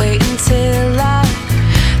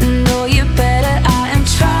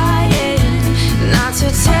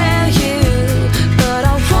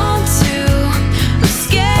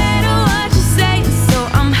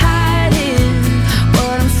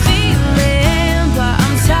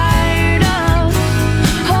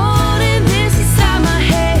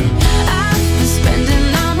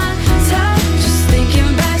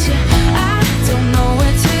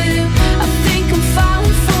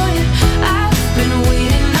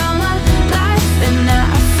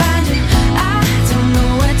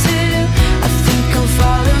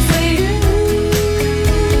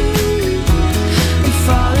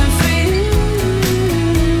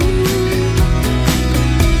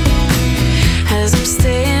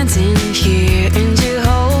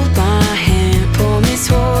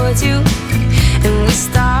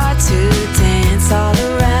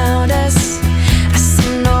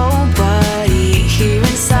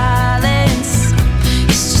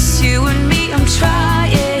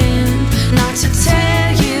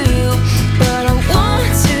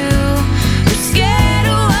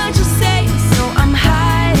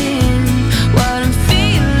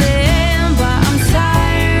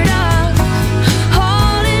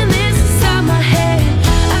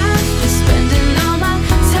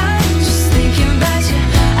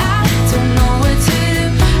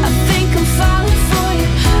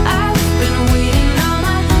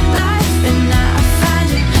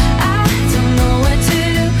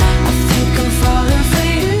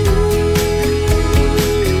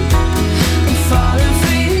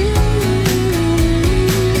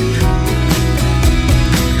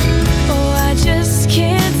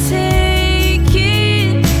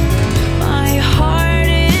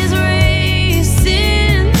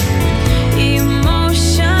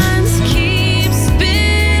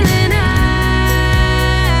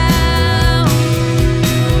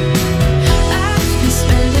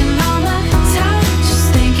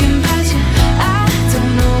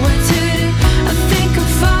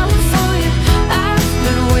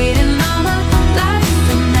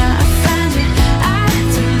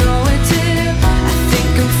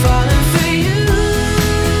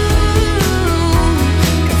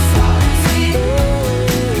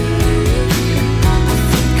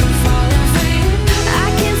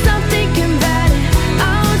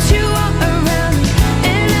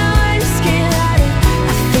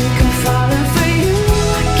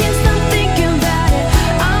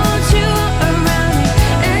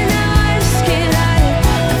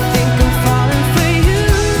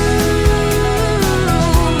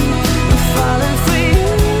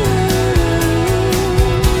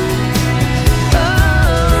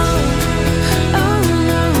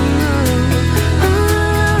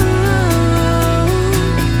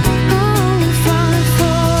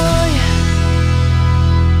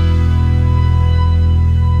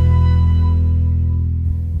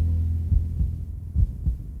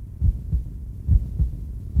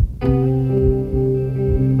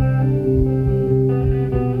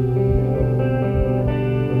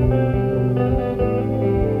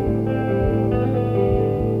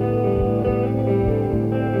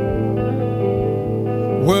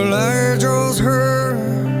 Well, I just heard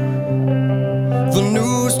the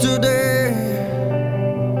news today.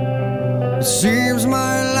 It seems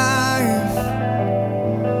my life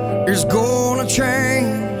is gonna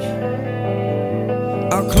change.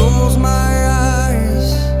 I close my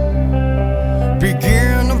eyes,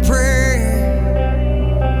 begin to pray,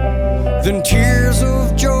 then tears